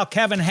our pal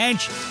Kevin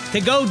Hench to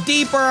go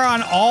deeper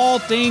on all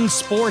things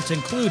sports,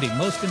 including,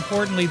 most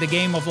importantly, the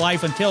game of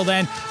life. Until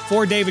then,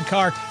 for David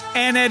Carr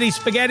and Eddie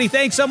Spaghetti,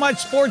 thanks so much,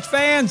 sports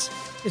fans.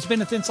 It's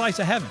been a thin slice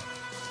of heaven.